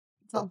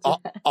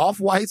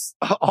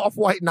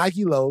 Off-white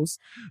Nike lows.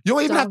 You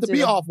don't even have to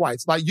be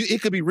off-whites. Like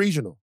it could be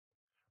regional.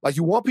 Like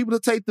you want people to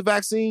take the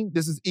vaccine,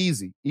 this is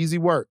easy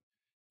work.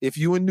 If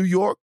you in New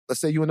York, let's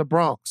say you in the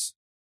Bronx,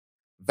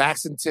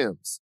 Vaccine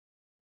Timbs.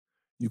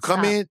 You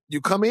come in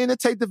and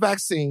take the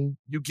vaccine,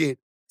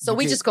 So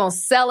we just gonna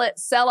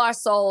sell our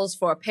souls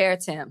for a pair of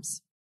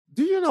Timbs.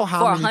 Do you know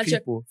how many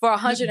people? For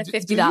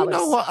 $150. Do you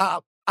know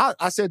what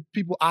I said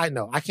people I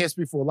know. I can't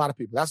speak for a lot of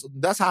people.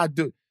 That's how I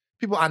do it.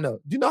 People I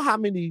know. Do you know how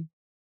many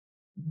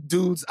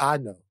dudes I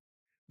know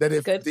that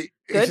if good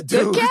catch.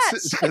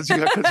 Because you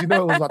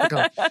know it was about to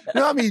come. You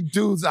know how many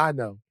dudes I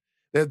know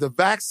that if the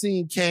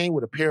vaccine came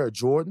with a pair of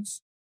Jordans,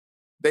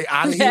 they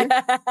out of here.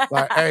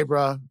 Like, hey,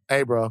 bro.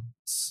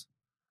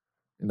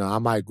 I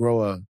might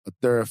grow a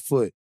third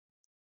foot,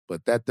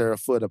 but that third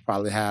foot will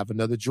probably have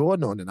another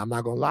Jordan on it. I'm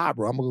not gonna lie,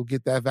 bro. I'm gonna go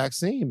get that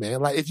vaccine, man.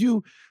 Like if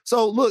you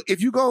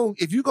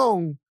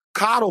gonna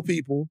coddle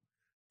people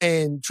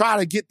and try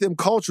to get them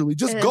culturally,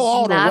 just go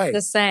all the way. Not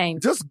the same.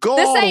 Just go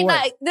all the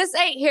way. This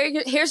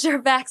ain't here's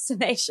your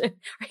vaccination.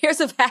 Here's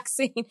a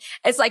vaccine.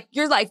 It's like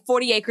you're like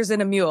 40 acres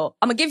and a mule.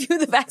 I'm gonna give you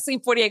the vaccine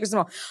 40 acres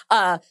and a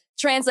mule.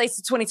 Translates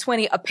to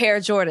 2020, a pair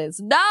of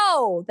Jordans.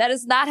 No, that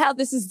is not how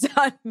this is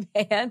done,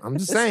 man. I'm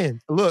just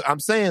saying. Look, I'm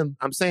saying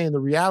the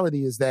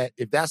reality is that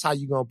if that's how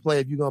you're going to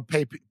play, if you're going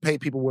to pay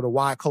people with a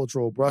wide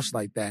cultural brush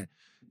like that,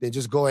 then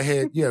just go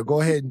ahead. Yeah,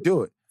 go ahead and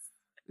do it.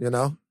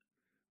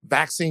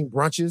 Vaccine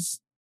brunches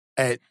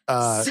at,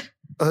 was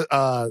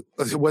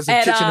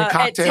it Kitchen and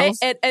Cocktails?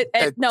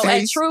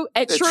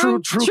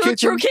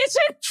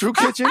 True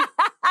Kitchen.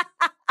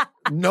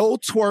 No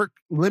twerk,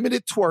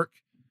 limited twerk,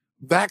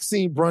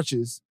 vaccine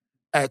brunches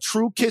at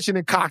True Kitchen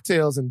and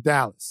Cocktails in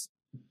Dallas.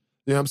 You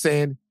know what I'm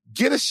saying?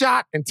 Get a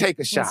shot and take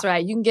a shot. That's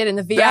right. You can get in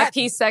the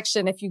VIP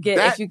section if you get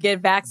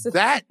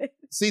vaccinated.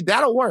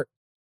 That'll work.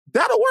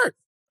 That'll work.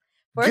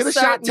 Get a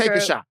shot, take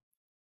a shot.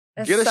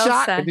 Get a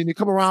shot, and then you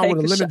come around with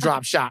a lemon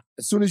drop shot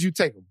as soon as you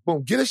take them.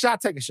 Boom. Get a shot,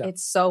 take a shot. It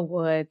so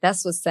would.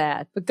 That's what's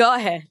sad. But go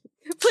ahead.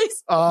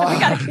 Please. We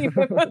gotta keep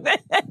it moving.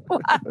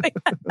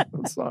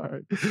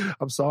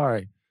 I'm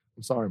sorry,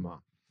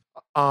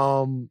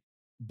 Mom.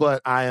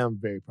 But I am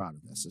very proud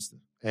of that sister.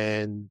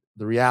 And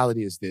the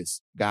reality is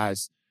this,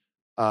 guys,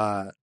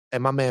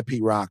 And my man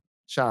Pete Rock,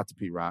 shout out to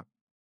Pete Rock,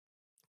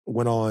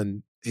 went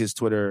on his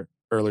Twitter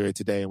earlier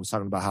today and was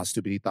talking about how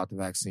stupid he thought the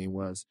vaccine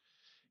was.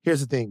 Here's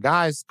the thing,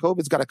 guys,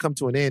 COVID's got to come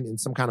to an end in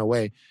some kind of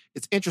way.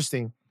 It's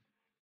interesting.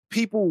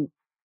 People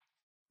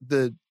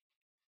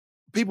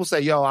say,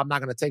 yo, I'm not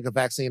going to take a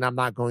vaccine.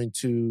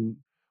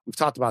 We've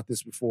talked about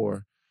this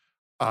before.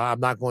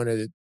 I'm not going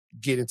to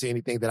get into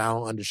anything that I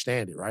don't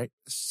understand it, right?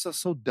 It's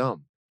so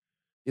dumb.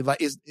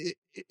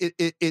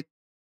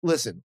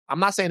 Listen, I'm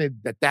not saying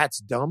that that's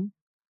dumb.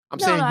 I'm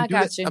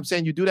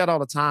saying you do that all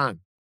the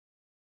time.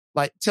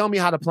 Like, tell me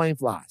how the plane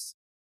flies.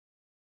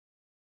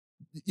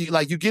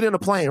 You get in a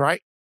plane,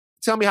 right?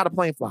 Tell me how the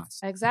plane flies.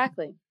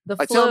 Exactly. The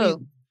flu. Tell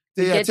me,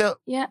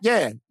 yeah.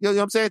 You know what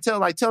I'm saying?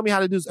 Tell me how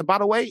to do this. And by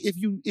the way, if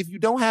you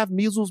don't have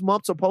measles,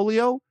 mumps, or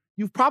polio,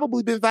 you've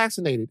probably been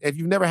vaccinated. If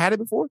you've never had it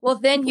before. Well,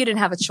 then you didn't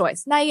have a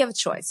choice. Now you have a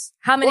choice.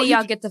 How many of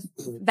y'all get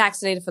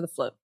vaccinated for the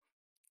flu?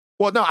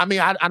 Well, no, I mean,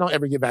 I don't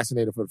ever get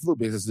vaccinated for the flu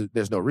because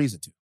there's no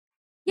reason to.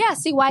 Yeah,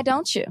 see, why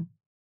don't you?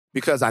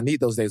 Because I need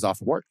those days off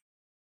from work.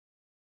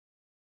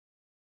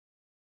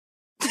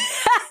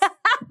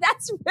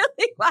 That's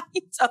really why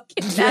you don't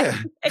get vaccinated.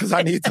 Yeah, because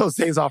I need those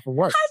days off from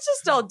work. I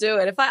just don't do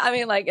it.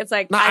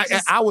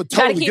 I would totally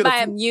try to keep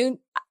my immune.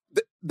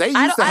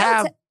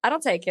 I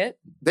don't take it.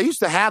 They used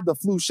to have the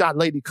flu shot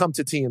lady come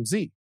to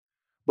TMZ.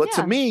 But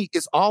to me,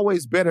 it's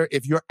always better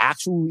if you're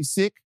actually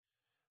sick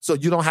so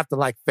you don't have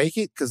to fake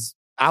it, because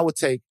I would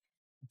take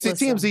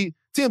TMZ,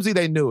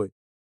 they knew it.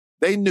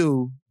 They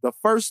knew the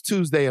first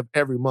Tuesday of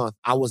every month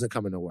I wasn't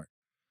coming to work.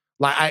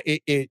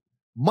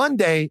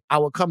 Monday I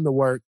would come to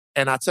work,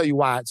 and I'll tell you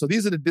why. So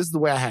this is the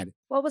way I had it.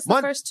 What was the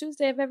first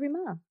Tuesday of every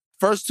month?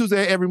 First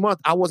Tuesday of every month,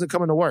 I wasn't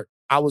coming to work.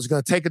 I was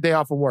going to take a day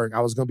off from work. I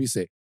was going to be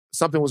sick.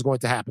 Something was going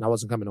to happen. I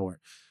wasn't coming to work.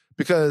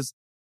 Because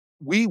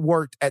we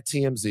worked at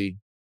TMZ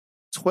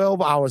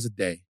 12 hours a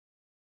day,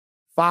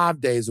 5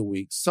 days a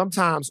week,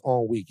 sometimes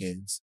on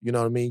weekends. You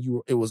know what I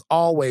mean? It was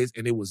always,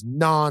 and it was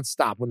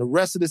nonstop. When the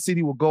rest of the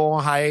city would go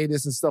on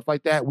hiatus and stuff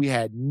like that, we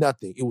had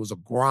nothing. It was a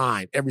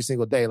grind every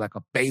single day, like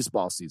a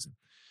baseball season.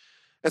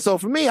 And so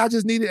for me, I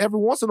just needed, every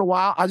once in a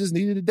while, I just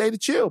needed a day to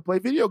chill, play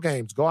video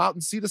games, go out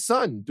and see the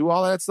sun, do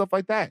all that stuff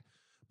like that.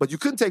 But you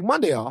couldn't take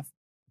Monday off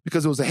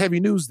because it was a heavy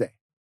news day.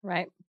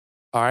 Right.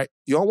 All right.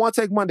 You don't want to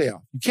take Monday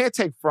off. You can't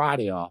take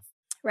Friday off.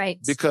 Right.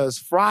 Because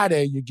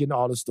Friday, you're getting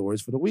all the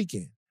stories for the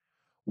weekend.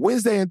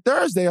 Wednesday and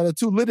Thursday are the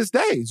two littest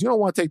days. You don't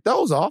want to take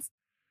those off.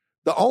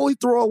 The only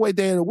throwaway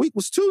day of the week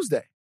was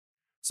Tuesday.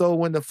 So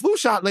when the flu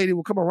shot lady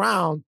would come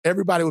around,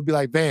 everybody would be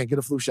like, Van, get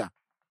a flu shot.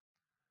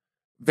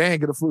 Van,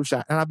 get a flu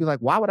shot. And I'd be like,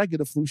 why would I get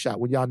a flu shot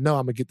when y'all know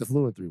I'm going to get the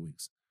flu in 3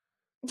 weeks?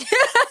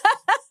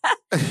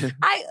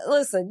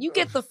 Listen, you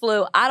get the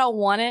flu. I don't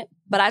want it,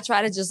 but I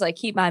try to just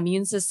keep my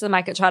immune system.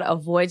 I could try to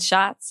avoid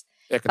shots.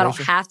 I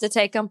don't have to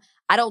take them.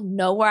 I don't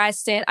know where I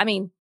stand. I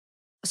mean,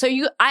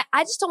 I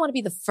just don't want to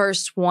be the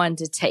first one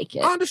to take it.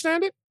 I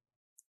understand it.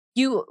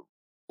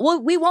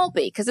 We won't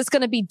be, because it's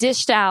going to be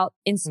dished out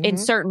in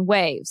certain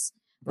waves.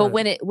 But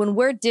right. when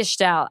we're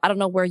dished out, I don't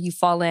know where you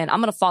fall in.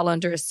 I'm going to fall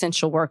under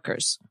essential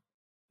workers.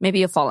 Maybe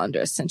you'll fall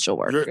under essential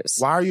workers.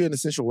 Why are you an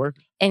essential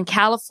worker? In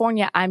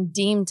California, I'm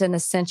deemed an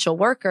essential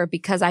worker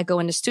because I go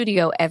in the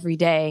studio every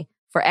day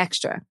for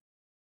extra.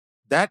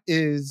 That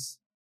is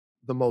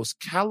the most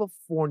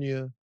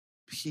California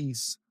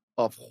piece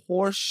of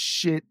horse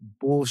shit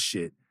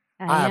bullshit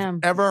I've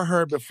ever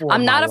heard before.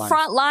 I'm not a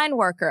frontline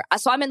worker.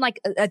 So I'm in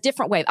a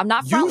different wave. I'm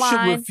not frontline. You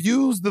should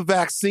refuse the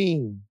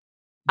vaccine.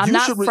 I'm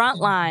not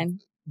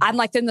frontline. I'm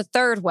in the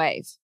third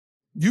wave.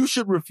 You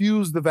should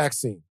refuse the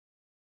vaccine.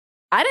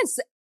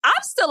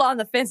 I'm still on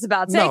the fence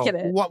about taking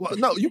it.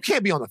 No, you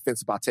can't be on the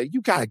fence about taking it.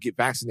 You got to get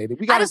vaccinated.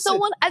 I just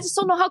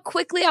don't know how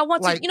quickly I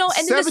want to, and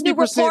then this new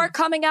report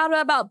coming out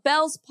about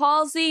Bell's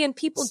palsy and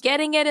people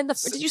getting it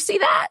did you see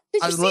that?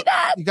 Did you see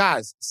that? You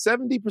guys,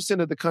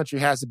 70% of the country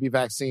has to be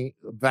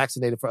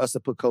vaccinated for us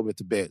to put COVID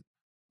to bed.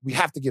 We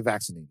have to get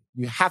vaccinated.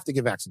 You have to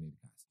get vaccinated,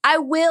 guys. I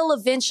will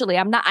eventually.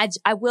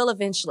 I will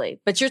eventually,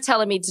 but you're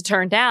telling me to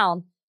turn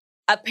down.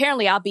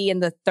 Apparently, I'll be in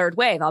the third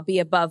wave. I'll be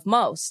above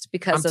most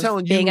because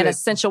of being an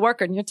essential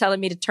worker, and you're telling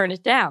me to turn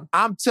it down.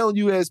 I'm telling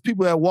you, as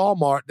people at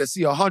Walmart that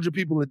see 100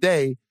 people a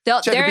day,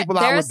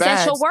 they're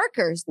essential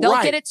workers.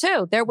 They'll get it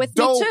too. They're with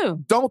me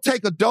too. Don't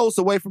take a dose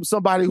away from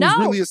somebody who's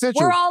really essential.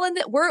 We're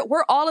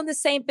all in the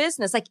same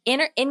business.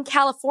 In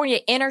California,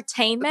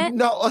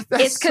 entertainment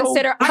is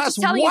considered. I'm just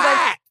telling you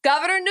what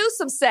Governor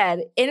Newsom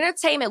said.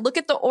 Entertainment. Look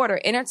at the order.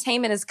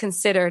 Entertainment is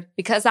considered,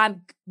 because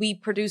we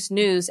produce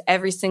news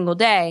every single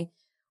day.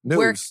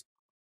 News.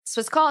 So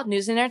it's called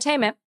news and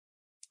entertainment.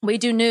 We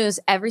do news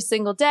every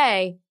single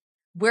day.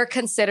 We're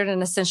considered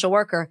an essential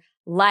worker,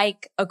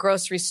 like a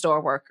grocery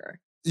store worker.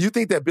 You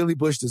think that Billy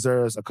Bush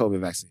deserves a COVID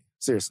vaccine?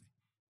 Seriously.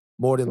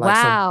 You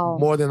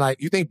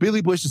think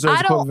Billy Bush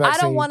deserves a COVID vaccine? I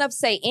don't want to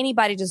say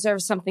anybody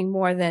deserves something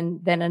more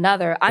than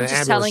another. I'm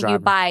just telling you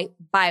by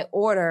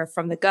order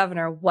from the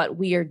governor what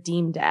we are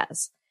deemed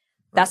as.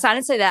 I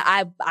didn't say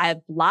that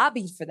I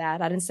lobbied for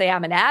that. I didn't say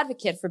I'm an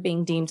advocate for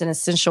being deemed an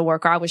essential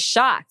worker. I was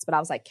shocked, but I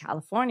was like,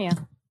 California.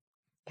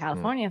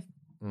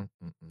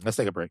 Let's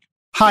take a break.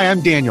 Hi,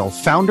 I'm Daniel,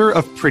 founder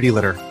of Pretty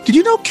Litter. Did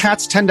you know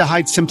cats tend to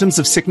hide symptoms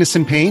of sickness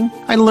and pain?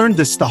 I learned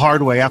this the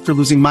hard way after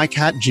losing my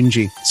cat,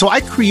 Gingy. So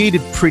I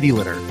created Pretty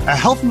Litter, a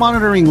health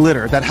monitoring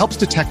litter that helps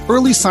detect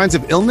early signs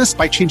of illness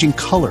by changing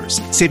colors,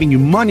 saving you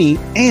money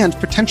and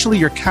potentially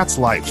your cat's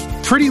life.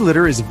 Pretty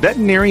Litter is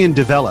veterinarian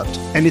developed,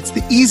 and it's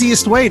the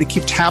easiest way to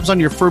keep tabs on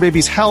your fur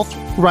baby's health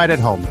right at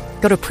home.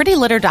 Go to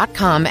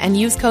prettylitter.com and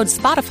use code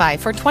SPOTIFY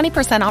for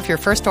 20% off your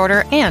first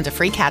order and a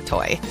free cat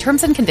toy.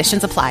 Terms and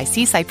conditions apply.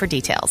 See site for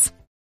details.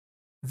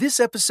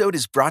 This episode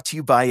is brought to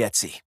you by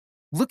Etsy.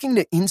 Looking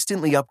to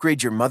instantly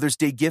upgrade your Mother's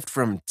Day gift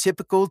from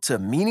typical to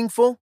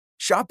meaningful?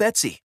 Shop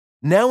Etsy.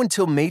 Now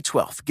until May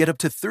 12th, get up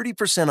to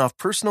 30% off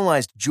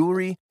personalized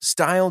jewelry,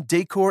 style,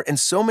 decor, and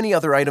so many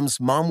other items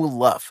Mom will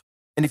love.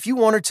 And if you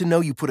want her to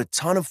know you put a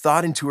ton of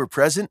thought into her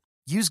present,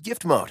 use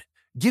Gift Mode.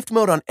 Gift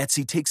Mode on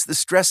Etsy takes the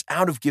stress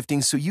out of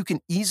gifting so you can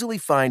easily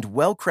find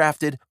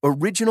well-crafted,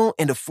 original,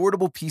 and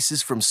affordable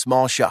pieces from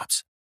small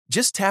shops.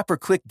 Just tap or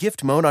click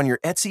Gift Mode on your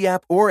Etsy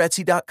app or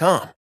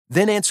Etsy.com.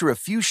 Then answer a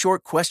few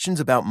short questions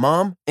about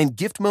Mom, and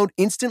Gift Mode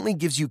instantly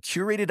gives you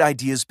curated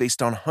ideas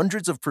based on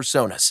hundreds of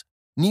personas.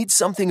 Need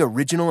something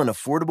original and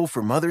affordable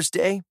for Mother's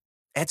Day?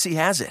 Etsy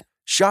has it.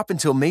 Shop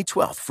until May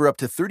 12th for up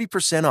to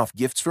 30% off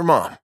gifts for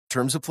Mom.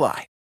 Terms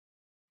apply.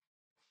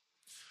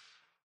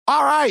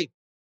 All right.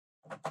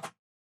 It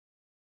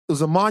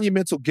was a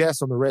monumental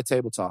guest on the Red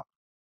Table Talk.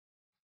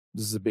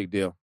 This is a big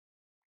deal.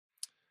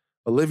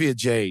 Olivia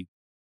Jade,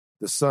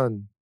 the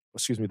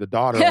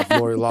daughter of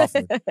Lori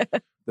Loughlin.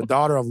 The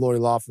daughter of Lori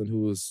Loughlin,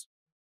 who was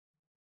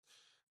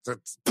the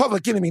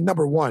public enemy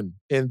number one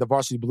in the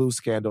Varsity Blues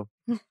scandal.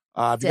 If you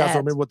guys don't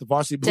remember what the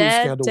Varsity Blues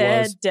scandal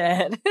was,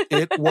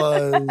 it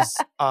was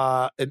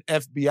an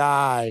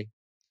FBI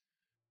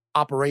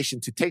operation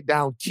to take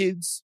down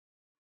kids,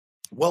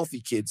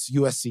 wealthy kids,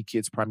 USC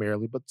kids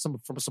primarily, but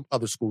from some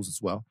other schools as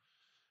well,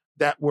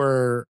 that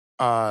were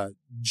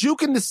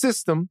juking the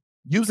system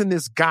using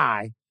this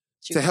guy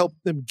to help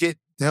them get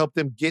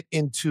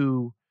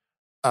into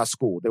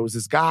school. There was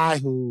this guy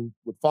who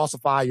would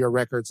falsify your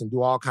records and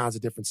do all kinds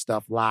of different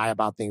stuff, lie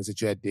about things that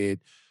you had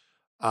did,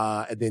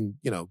 and then,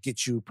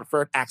 get you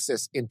preferred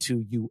access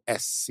into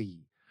USC.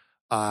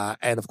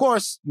 And of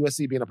course,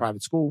 USC being a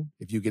private school,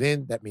 if you get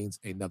in, that means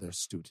another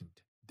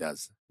student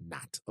does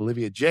not.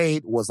 Olivia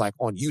Jade was like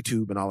on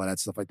YouTube and all of that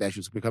stuff like that. She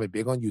was becoming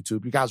big on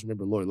YouTube. You guys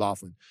remember Lori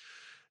Loughlin.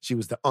 She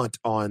was the aunt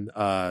on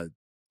Aunt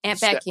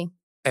Becky.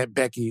 Aunt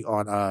Becky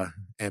on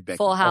Aunt Becky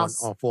Full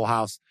House. On Full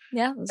House.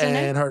 Yeah.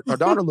 And her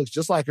daughter looks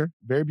just like her.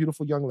 Very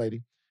beautiful young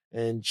lady.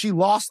 And she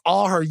lost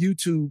all her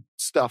YouTube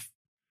stuff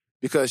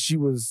because she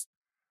was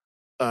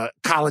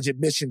college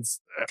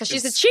admissions. Because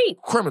she's a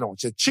cheat. Criminal.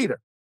 She's a cheater.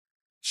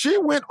 She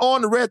went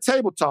on the Red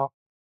Table Talk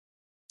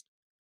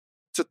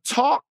to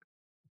talk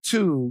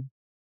to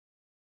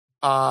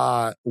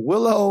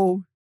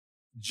Willow,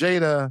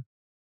 Jada,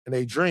 and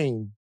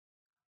Adrienne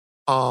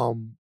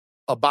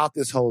about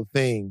this whole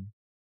thing.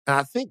 And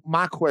I think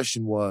my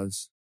question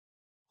was,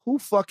 who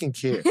fucking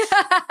cares?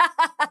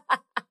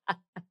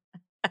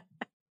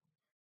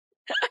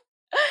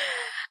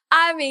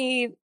 I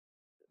mean,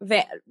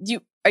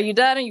 are you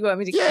done or you want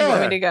me to, you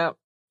want me to go?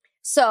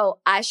 So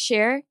I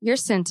share your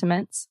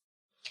sentiments.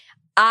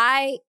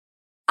 I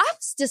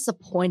was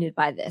disappointed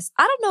by this.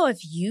 I don't know if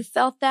you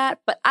felt that,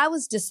 but I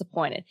was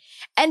disappointed.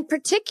 And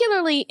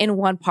particularly in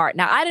one part.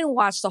 Now, I didn't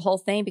watch the whole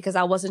thing because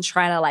I wasn't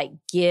trying to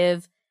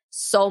give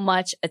so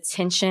much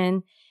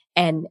attention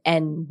and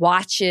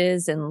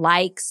watches and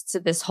likes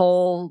to this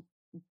whole,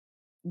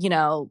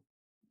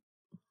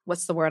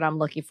 what's the word I'm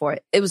looking for?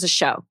 It was a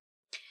show.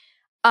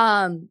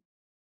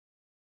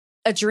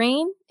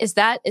 Adrienne, is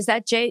that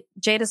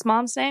Jada's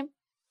mom's name?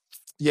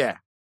 Yeah.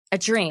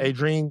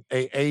 Adrienne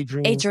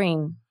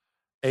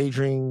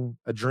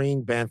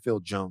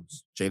Banfield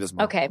Jones, Jada's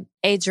mom. Okay,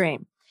 Adrienne.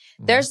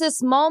 Mm-hmm. There's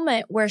this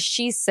moment where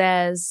she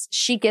says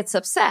she gets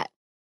upset.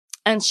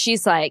 And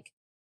she's like,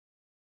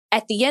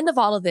 at the end of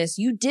all of this,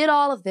 you did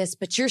all of this,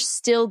 but you're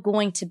still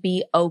going to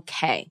be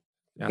okay.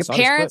 Yeah,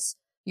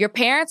 your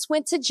parents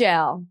went to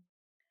jail.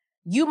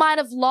 You might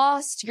have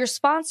lost your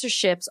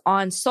sponsorships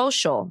on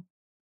social,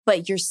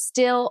 but you're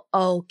still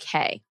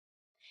okay.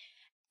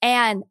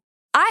 And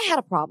I had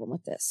a problem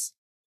with this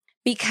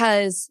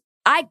because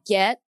I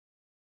get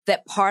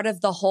that part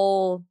of the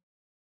whole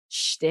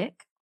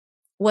shtick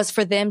was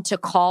for them to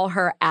call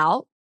her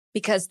out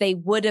because they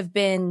would have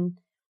been,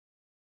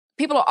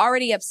 people are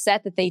already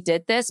upset that they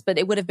did this, but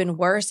it would have been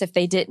worse if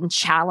they didn't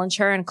challenge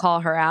her and call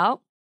her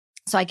out.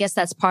 So I guess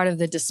that's part of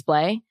the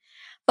display.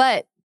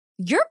 But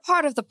you're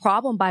part of the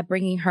problem by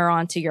bringing her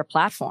onto your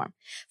platform.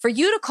 For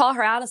you to call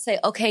her out and say,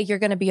 okay, you're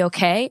going to be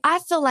okay. I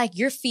feel like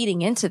you're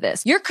feeding into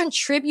this. You're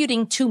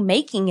contributing to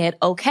making it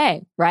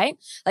okay, right?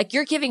 Like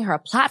you're giving her a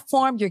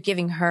platform. You're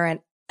giving her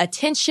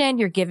attention.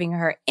 You're giving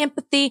her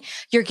empathy.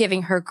 You're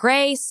giving her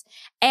grace.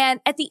 And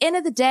at the end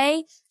of the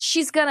day,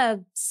 she's going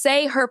to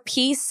say her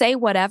piece, say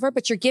whatever,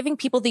 but you're giving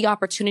people the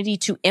opportunity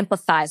to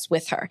empathize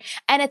with her.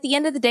 And at the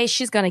end of the day,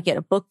 she's going to get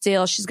a book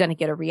deal. She's going to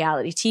get a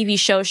reality TV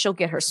show. She'll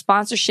get her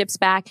sponsorships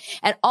back.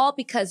 And all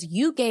because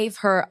you gave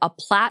her a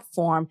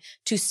platform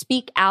to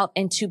speak out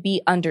and to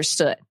be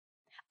understood.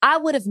 I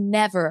would have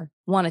never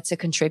wanted to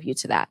contribute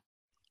to that.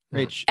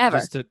 Rach, Ever.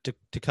 just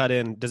to cut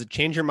in, does it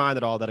change your mind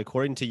at all that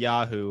according to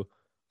Yahoo,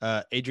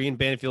 Adrienne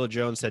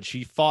Banfield-Jones said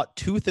she fought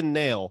tooth and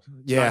nail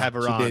to not have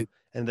her on, did.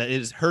 and that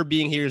is her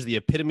being here is the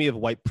epitome of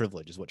white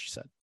privilege, is what she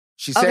said.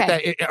 She said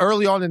that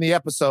early on in the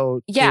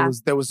episode. Yeah.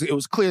 it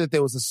was clear that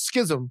there was a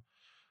schism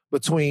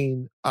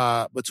between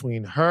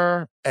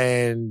her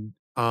and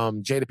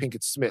Jada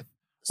Pinkett Smith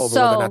over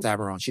whether or not to have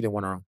her on. She didn't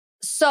want her on.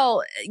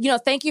 So,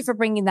 thank you for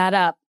bringing that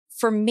up.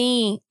 For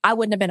me, I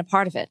wouldn't have been a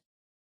part of it.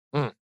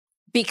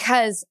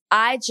 Because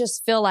I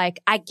just feel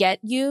like I get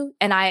you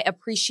and I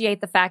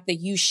appreciate the fact that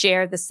you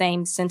share the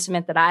same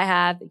sentiment that I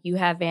have, that you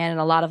have, Van, and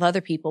a lot of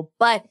other people,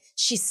 but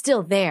she's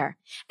still there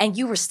and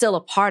you were still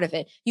a part of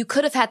it. You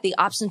could have had the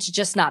option to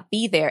just not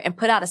be there and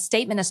put out a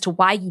statement as to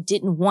why you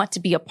didn't want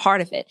to be a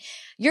part of it.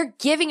 You're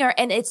giving her,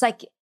 and it's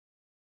like,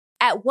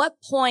 at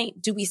what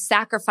point do we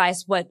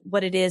sacrifice what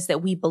it is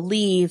that we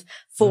believe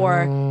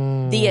for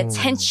the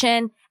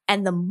attention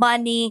and the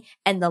money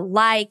and the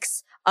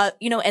likes,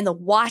 and the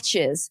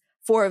watches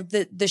for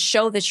the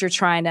show that you're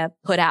trying to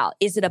put out?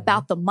 Is it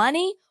about the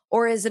money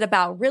or is it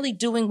about really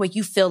doing what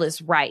you feel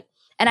is right?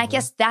 And I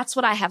guess that's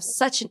what I have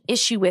such an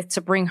issue with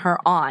to bring her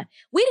on.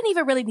 We didn't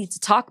even really need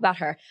to talk about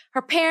her.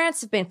 Her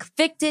parents have been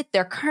convicted.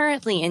 They're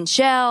currently in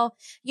jail.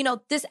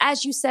 This,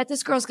 as you said,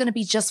 this girl's going to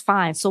be just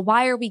fine. So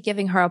why are we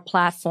giving her a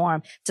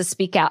platform to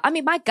speak out? I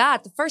mean, my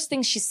God, the first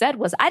thing she said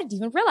was, I didn't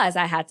even realize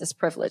I had this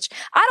privilege.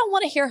 I don't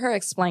want to hear her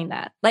explain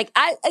that. Like,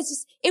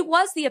 it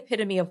was the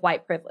epitome of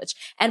white privilege.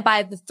 And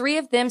by the three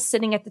of them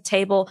sitting at the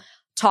table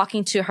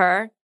talking to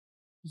her,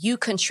 you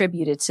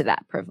contributed to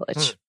that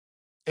privilege.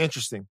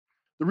 Interesting.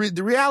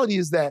 The reality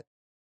is that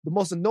the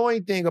most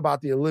annoying thing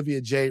about the Olivia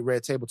Jade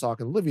Red Table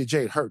Talk, and Olivia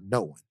Jade hurt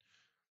no one,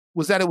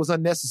 was that it was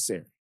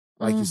unnecessary,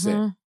 like you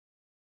said.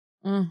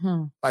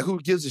 Like,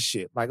 who gives a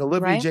shit? Like,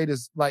 Olivia Jade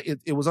is, like,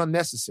 it was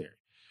unnecessary.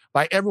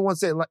 Like, everyone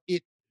said, like,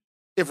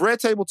 if Red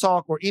Table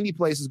Talk or any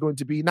place is going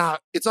to be, now,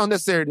 it's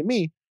unnecessary to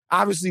me.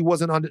 Obviously, it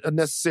wasn't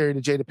unnecessary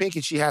to Jada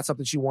Pinkett. She had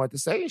something she wanted to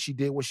say, and she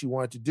did what she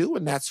wanted to do,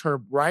 and that's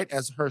her right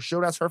as her show.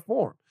 That's her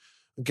form,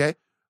 okay?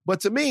 But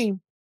to me,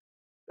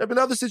 there have been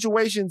other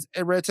situations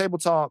at Red Table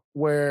Talk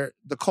where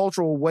the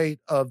cultural weight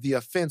of the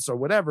offense or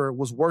whatever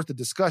was worth the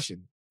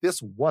discussion.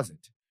 This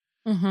wasn't.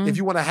 If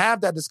you want to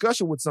have that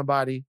discussion with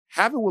somebody,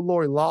 have it with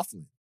Lori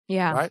Loughlin.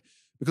 Yeah. Right?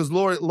 Because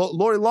Lori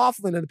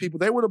Loughlin and the people,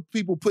 they were the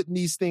people putting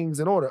these things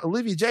in order.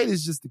 Olivia Jade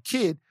is just the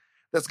kid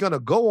that's going to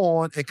go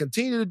on and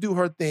continue to do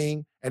her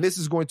thing, and this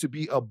is going to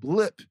be a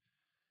blip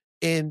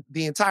in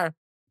the entire...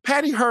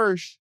 Patty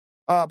Hearst,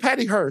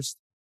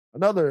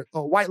 another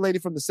white lady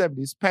from the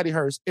 70s, Patty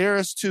Hearst,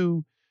 heiress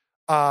to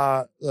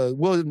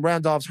William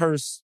Randolph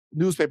Hearst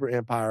newspaper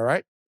empire,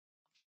 right?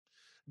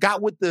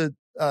 Got with it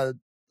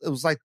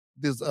was like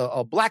there's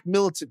a black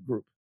militant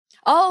group.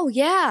 Oh,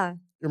 yeah. You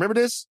remember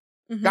this?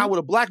 Got with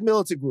a black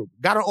militant group.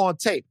 Got her on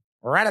tape.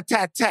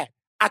 Rat-a-tat-tat.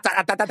 You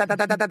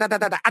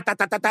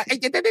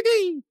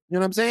know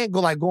what I'm saying?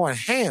 Going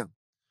ham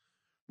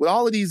with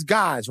all of these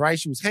guys, right?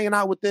 She was hanging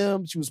out with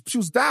them. She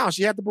was down.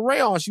 She had the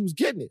beret on. She was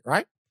getting it,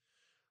 right?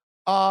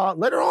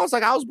 Later on, it's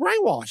like, I was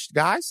brainwashed,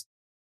 guys.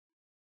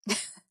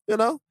 You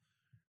know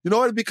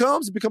what it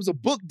becomes? It becomes a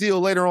book deal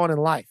later on in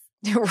life.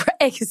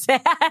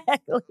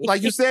 Exactly.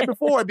 Like you said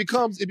before, it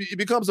becomes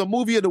a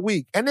movie of the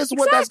week. And this is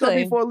what that's going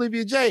to be for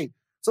Olivia Jade.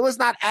 So let's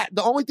not act.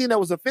 The only thing that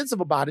was offensive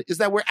about it is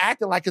that we're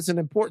acting like it's an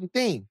important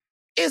thing.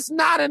 It's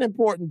not an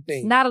important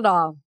thing. Not at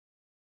all.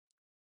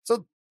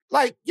 So,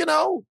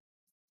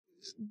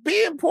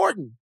 be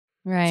important.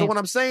 Right. So what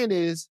I'm saying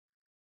is,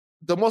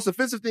 the most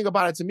offensive thing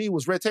about it to me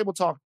was Red Table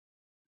Talk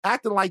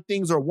acting like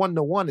things are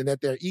one-to-one and that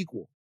they're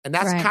equal. And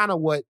that's kind of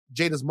what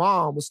Jada's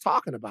mom was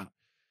talking about.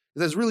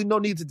 There's really no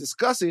need to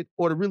discuss it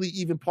or to really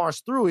even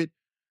parse through it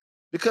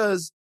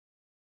because,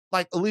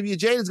 like, Olivia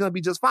Jade is going to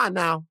be just fine.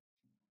 Now,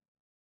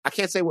 I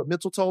can't say what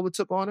mental toll it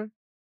took on her.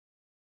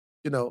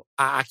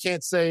 I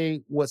can't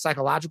say what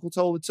psychological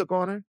toll it took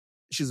on her.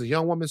 She's a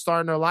young woman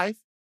starting her life,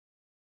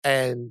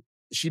 and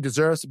she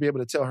deserves to be able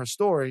to tell her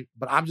story.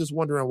 But I'm just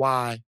wondering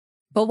why.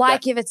 But why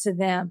give it to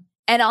them?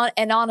 And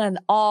on an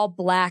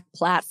all-black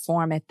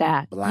platform at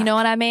that. Black. You know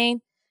what I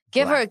mean?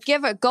 Give her,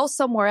 go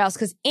somewhere else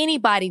because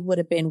anybody would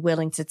have been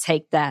willing to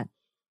take that.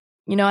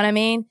 You know what I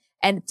mean?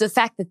 And the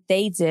fact that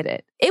they did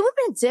it, it would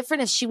have been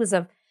different if she was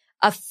a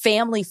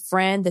family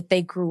friend that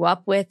they grew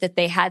up with, that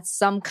they had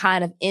some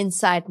kind of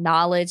inside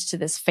knowledge to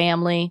this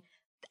family.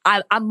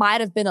 I might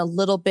have been a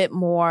little bit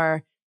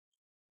more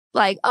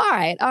like, all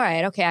right,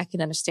 okay, I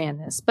can understand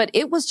this. But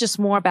it was just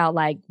more about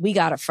like, we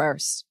got her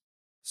first.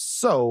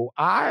 So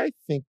I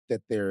think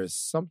that there is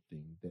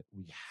something that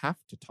we have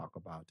to talk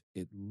about,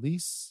 at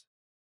least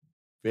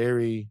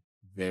very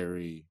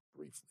very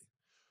briefly.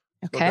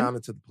 Let's Okay. go down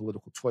into the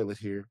political toilet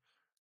here.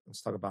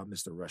 Let's talk about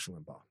Mr. Rush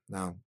Limbaugh.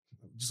 Now,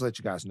 just to let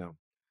you guys know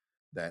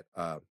that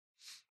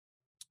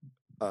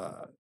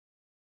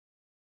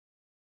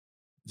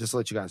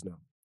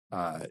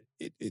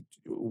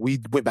we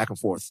went back and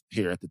forth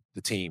here at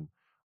the team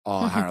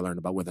on how I learned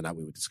about whether or not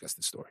we would discuss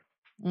this story.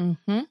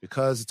 Mm-hmm.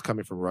 Because it's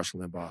coming from Rush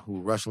Limbaugh,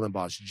 who Rush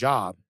Limbaugh's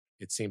job,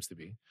 it seems to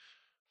be,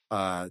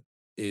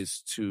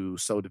 is to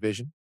sow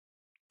division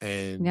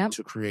and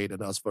to create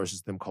an us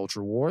versus them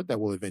culture war that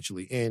will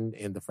eventually end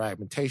in the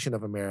fragmentation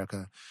of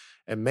America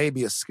and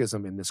maybe a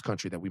schism in this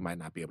country that we might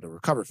not be able to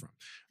recover from.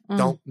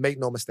 Don't make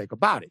no mistake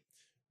about it.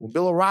 When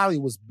Bill O'Reilly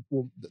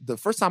the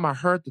first time I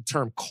heard the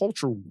term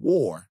culture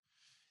war,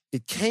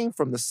 it came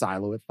from the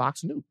silo at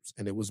Fox News,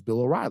 and it was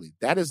Bill O'Reilly.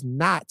 That is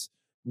not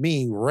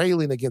me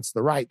railing against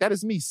the right. That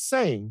is me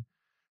saying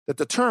that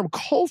the term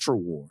culture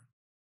war,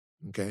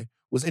 okay,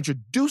 was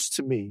introduced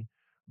to me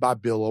by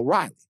Bill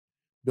O'Reilly.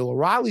 Bill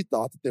O'Reilly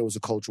thought that there was a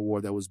culture war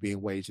that was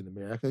being waged in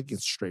America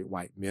against straight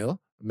white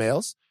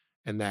males,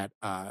 and that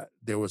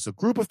there was a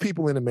group of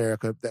people in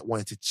America that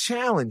wanted to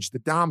challenge the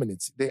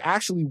dominance. This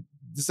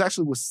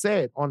actually was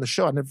said on the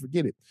show. I'll never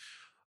forget it.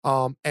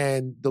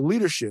 And the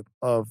leadership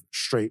of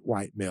straight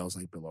white males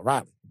like Bill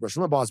O'Reilly. Rush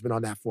Limbaugh has been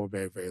on that for a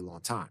very, very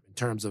long time in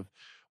terms of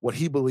what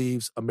he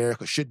believes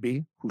America should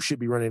be, who should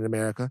be running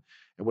America,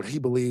 and what he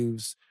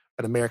believes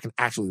an American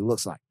actually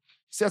looks like.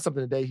 He said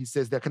something today. He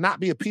says, there cannot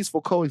be a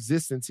peaceful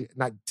coexistence,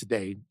 not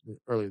today,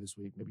 earlier this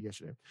week, maybe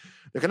yesterday.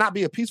 There cannot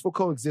be a peaceful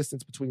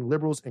coexistence between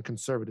liberals and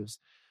conservatives.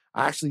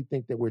 I actually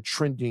think that we're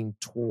trending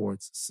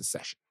towards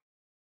secession.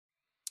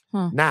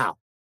 Now,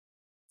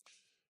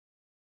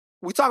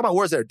 we talk about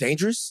words that are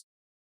dangerous,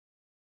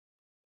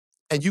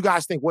 and you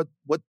guys think what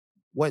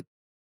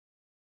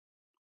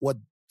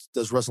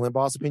does Rush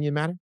Limbaugh's opinion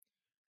matter?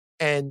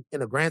 And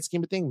in a grand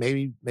scheme of things,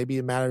 maybe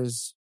it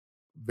matters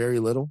very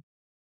little.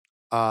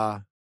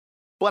 But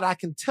I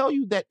can tell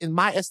you that in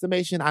my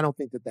estimation, I don't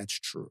think that that's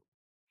true.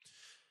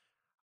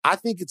 I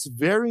think it's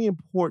very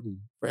important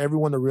for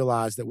everyone to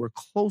realize that we're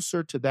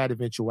closer to that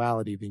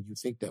eventuality than you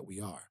think that we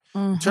are.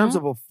 In terms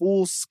of a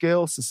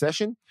full-scale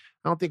secession,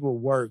 I don't think it will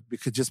work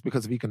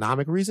because of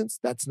economic reasons.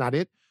 That's not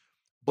it.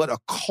 But a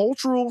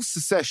cultural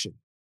secession,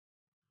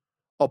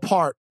 a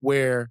part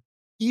where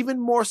even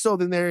more so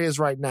than there is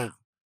right now,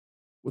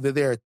 whether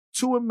there are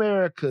two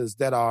Americas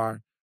that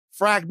are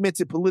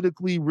fragmented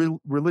politically,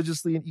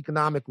 religiously, and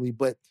economically,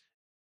 but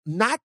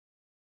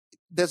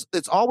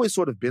it's always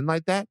sort of been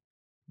like that,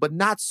 but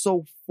not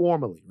so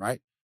formally,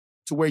 right?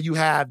 To where you'd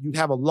have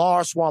a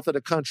large swath of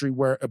the country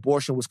where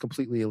abortion was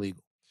completely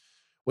illegal.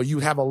 Where you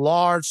have a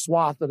large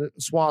swath of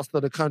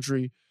the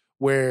country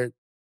where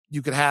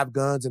you could have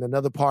guns, and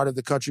another part of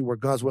the country where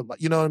guns were,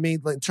 you know what I mean?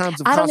 Like in terms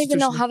of I don't even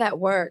know how that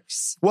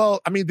works. Well,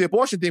 I mean, the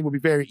abortion thing would be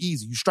very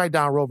easy. You strike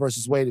down Roe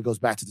versus Wade, it goes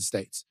back to the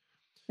states.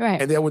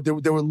 Right. And there would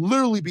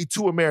literally be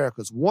two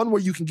Americas, one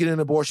where you can get an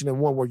abortion and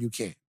one where you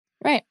can't.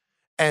 Right.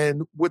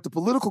 And with the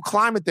political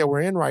climate that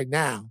we're in right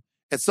now,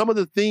 and some of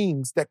the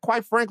things that,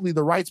 quite frankly,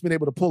 the right's been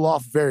able to pull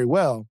off very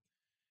well,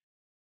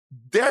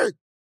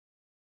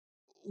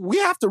 we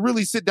have to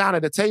really sit down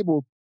at a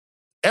table,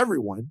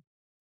 everyone,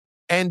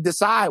 and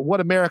decide what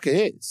America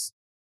is.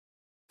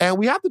 And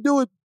we have to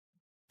do it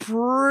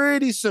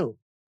pretty soon.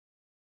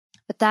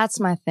 But that's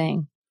my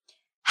thing.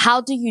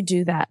 How do you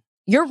do that?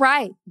 You're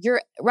right.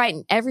 You're right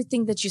in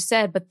everything that you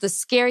said. But the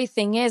scary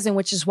thing is, and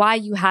which is why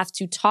you have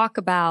to talk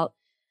about,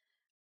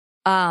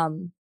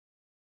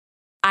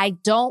 I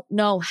don't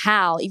know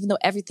how, even though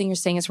everything you're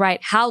saying is right,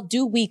 how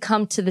do we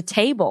come to the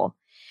table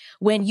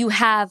when you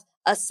have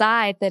a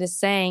side that is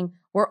saying,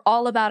 we're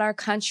all about our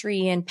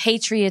country and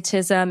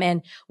patriotism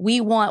and we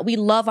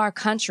love our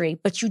country,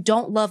 but you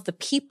don't love the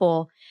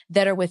people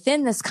that are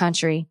within this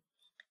country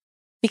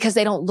because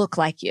they don't look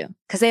like you,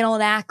 because they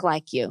don't act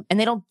like you, and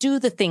they don't do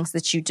the things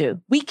that you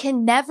do. We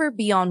can never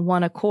be on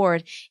one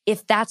accord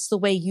if that's the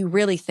way you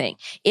really think.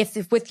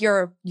 If with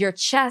your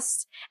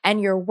chest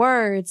and your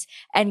words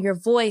and your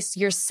voice,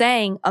 you're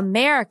saying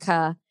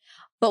America,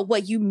 but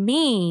what you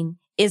mean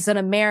is an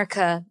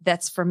America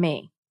that's for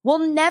me. We'll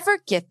never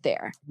get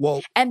there.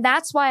 Well, and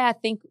that's why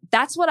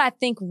that's what I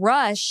think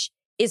Rush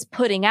is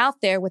putting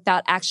out there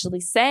without actually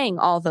saying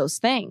all those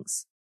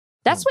things.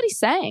 That's what he's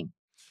saying.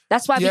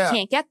 That's why we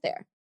can't get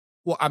there.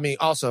 Well, I mean,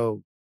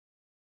 also,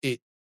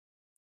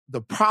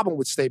 the problem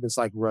with statements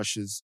like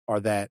Rush's are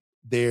that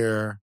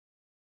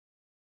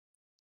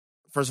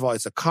first of all,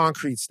 it's a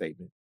concrete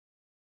statement.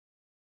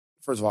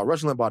 First of all,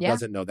 Rush Limbaugh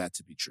doesn't know that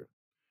to be true.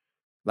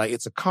 Like,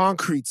 it's a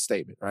concrete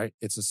statement, right?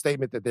 It's a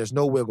statement that there's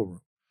no wiggle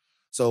room.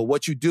 So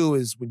what you do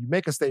is when you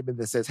make a statement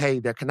that says, hey,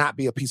 there cannot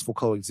be a peaceful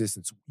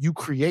coexistence, you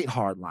create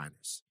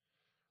hardliners.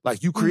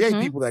 Like, you create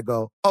people that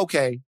go,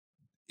 okay,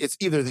 it's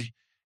either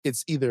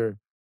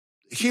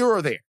here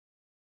or there.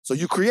 So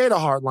you create a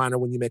hardliner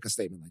when you make a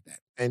statement like that.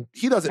 And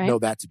he doesn't know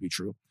that to be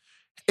true.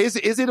 Is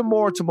it a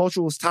more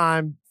tumultuous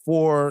time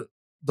for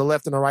the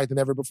left and the right than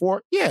ever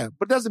before? Yeah,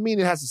 but it doesn't mean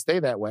it has to stay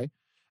that way.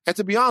 And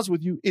to be honest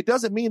with you, it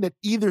doesn't mean that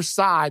either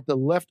side, the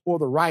left or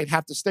the right,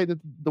 have to stay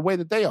the way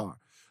that they are.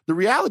 The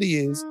reality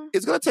is,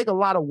 it's going to take a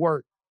lot of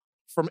work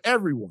from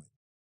everyone,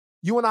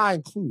 you and I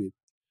included,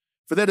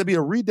 for there to be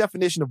a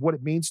redefinition of what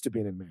it means to be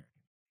an American.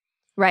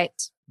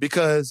 Right.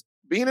 Because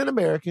being an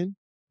American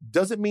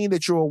doesn't mean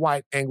that you're a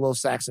white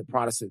Anglo-Saxon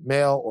Protestant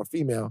male or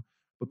female,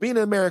 but being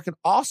an American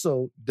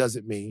also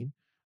doesn't mean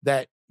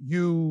that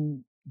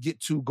you get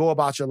to go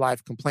about your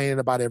life complaining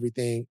about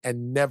everything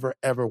and never,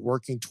 ever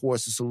working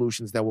towards the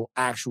solutions that will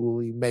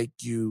actually make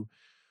you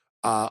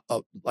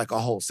like a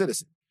whole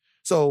citizen.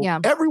 So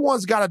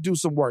everyone's got to do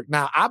some work.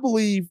 Now, I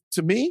believe,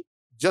 to me,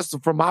 just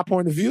from my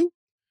point of view,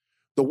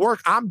 the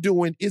work I'm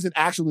doing isn't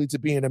actually to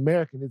be an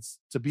American. It's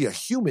to be a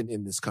human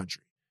in this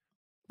country.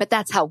 But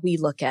that's how we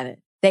look at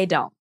it. They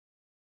don't.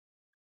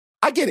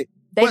 I get it.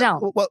 They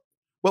don't.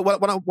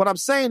 What I'm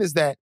saying is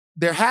that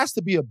there has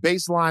to be a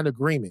baseline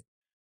agreement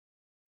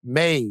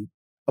made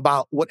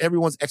about what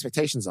everyone's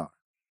expectations are.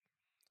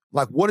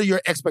 Like, what are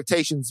your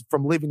expectations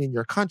from living in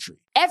your country?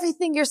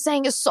 Everything you're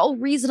saying is so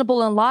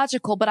reasonable and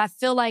logical, but I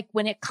feel like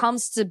when it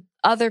comes to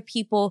other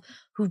people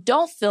who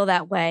don't feel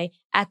that way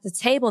at the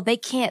table, they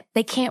can't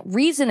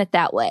reason it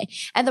that way.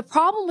 And the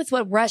problem with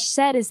what Rush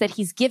said is that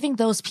he's giving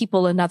those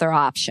people another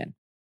option.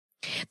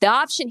 The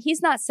option,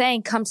 he's not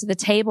saying come to the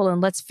table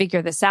and let's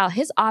figure this out.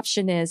 His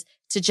option is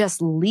to just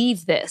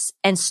leave this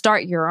and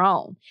start your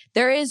own.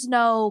 There is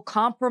no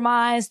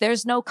compromise.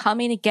 There's no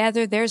coming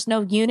together. There's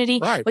no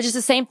unity, which is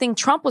the same thing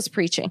Trump was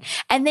preaching.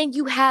 And then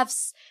you have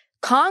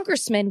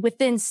congressmen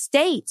within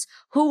states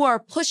who are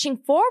pushing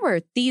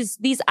forward these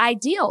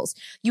ideals.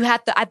 You had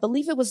I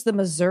believe it was the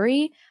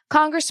Missouri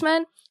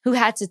congressman who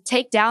had to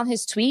take down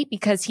his tweet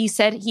because he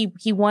said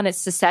he wanted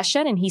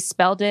secession and he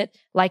spelled it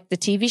like the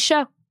TV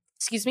show.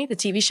 The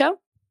TV show.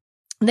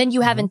 And then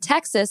you have in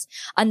Texas,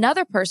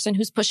 another person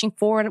who's pushing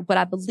forward what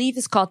I believe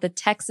is called the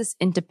Texas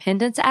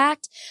Independence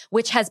Act,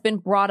 which has been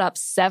brought up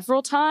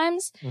several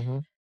times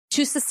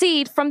to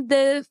secede from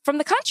the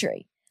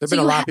country. There've been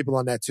a lot of people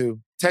on that too.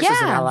 Texas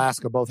and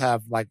Alaska both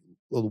have like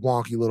little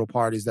wonky little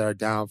parties that are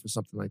down for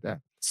something like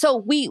that. So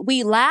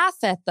we laugh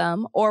at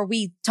them, or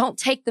we don't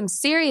take them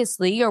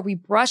seriously, or we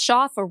brush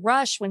off a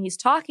Rush when he's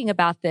talking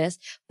about this,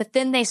 but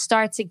then they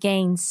start to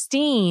gain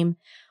steam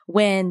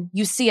when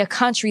you see a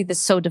country that's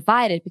so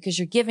divided because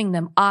you're giving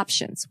them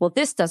options. Well,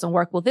 this doesn't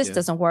work. Well, this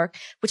doesn't work,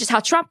 which is how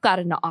Trump got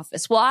into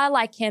office. Well, I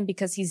like him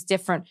because he's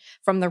different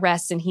from the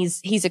rest and he's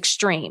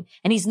extreme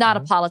and he's not a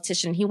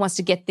politician. He wants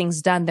to get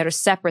things done that are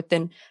separate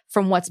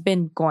from what's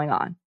been going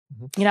on.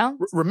 You know?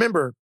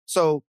 Remember,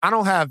 so I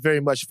don't have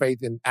very much faith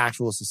in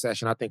actual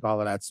secession. I think all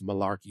of that's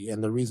malarkey.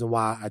 And the reason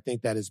why I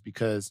think that is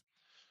because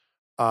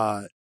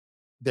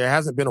there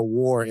hasn't been a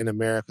war in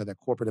America that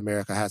corporate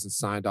America hasn't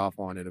signed off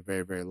on in a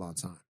very, very long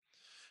time.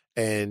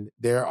 And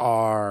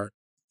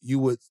you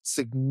would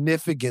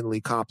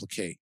significantly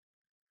complicate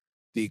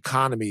the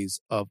economies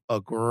of a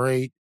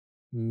great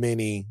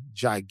many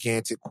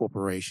gigantic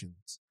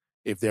corporations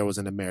if there was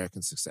an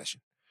American succession.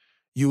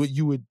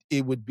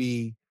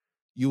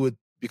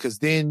 Because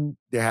then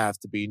there has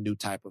to be new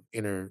type of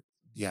there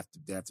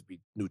have to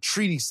be new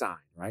treaty signed,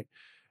 right?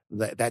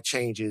 That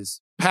changes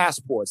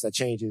passports, that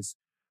changes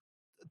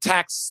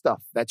tax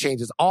stuff, that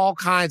changes all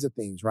kinds of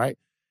things, right?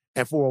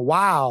 And for a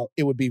while,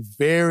 it would be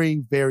very,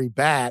 very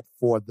bad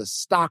for the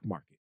stock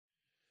market.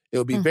 It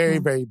would be very,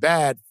 very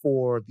bad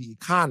for the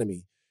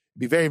economy. It'd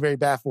be very, very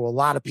bad for a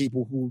lot of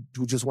people who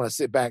just want to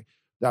sit back.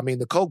 I mean,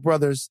 the Koch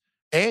brothers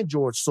and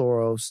George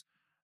Soros,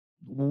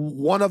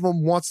 one of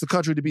them wants the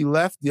country to be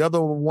left. The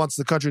other one wants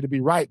the country to be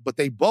right. But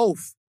they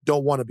both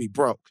don't want to be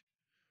broke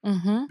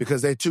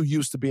because they're too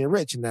used to being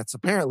rich. And that's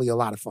apparently a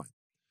lot of fun.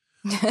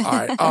 All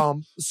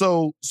right.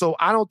 So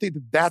I don't think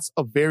that that's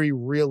a very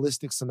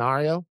realistic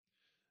scenario.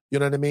 You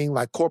know what I mean?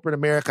 Like corporate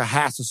America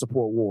has to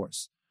support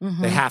wars.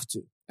 They have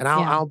to. And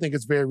I don't think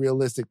it's very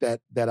realistic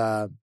that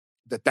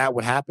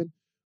would happen.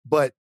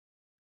 But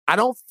I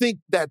don't think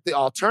that the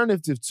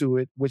alternative to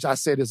it, which I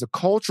said is a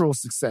cultural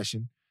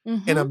succession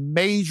in a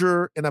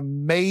major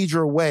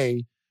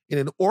way, in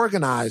an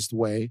organized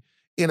way,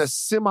 in a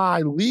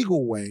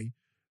semi-legal way,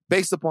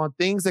 based upon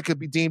things that could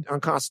be deemed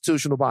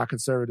unconstitutional by a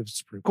conservative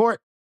Supreme Court,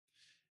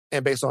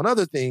 and based on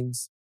other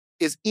things,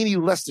 is any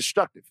less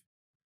destructive.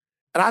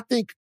 And I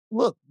think,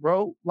 look,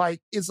 bro,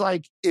 it's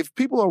like if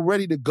people are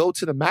ready to go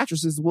to the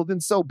mattresses, well, then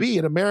so be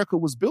it. America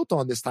was built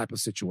on this type of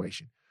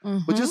situation.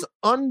 But just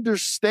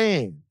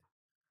understand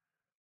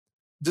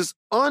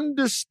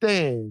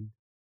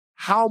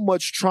how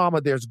much trauma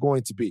there's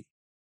going to be.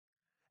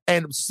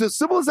 And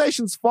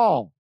civilizations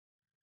fall.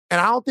 And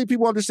I don't think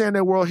people understand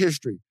their world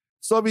history.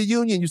 Soviet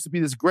Union used to be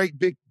this great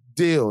big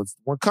deal. It's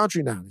one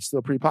country now. It's still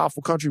a pretty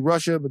powerful country,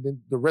 Russia, but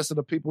then the rest of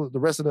the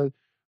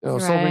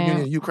Soviet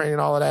Union, Ukraine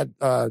and all of that,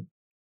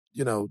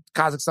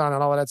 Kazakhstan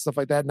and all of that stuff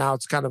like that. Now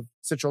it's kind of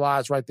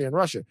centralized right there in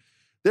Russia.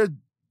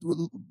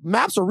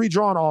 Maps are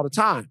redrawn all the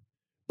time.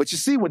 But you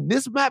see, when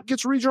this map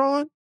gets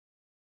redrawn,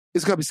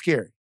 it's going to be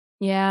scary.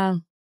 Yeah.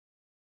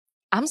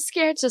 I'm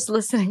scared just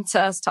listening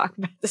to us talk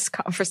about this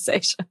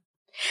conversation.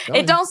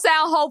 It don't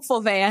sound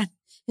hopeful, Van.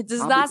 It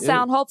does not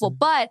sound hopeful.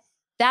 But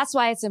that's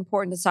why it's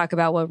important to talk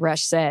about what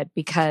Rush said,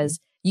 because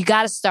you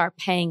got to start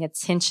paying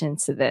attention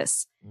to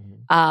this.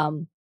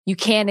 Mm-hmm. You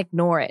can't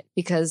ignore it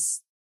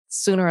because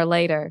sooner or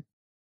later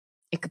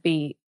it could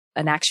be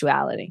an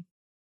actuality.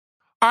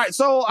 All right,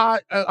 so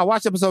I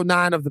watched episode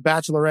 9 of The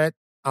Bachelorette.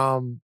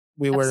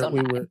 We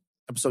were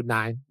episode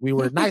 9. We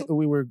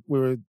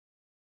were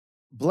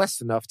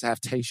blessed enough to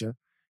have Tayshia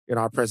in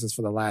our presence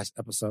for the last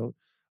episode.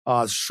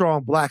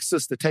 Strong Black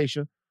sister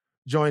Tayshia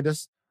joined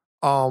us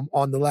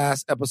on the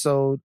last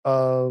episode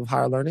of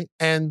Higher Learning.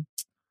 And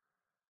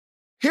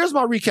here's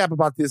my recap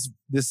about this.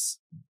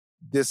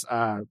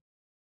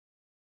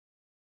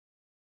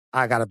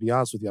 I gotta be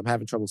honest with you, I'm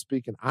having trouble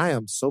speaking. I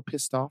am so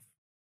pissed off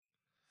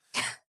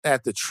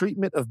at the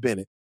treatment of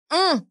Bennett.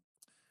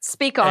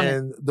 Speak on it.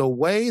 And the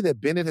way that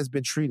Bennett has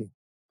been treated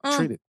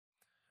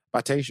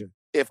by Tayshia.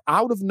 If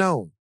I would have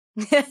known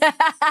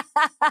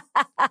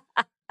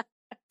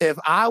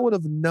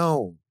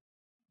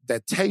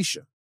that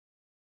Tayshia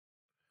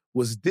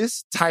was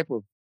this type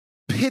of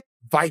pit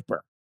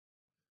viper,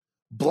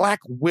 black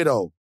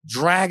widow,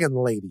 dragon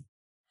lady,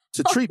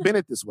 to treat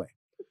Bennett this way.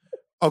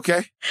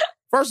 Okay?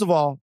 First of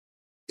all,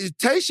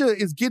 Tayshia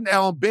is getting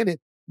out on Bennett,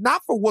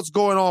 not for what's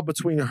going on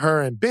between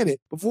her and Bennett,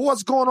 but for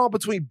what's going on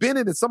between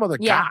Bennett and some other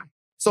guy.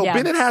 So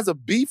Bennett has a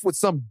beef with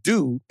some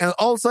dude, and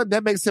all of a sudden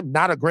that makes him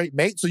not a great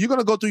mate. So you're going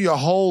to go through your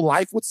whole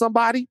life with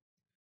somebody,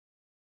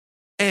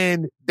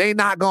 and they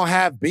not going to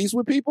have beefs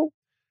with people?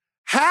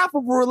 Half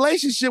of a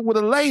relationship with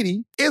a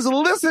lady is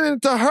listening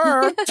to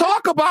her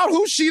talk about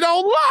who she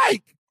don't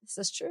like. This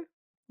is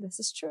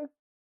true.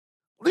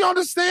 Do you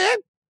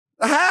understand?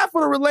 Half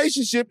of the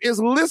relationship is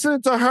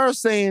listening to her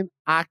saying,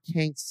 I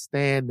can't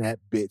stand that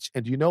bitch.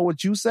 And do you know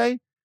what you say?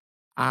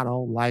 I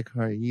don't like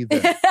her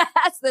either.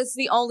 That's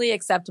the only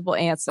acceptable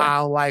answer. I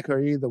don't like her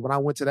either. When I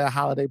went to that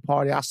holiday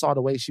party, I saw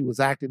the way she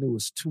was acting. It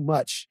was too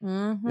much.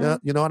 Mm-hmm.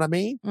 You know what I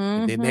mean? Mm-hmm.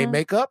 And then they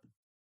make up.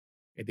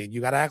 And then you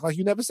got to act like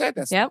you never said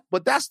that stuff. Yep.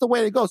 But that's the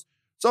way it goes.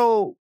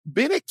 So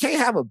Bennett can't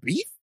have a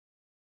beef?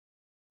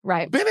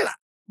 Right.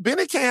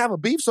 Bennett can't have a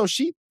beef, so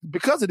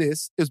because of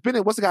this, is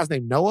Bennett, what's the guy's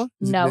name? Noah?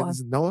 Is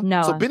it Noah?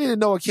 Noah. So Bennett and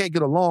Noah can't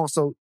get along,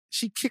 so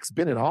she kicks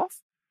Bennett off.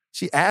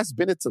 She asks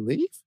Bennett to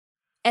leave.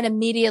 And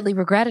immediately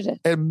regretted it.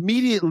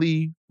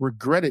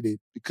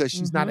 Because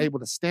she's not able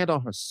to stand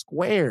on her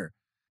square.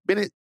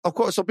 Bennett, of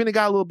course, so Bennett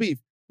got a little beef.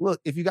 Look,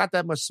 if you got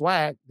that much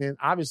swag, then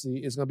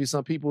obviously it's going to be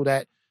some people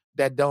that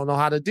don't know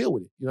how to deal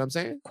with it. You know what I'm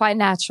saying? Quite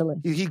naturally.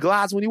 He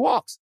glides when he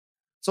walks.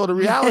 So the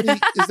reality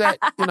is that,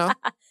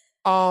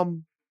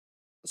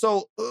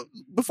 So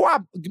before I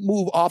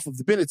move off of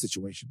the Bennett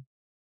situation,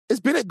 is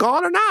Bennett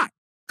gone or not?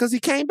 Because he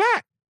came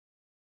back.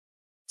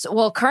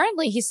 So,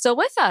 currently he's still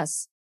with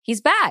us.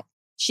 He's back.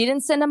 She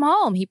didn't send him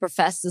home. He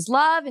professed his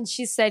love, and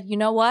she said, you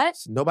know what?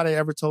 So nobody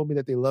ever told me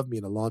that they loved me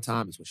in a long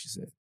time, is what she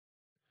said.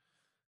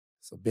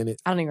 So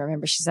Bennett. I don't even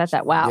remember she said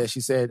that. Wow. Yeah, she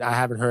said, I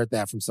haven't heard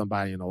that from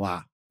somebody in a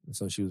while. And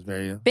so she was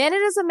very...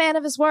 Bennett is a man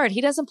of his word.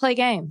 He doesn't play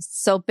games.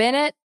 So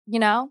Bennett,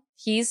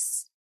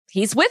 he's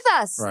with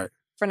us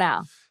for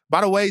now. By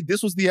the way,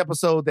 this was the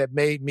episode that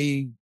made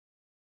me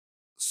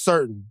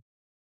certain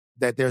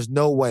that there's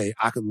no way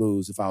I could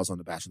lose if I was on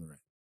The Bachelorette.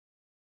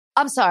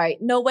 I'm sorry.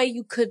 No way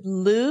you could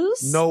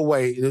lose? No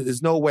way.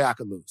 There's no way I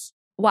could lose.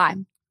 Why?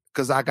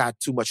 Because I got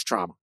too much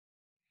trauma.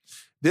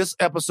 This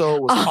episode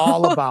was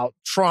all about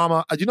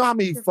trauma. Do you know how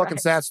many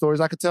sad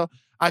stories I could tell?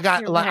 I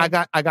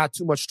got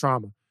too much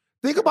trauma.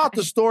 Think about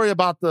the story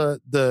about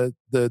the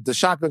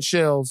shotgun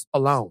shells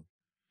alone.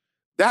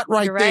 That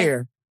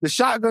there, the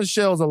shotgun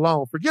shells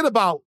alone. Forget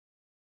about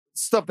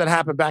stuff that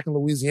happened back in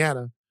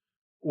Louisiana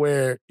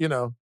where,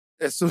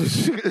 as soon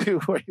as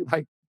where,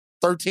 like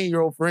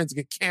 13-year-old friends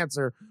get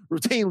cancer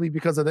routinely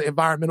because of the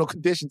environmental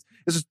conditions.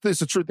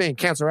 It's a true thing,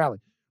 Cancer Alley.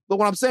 But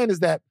what I'm saying is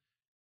that,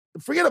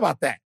 forget about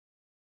that.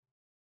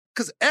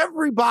 Because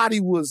everybody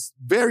was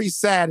very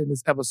sad in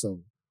this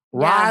episode. Yeah.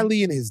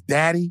 Riley and his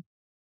daddy.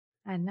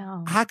 I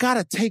know. I got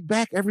to take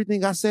back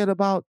everything I said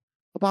about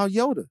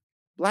Yoda,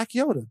 Black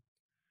Yoda.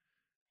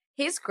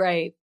 He's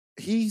great.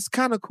 He's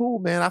kind of cool,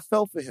 man. I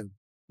felt for him.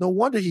 No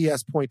wonder he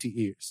has pointy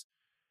ears.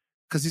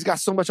 Because he's got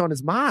so much on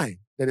his mind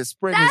that it's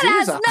spreading his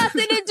ears out. That has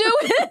nothing to do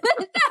with it.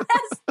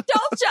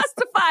 Don't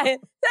justify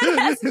it. That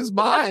has his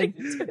mind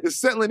is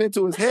settling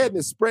into his head and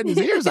it's spreading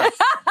his ears out.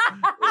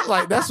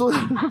 Like, that's no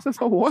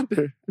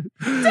wonder.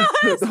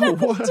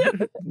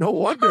 No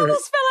wonder. I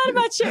almost fell out of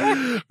my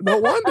chair. No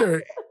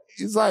wonder.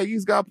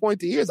 He's got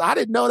pointy ears. I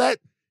didn't know that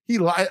he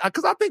lied.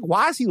 Because I think,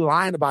 why is he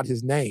lying about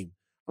his name?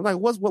 I'm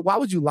like, why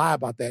would you lie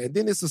about that? And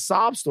then it's a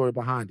sob story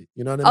behind it.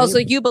 You know what I mean? Oh, so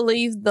you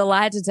believe the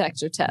lie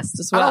detector test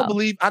as well?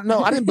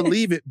 I didn't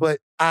believe it, but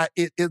I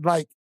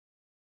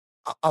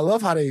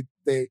love how I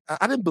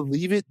didn't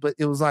believe it, but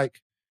it was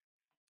like,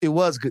 it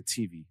was good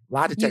TV.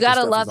 Lie detector. You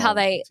gotta love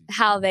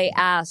how they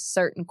ask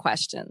certain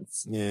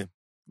questions. Yeah.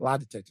 Lie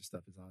detector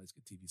stuff is always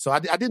good TV. So I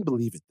didn't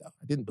believe it though.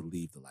 I didn't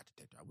believe the lie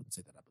detector. I wouldn't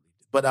say that I believed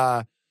it.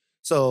 But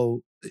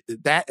so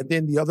that, and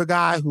then the other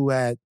guy who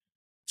had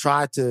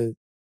tried to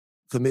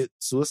commit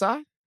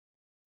suicide.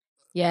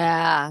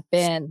 Yeah,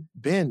 Ben.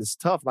 Ben is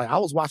tough. Like, I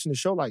was watching the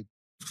show like,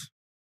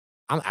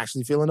 I'm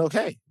actually feeling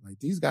okay. Like,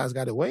 these guys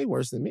got it way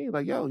worse than me.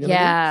 Like, yo, you know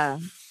Yeah.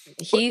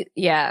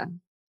 Yeah.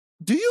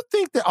 Do you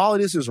think that all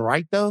of this is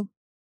right, though?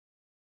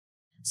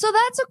 So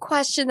that's a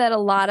question that a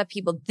lot of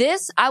people,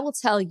 I will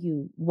tell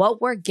you, what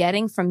we're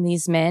getting from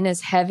these men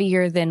is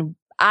heavier than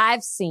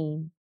I've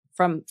seen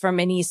from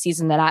any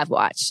season that I've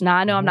watched. Now,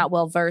 I know I'm not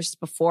well versed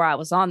before I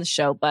was on the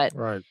show, but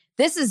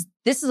this is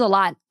a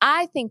lot.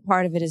 I think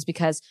part of it is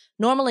because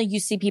normally you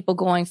see people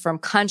going from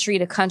country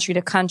to country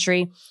to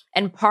country,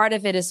 and part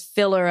of it is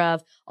filler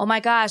of, oh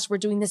my gosh, we're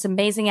doing this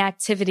amazing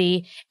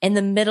activity in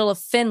the middle of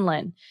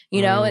Finland,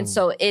 you know? And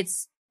so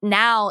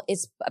now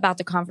it's about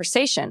the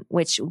conversation,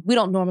 which we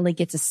don't normally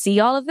get to see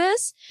all of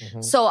this.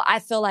 So I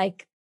feel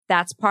like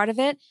that's part of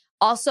it.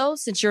 Also,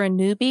 since you're a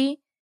newbie,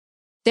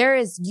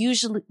 this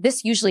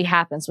usually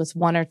happens with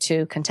one or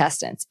two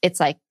contestants. It's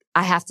like,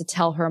 I have to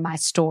tell her my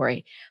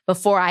story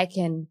before I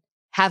can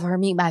have her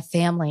meet my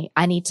family.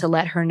 I need to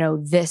let her know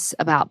this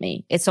about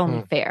me. It's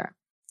only fair.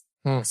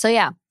 So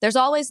yeah, there's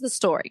always the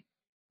story.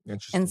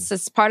 And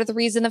it's part of the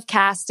reason of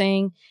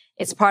casting.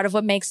 It's part of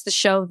what makes the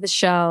show the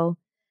show.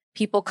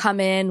 People come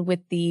in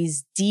with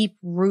these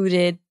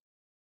deep-rooted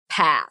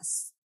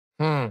pasts.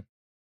 And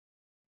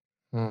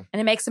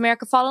it makes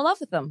America fall in love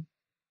with them.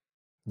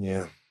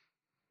 Yeah.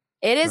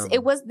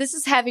 This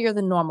is heavier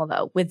than normal,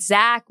 though. With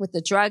Zach, with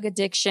the drug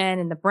addiction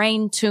and the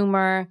brain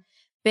tumor,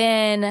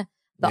 Ben,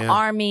 the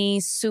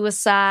army,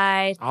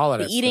 suicide, all of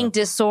that the eating stuff.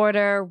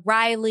 Disorder,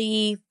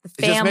 Riley, the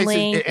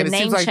family, the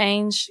name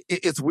change.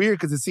 It's weird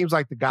because it seems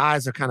like the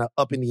guys are kind of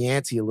up in the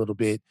ante a little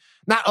bit.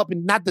 Not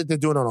that they're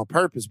doing it on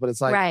purpose, but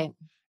it's like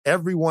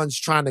everyone's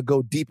trying to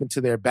go deep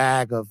into their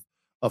bag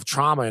of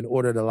trauma in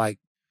order to like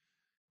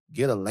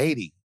get a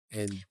lady.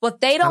 And well,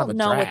 they don't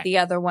know what the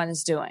other one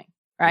is doing.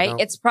 Right? You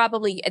know? It's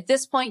probably, at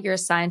this point, you're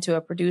assigned to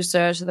a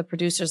producer. So the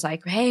producer's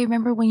like, hey,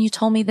 remember when you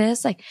told me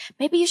this? Like,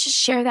 maybe you should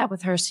share that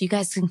with her so you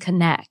guys can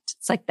connect.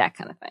 It's like that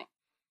kind of thing.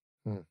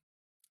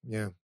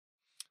 Yeah.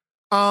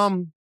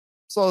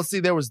 So let's see,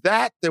 there was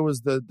that. There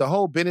was the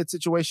whole Bennett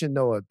situation.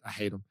 Noah, I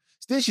hate him.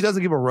 Then she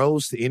doesn't give a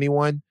rose to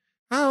anyone.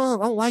 I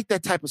don't like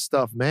that type of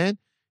stuff, man.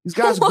 These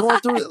guys are going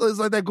through it. It's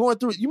like they're going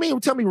through it. You mean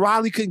tell me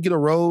Riley couldn't get a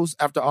rose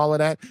after all of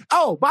that?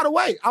 Oh, by the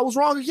way, I was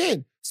wrong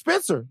again.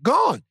 Spencer,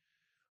 gone.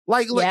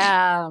 Like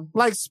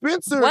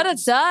Spencer. What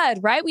a dud,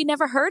 right? We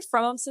never heard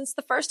from him since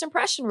the first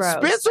impression rose.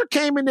 Spencer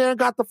came in there and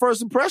got the first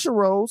impression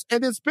rose,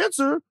 and then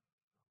Spencer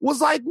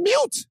was like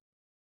mute.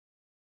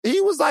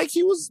 He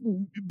was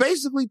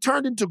basically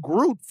turned into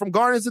Groot from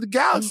Guardians of the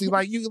Galaxy.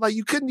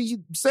 you couldn't, he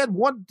said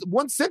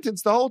one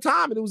sentence the whole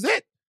time and it was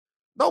it.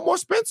 No more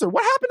Spencer.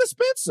 What happened to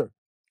Spencer?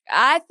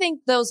 I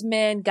think those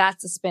men got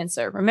to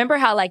Spencer. Remember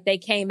how like they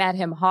came at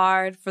him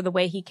hard for the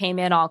way he came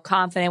in all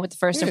confident with the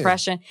first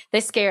impression?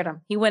 They scared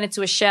him. He went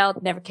into a shell,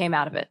 never came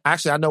out of it.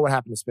 Actually, I know what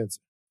happened to Spencer.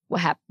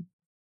 What happened?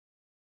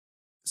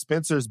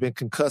 Spencer's been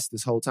concussed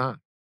this whole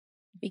time.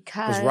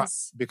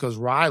 Because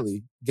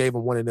Riley gave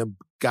him one of them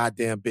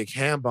goddamn big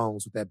ham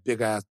bones with that big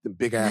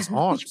ass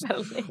arms.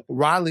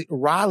 Riley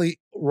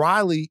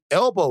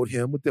elbowed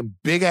him with them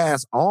big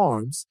ass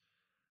arms.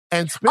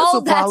 And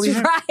Spencer probably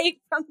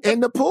in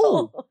the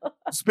pool.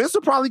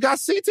 Spencer probably got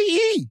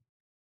CTE.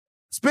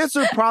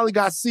 Spencer probably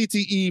got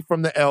CTE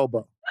from the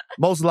elbow,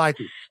 most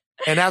likely.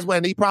 And that's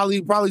when he probably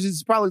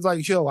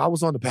like, yo, I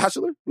was on The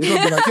Bachelor. He's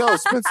gonna be like, yo,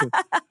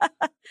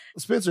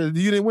 Spencer,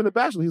 you didn't win The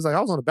Bachelor. He's like,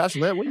 I was on The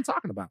Bachelorette. What are you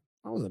talking about?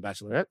 I was on The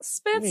Bachelorette.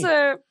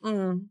 Spencer,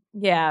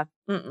 yeah.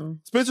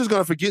 Spencer's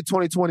gonna forget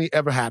 2020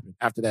 ever happened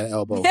after that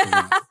elbow.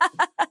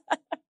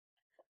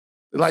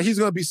 Like, he's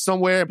going to be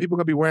somewhere and people are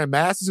going to be wearing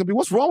masks. He's going to be,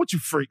 what's wrong with you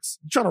freaks?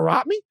 You trying to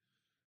rob me?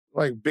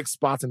 Like, big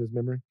spots in his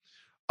memory.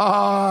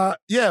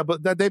 Yeah,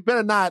 but they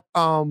better not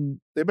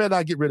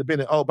get rid of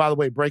Bennett. Oh, by the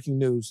way, breaking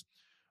news.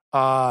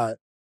 Chadwick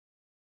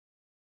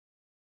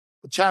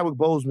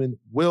Boseman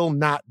will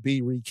not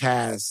be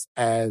recast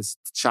as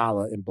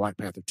T'Challa in Black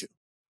Panther 2.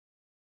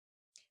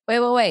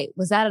 Wait.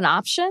 Was that an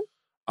option?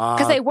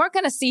 Because they weren't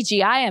going to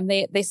CGI him.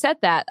 They said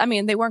that. I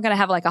mean, they weren't going to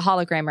have like a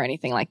hologram or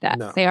anything like that.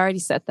 No, they already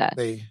said that.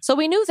 So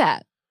we knew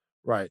that.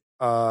 Right.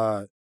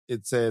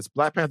 It says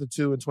Black Panther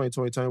 2 in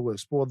 2020 will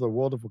explore the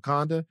world of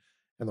Wakanda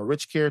and the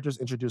rich characters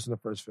introduced in the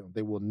first film.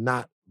 They will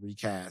not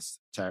recast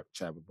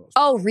Chadwick Boseman.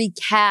 Oh,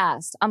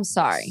 recast. I'm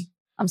sorry.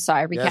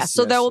 Recast. Yes,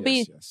 so there will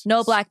be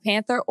no Black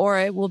Panther, or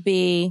it will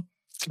be...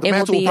 The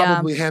mantle will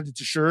probably hand it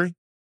to Shuri.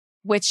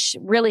 Which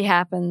really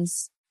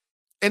happens...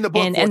 In the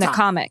book, in the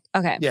comic.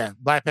 Okay. Yeah.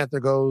 Black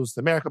Panther goes to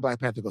America, Black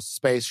Panther goes to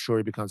space,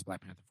 Shuri becomes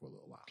Black Panther for a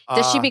little while.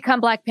 Does she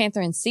become Black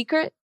Panther in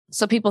secret?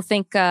 So people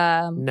think...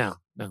 No.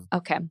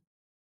 Okay.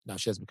 No,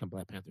 she hasn't become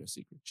Black Panther in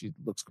secret. She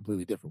looks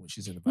completely different when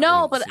she's in the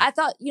No, but I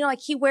thought, like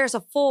he wears a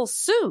full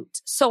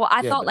suit. So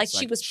I thought like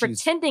she was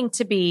pretending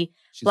to be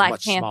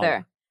Black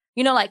Panther.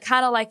 Smaller. Like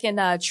kind of like in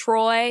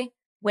Troy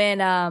when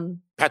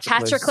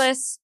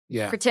Patroclus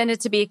pretended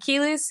to be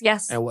Achilles.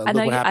 Yes. And what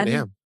happened to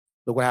him?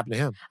 Look what happened to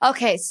him.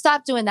 Okay,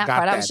 stop doing that Got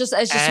part. that It's just why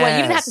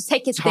you didn't have to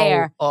take it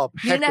there. Up.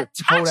 You didn't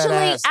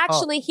Hector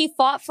actually, he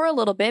fought for a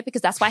little bit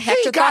because that's why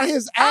Hector got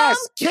his ass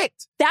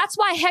kicked. That's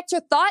why Hector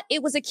thought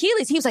it was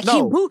Achilles. He was like, No.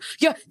 he moved.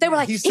 Yeah, they were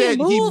like, He said he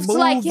moved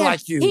like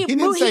you. He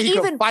didn't say he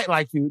could fight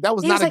like you. That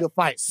was not a good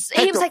fight.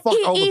 He was like, fucked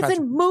he over even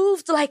Patrick.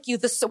 moved like you.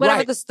 The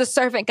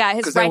servant guy,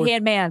 his 'Cause they were- right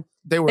hand man.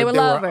 They were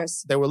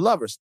lovers. They were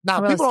lovers.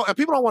 Now, They were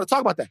people don't want to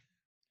talk about that.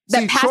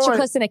 That See,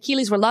 Patroclus and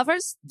Achilles were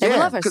lovers. They were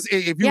lovers. Because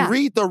if you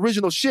read the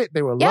original shit,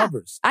 they were Yeah,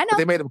 lovers. I know. But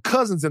they made them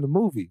cousins in the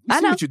movie. You I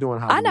see know. what you're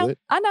doing, I Hollywood.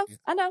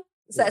 know.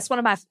 It's one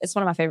of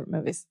my favorite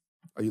movies.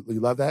 Oh, you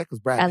love that? Because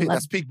Brad I Pitt, love-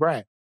 that's peak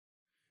Brad.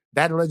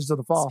 That and Legends of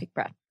the Fall. Peak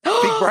Brad.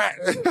 Peak Brad.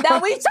 Now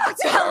we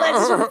talked about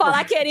Legends of the Fall.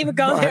 I can't even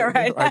go there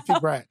right now.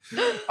 Peak Brad.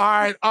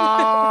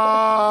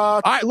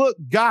 All right, look,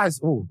 guys.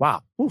 Oh,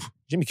 wow. Oof,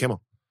 Jimmy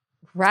Kimmel.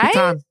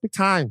 Right? Big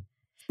time.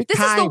 This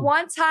is the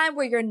one time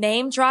where your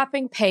name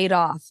dropping paid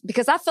off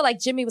because I feel like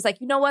Jimmy was like,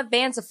 you know what?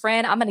 Van's a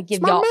friend. I'm going to give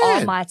It's my y'all all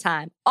man. my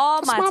time.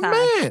 All That's my my time.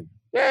 man.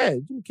 Yeah,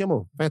 Jimmy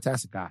Kimmel.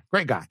 Fantastic guy.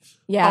 Great guy.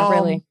 Yeah,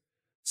 really.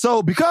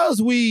 So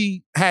because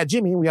we had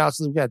Jimmy, we got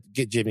to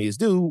get Jimmy his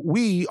due.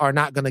 We are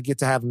not going to get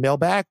to have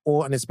mailbag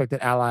or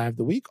unexpected ally of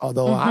the week.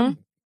 Although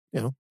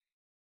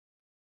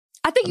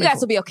I think you guys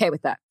will be okay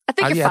with that. I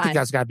think you're I fine. think you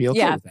guys got to be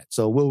okay with that.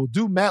 So we'll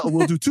do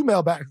two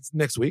mailbags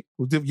next week.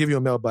 We'll give you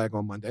a mailbag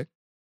on Monday,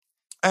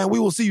 and we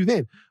will see you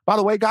then. By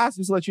the way, guys,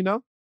 just to let you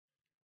know,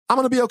 I'm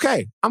going to be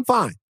okay. I'm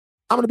fine.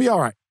 I'm going to be all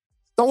right.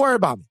 Don't worry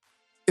about me.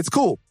 It's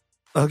cool.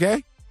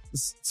 Okay,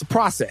 it's a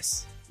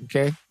process.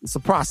 Okay, it's a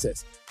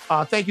process.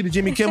 Thank you to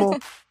Jimmy Kimmel.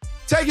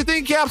 Take your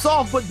thinking caps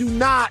off, but do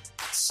not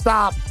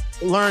stop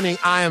learning.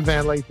 I am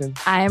Van Lathan.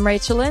 I am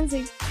Rachel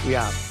Lindsay. We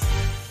out.